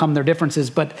overcome their differences.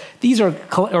 But these are,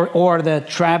 or the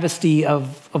travesty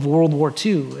of World War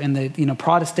II and the,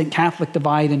 Protestant Catholic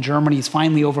divide in Germany is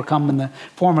finally overcome in the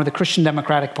form of the Christian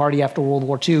Democratic Party after World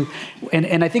War II.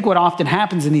 And I think what often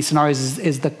happens in these scenarios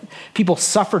is that people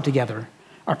suffer together,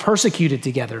 are persecuted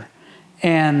together,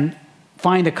 and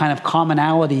find a kind of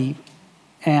commonality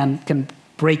and can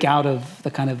break out of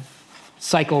the kind of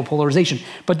cycle of polarization.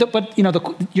 But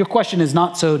your question is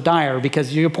not so dire,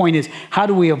 because your point is, how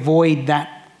do we avoid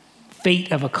that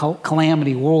fate of a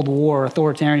calamity, world war,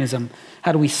 authoritarianism?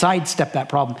 How do we sidestep that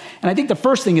problem? And I think the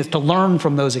first thing is to learn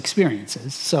from those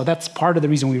experiences. So that's part of the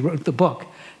reason we wrote the book,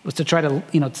 was to try to,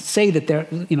 to say that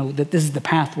that this is the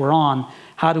path we're on.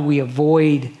 How do we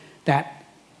avoid that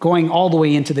going all the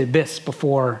way into the abyss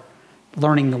before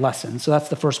learning the lesson? So that's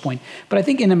the first point. But I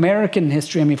think in American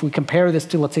history, if we compare this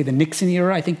to, let's say, the Nixon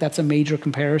era, I think that's a major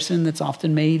comparison that's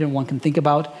often made, and one can think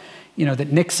about,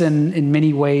 that Nixon in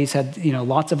many ways had,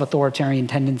 lots of authoritarian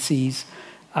tendencies,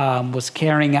 was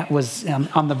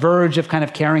on the verge of kind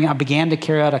of began to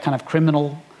carry out a kind of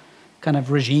criminal kind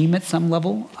of regime at some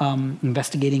level,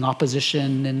 investigating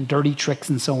opposition and dirty tricks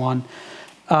and so on.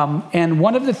 And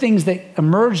one of the things that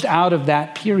emerged out of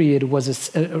that period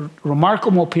was a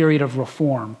remarkable period of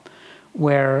reform,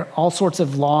 where all sorts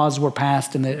of laws were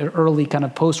passed in the early kind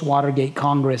of post-Watergate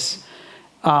Congress.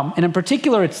 And in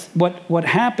particular, it's what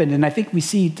happened, and I think we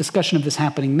see discussion of this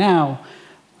happening now,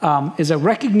 is a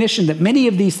recognition that many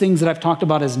of these things that I've talked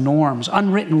about as norms,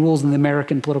 unwritten rules in the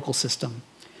American political system,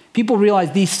 people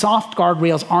realize these soft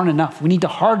guardrails aren't enough. We need to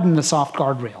harden the soft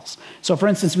guardrails. So for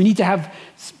instance, we need to have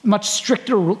much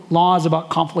stricter laws about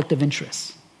conflict of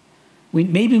interest.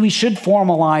 Maybe we should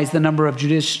formalize the number of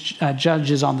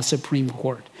judges on the Supreme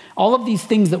Court. All of these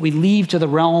things that we leave to the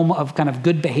realm of kind of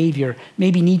good behavior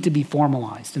maybe need to be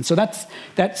formalized. And so one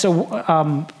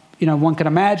can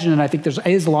imagine, and I think there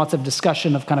is lots of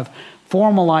discussion of kind of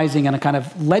formalizing and a kind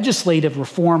of legislative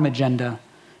reform agenda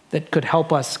that could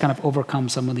help us kind of overcome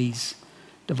some of these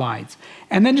divides.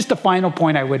 And then just a final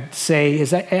point I would say is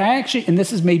that I actually, and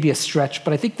this is maybe a stretch,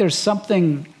 but I think there's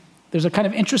a kind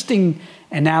of interesting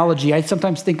analogy. I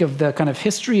sometimes think of the kind of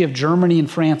history of Germany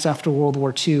and France after World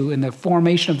War II and the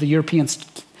formation of the European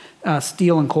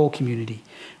steel and coal community,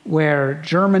 where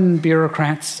German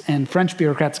bureaucrats and French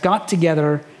bureaucrats got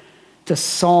together to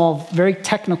solve very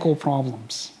technical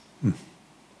problems.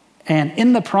 And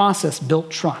in the process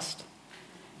built trust.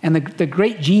 And the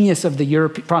great genius of the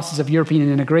process of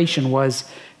European integration was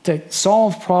to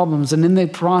solve problems and in the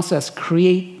process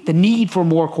create the need for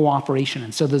more cooperation.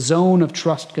 And so the zone of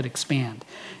trust could expand.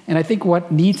 And I think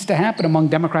what needs to happen among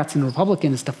Democrats and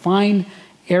Republicans is to find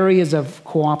areas of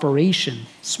cooperation,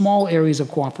 small areas of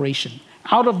cooperation,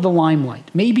 out of the limelight,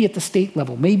 maybe at the state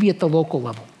level, maybe at the local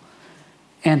level,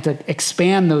 and to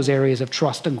expand those areas of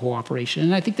trust and cooperation.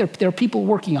 And I think there are people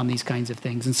working on these kinds of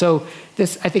things. And so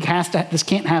this, I think, this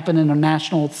can't happen in a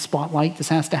national spotlight. This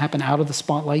has to happen out of the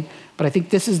spotlight. But I think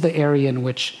this is the area in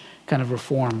which kind of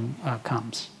reform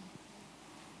comes.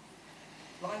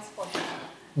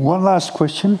 One last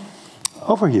question.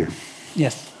 Over here.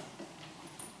 Yes.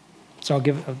 So I'll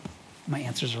give, my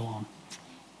answers are long.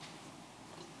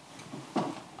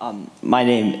 My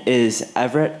name is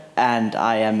Everett, and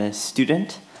I am a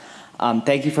student.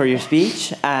 Thank you for your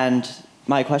speech. And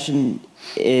my question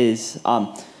is,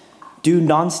 do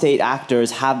non-state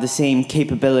actors have the same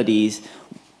capabilities,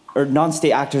 or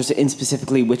non-state actors in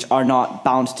specifically which are not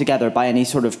bound together by any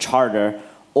sort of charter,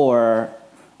 or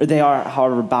they are,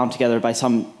 however, bound together by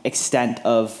some extent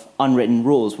of unwritten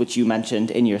rules, which you mentioned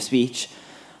in your speech?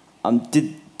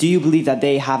 Do you believe that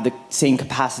they have the same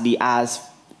capacity as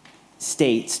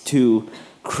states to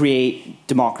create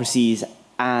democracies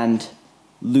and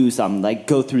lose them, like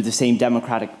go through the same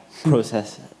democratic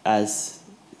process as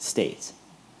states?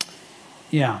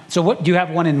 Yeah. So what, do you have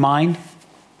one in mind?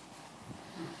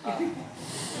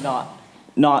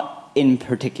 Not in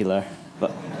particular,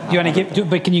 but. Do you want to give,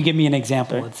 but can you give me an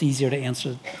example? Sure. It's easier to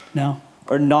answer. No?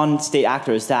 Or non-state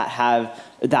actors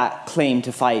that claim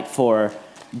to fight for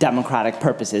democratic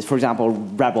purposes. For example,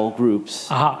 rebel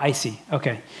groups. Aha, I see.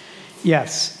 Okay.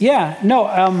 Yes. Yeah.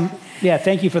 No. Yeah.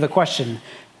 Thank you for the question.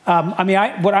 I mean,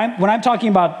 when I'm talking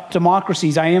about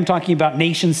democracies, I am talking about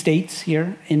nation states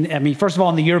here. I mean, first of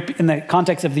all, in the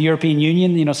context of the European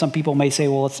Union, you know, some people may say,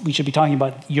 well, we should be talking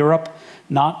about Europe,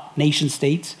 not nation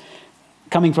states.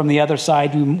 Coming from the other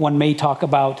side, one may talk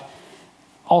about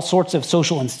all sorts of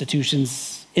social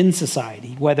institutions in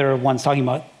society, whether one's talking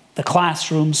about the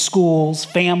classroom, schools,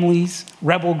 families,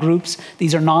 rebel groups.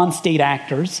 These are non-state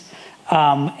actors.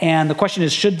 And the question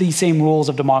is, should these same rules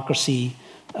of democracy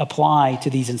apply to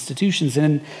these institutions?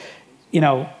 And, you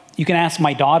know, you can ask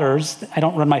my daughters. I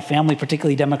don't run my family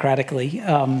particularly democratically.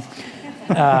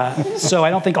 So I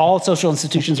don't think all social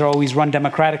institutions are always run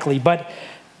democratically. But,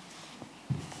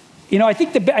 you know, I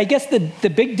think I guess the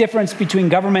big difference between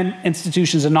government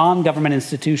institutions and non-government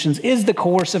institutions is the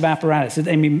coercive apparatus.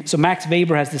 I mean, so Max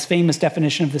Weber has this famous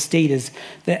definition of the state as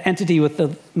the entity with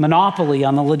the monopoly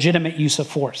on the legitimate use of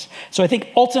force. So I think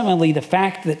ultimately the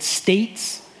fact that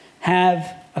states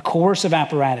have a coercive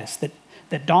apparatus,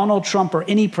 that Donald Trump or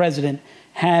any president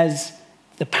has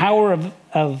the power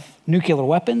of nuclear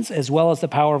weapons as well as the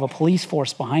power of a police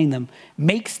force behind them,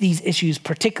 makes these issues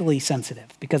particularly sensitive.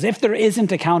 Because if there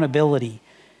isn't accountability,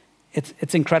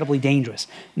 it's incredibly dangerous.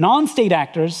 Non-state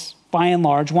actors, by and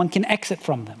large, one can exit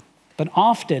from them. But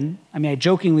often, I mean, I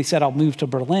jokingly said I'll move to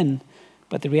Berlin,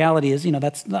 but the reality is, you know,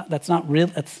 that's not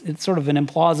real. It's sort of an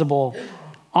implausible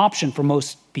option for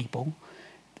most people.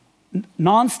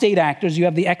 Non-state actors, you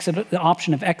have the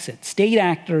option of exit. State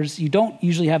actors, you don't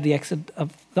usually have the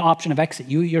option of exit.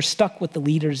 You're stuck with the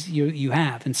leaders you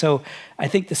have. And so I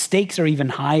think the stakes are even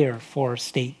higher for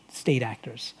state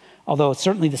actors. Although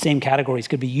certainly the same categories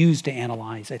could be used to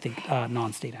analyze, I think,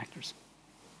 non-state actors.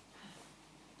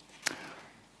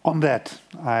 On that,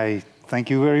 I thank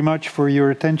you very much for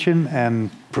your attention. And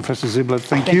Professor Ziblatt,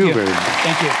 thank you very much.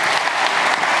 Thank you.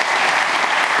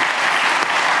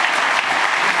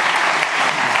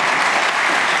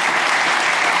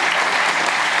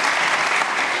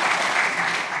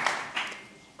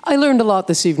 I learned a lot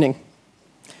this evening.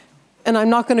 And I'm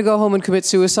not going to go home and commit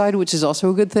suicide, which is also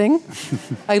a good thing.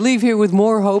 I leave here with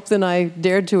more hope than I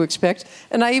dared to expect.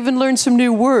 And I even learned some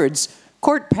new words.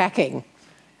 Court packing,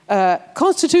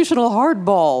 constitutional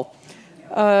hardball.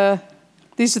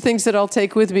 These are things that I'll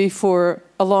take with me for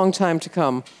a long time to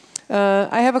come.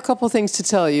 I have a couple things to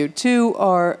tell you. Two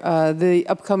are the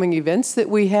upcoming events that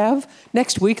we have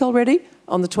next week already,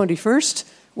 on the 21st.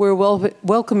 We're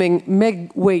welcoming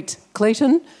Meg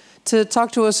Waite-Clayton to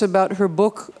talk to us about her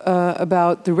book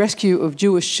about the rescue of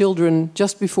Jewish children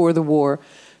just before the war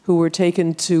who were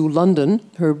taken to London.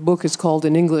 Her book is called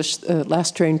in English,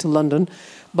 Last Train to London,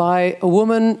 by a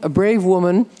woman, a brave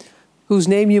woman, whose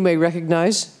name you may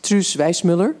recognize, Truus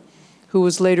Wijsmuller, who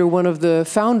was later one of the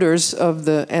founders of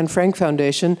the Anne Frank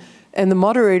Foundation. And the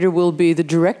moderator will be the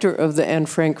director of the Anne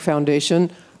Frank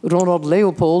Foundation, Ronald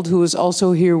Leopold, who is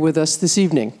also here with us this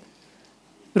evening.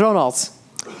 Ronald,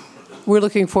 we're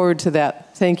looking forward to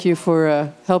that. Thank you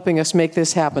for helping us make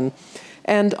this happen.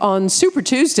 And on Super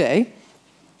Tuesday,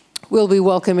 we'll be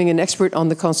welcoming an expert on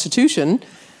the Constitution.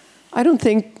 I don't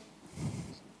think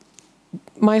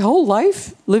my whole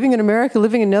life, living in America,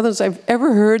 living in the Netherlands, I've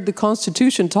ever heard the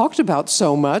Constitution talked about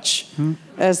so much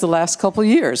as the last couple of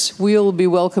years. We'll be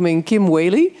welcoming Kim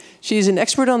Whaley. She's an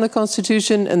expert on the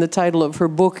Constitution, and the title of her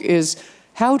book is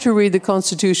How to Read the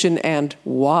Constitution and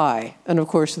Why. And of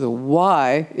course, the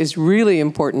why is really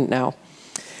important now.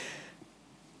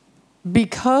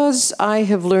 Because I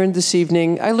have learned this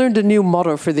evening, I learned a new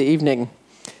motto for the evening.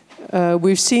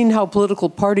 We've seen how political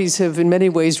parties have in many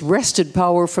ways wrested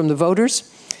power from the voters.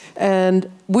 And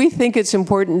we think it's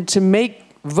important to make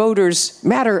voters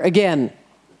matter again.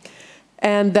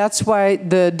 And that's why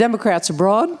the Democrats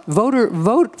abroad,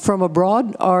 Vote From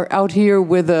Abroad, are out here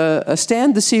with a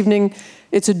stand this evening.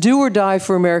 It's a do or die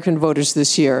for American voters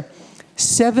this year.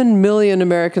 7 million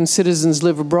American citizens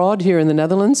live abroad here in the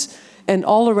Netherlands. And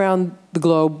all around the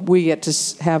globe, we get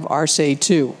to have our say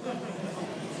too.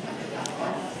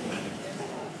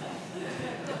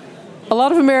 A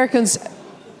lot of Americans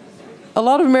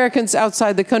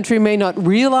outside the country may not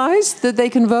realize that they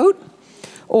can vote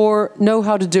or know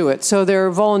how to do it. So there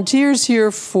are volunteers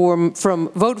here from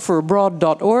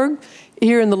voteforabroad.org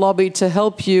here in the lobby to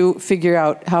help you figure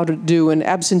out how to do an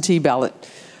absentee ballot.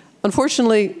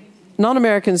 Unfortunately,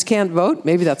 non-Americans can't vote.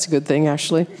 Maybe that's a good thing,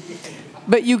 actually.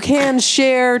 But you can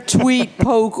share, tweet,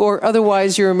 poke, or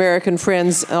otherwise your American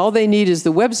friends. All they need is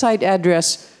the website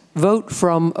address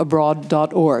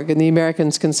votefromabroad.org, and the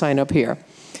Americans can sign up here.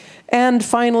 And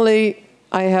finally,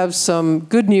 I have some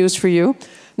good news for you.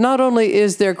 Not only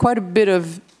is there quite a bit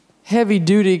of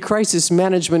heavy-duty crisis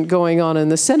management going on in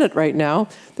the Senate right now,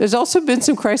 there's also been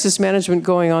some crisis management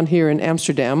going on here in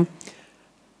Amsterdam.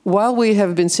 while we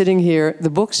have been sitting here, the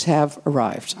books have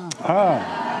arrived.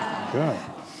 Good.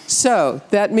 So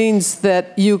that means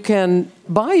that you can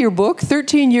buy your book,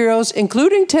 13 euros,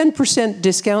 including 10%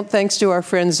 discount, thanks to our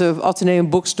friends of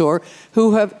Atheneum Bookstore,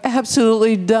 who have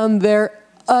absolutely done their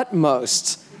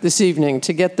utmost this evening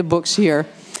to get the books here.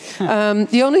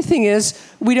 The only thing is,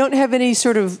 we don't have any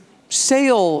sort of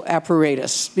sale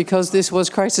apparatus because this was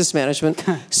crisis management.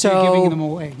 So you're giving them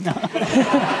away. No.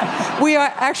 We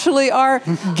are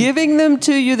giving them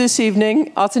to you this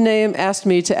evening. Atheneum asked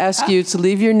me to ask you to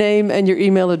leave your name and your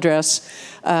email address,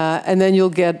 and then you'll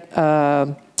get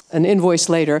an invoice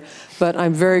later. But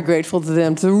I'm very grateful to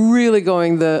them for really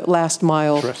going the last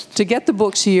mile to get the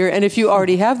books here. And if you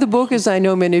already have the book, as I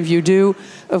know many of you do,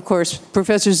 of course,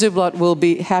 Professor Ziblatt will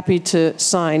be happy to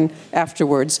sign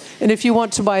afterwards. And if you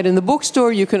want to buy it in the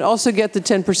bookstore, you can also get the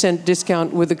 10%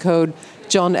 discount with the code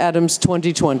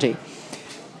JohnAdams2020.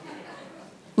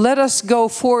 Let us go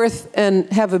forth and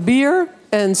have a beer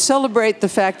and celebrate the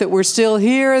fact that we're still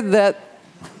here, that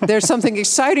there's something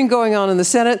exciting going on in the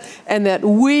Senate, and that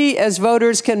we as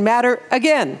voters can matter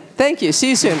again. Thank you. See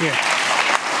you soon. Thank you.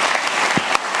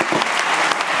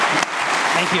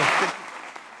 Thank you.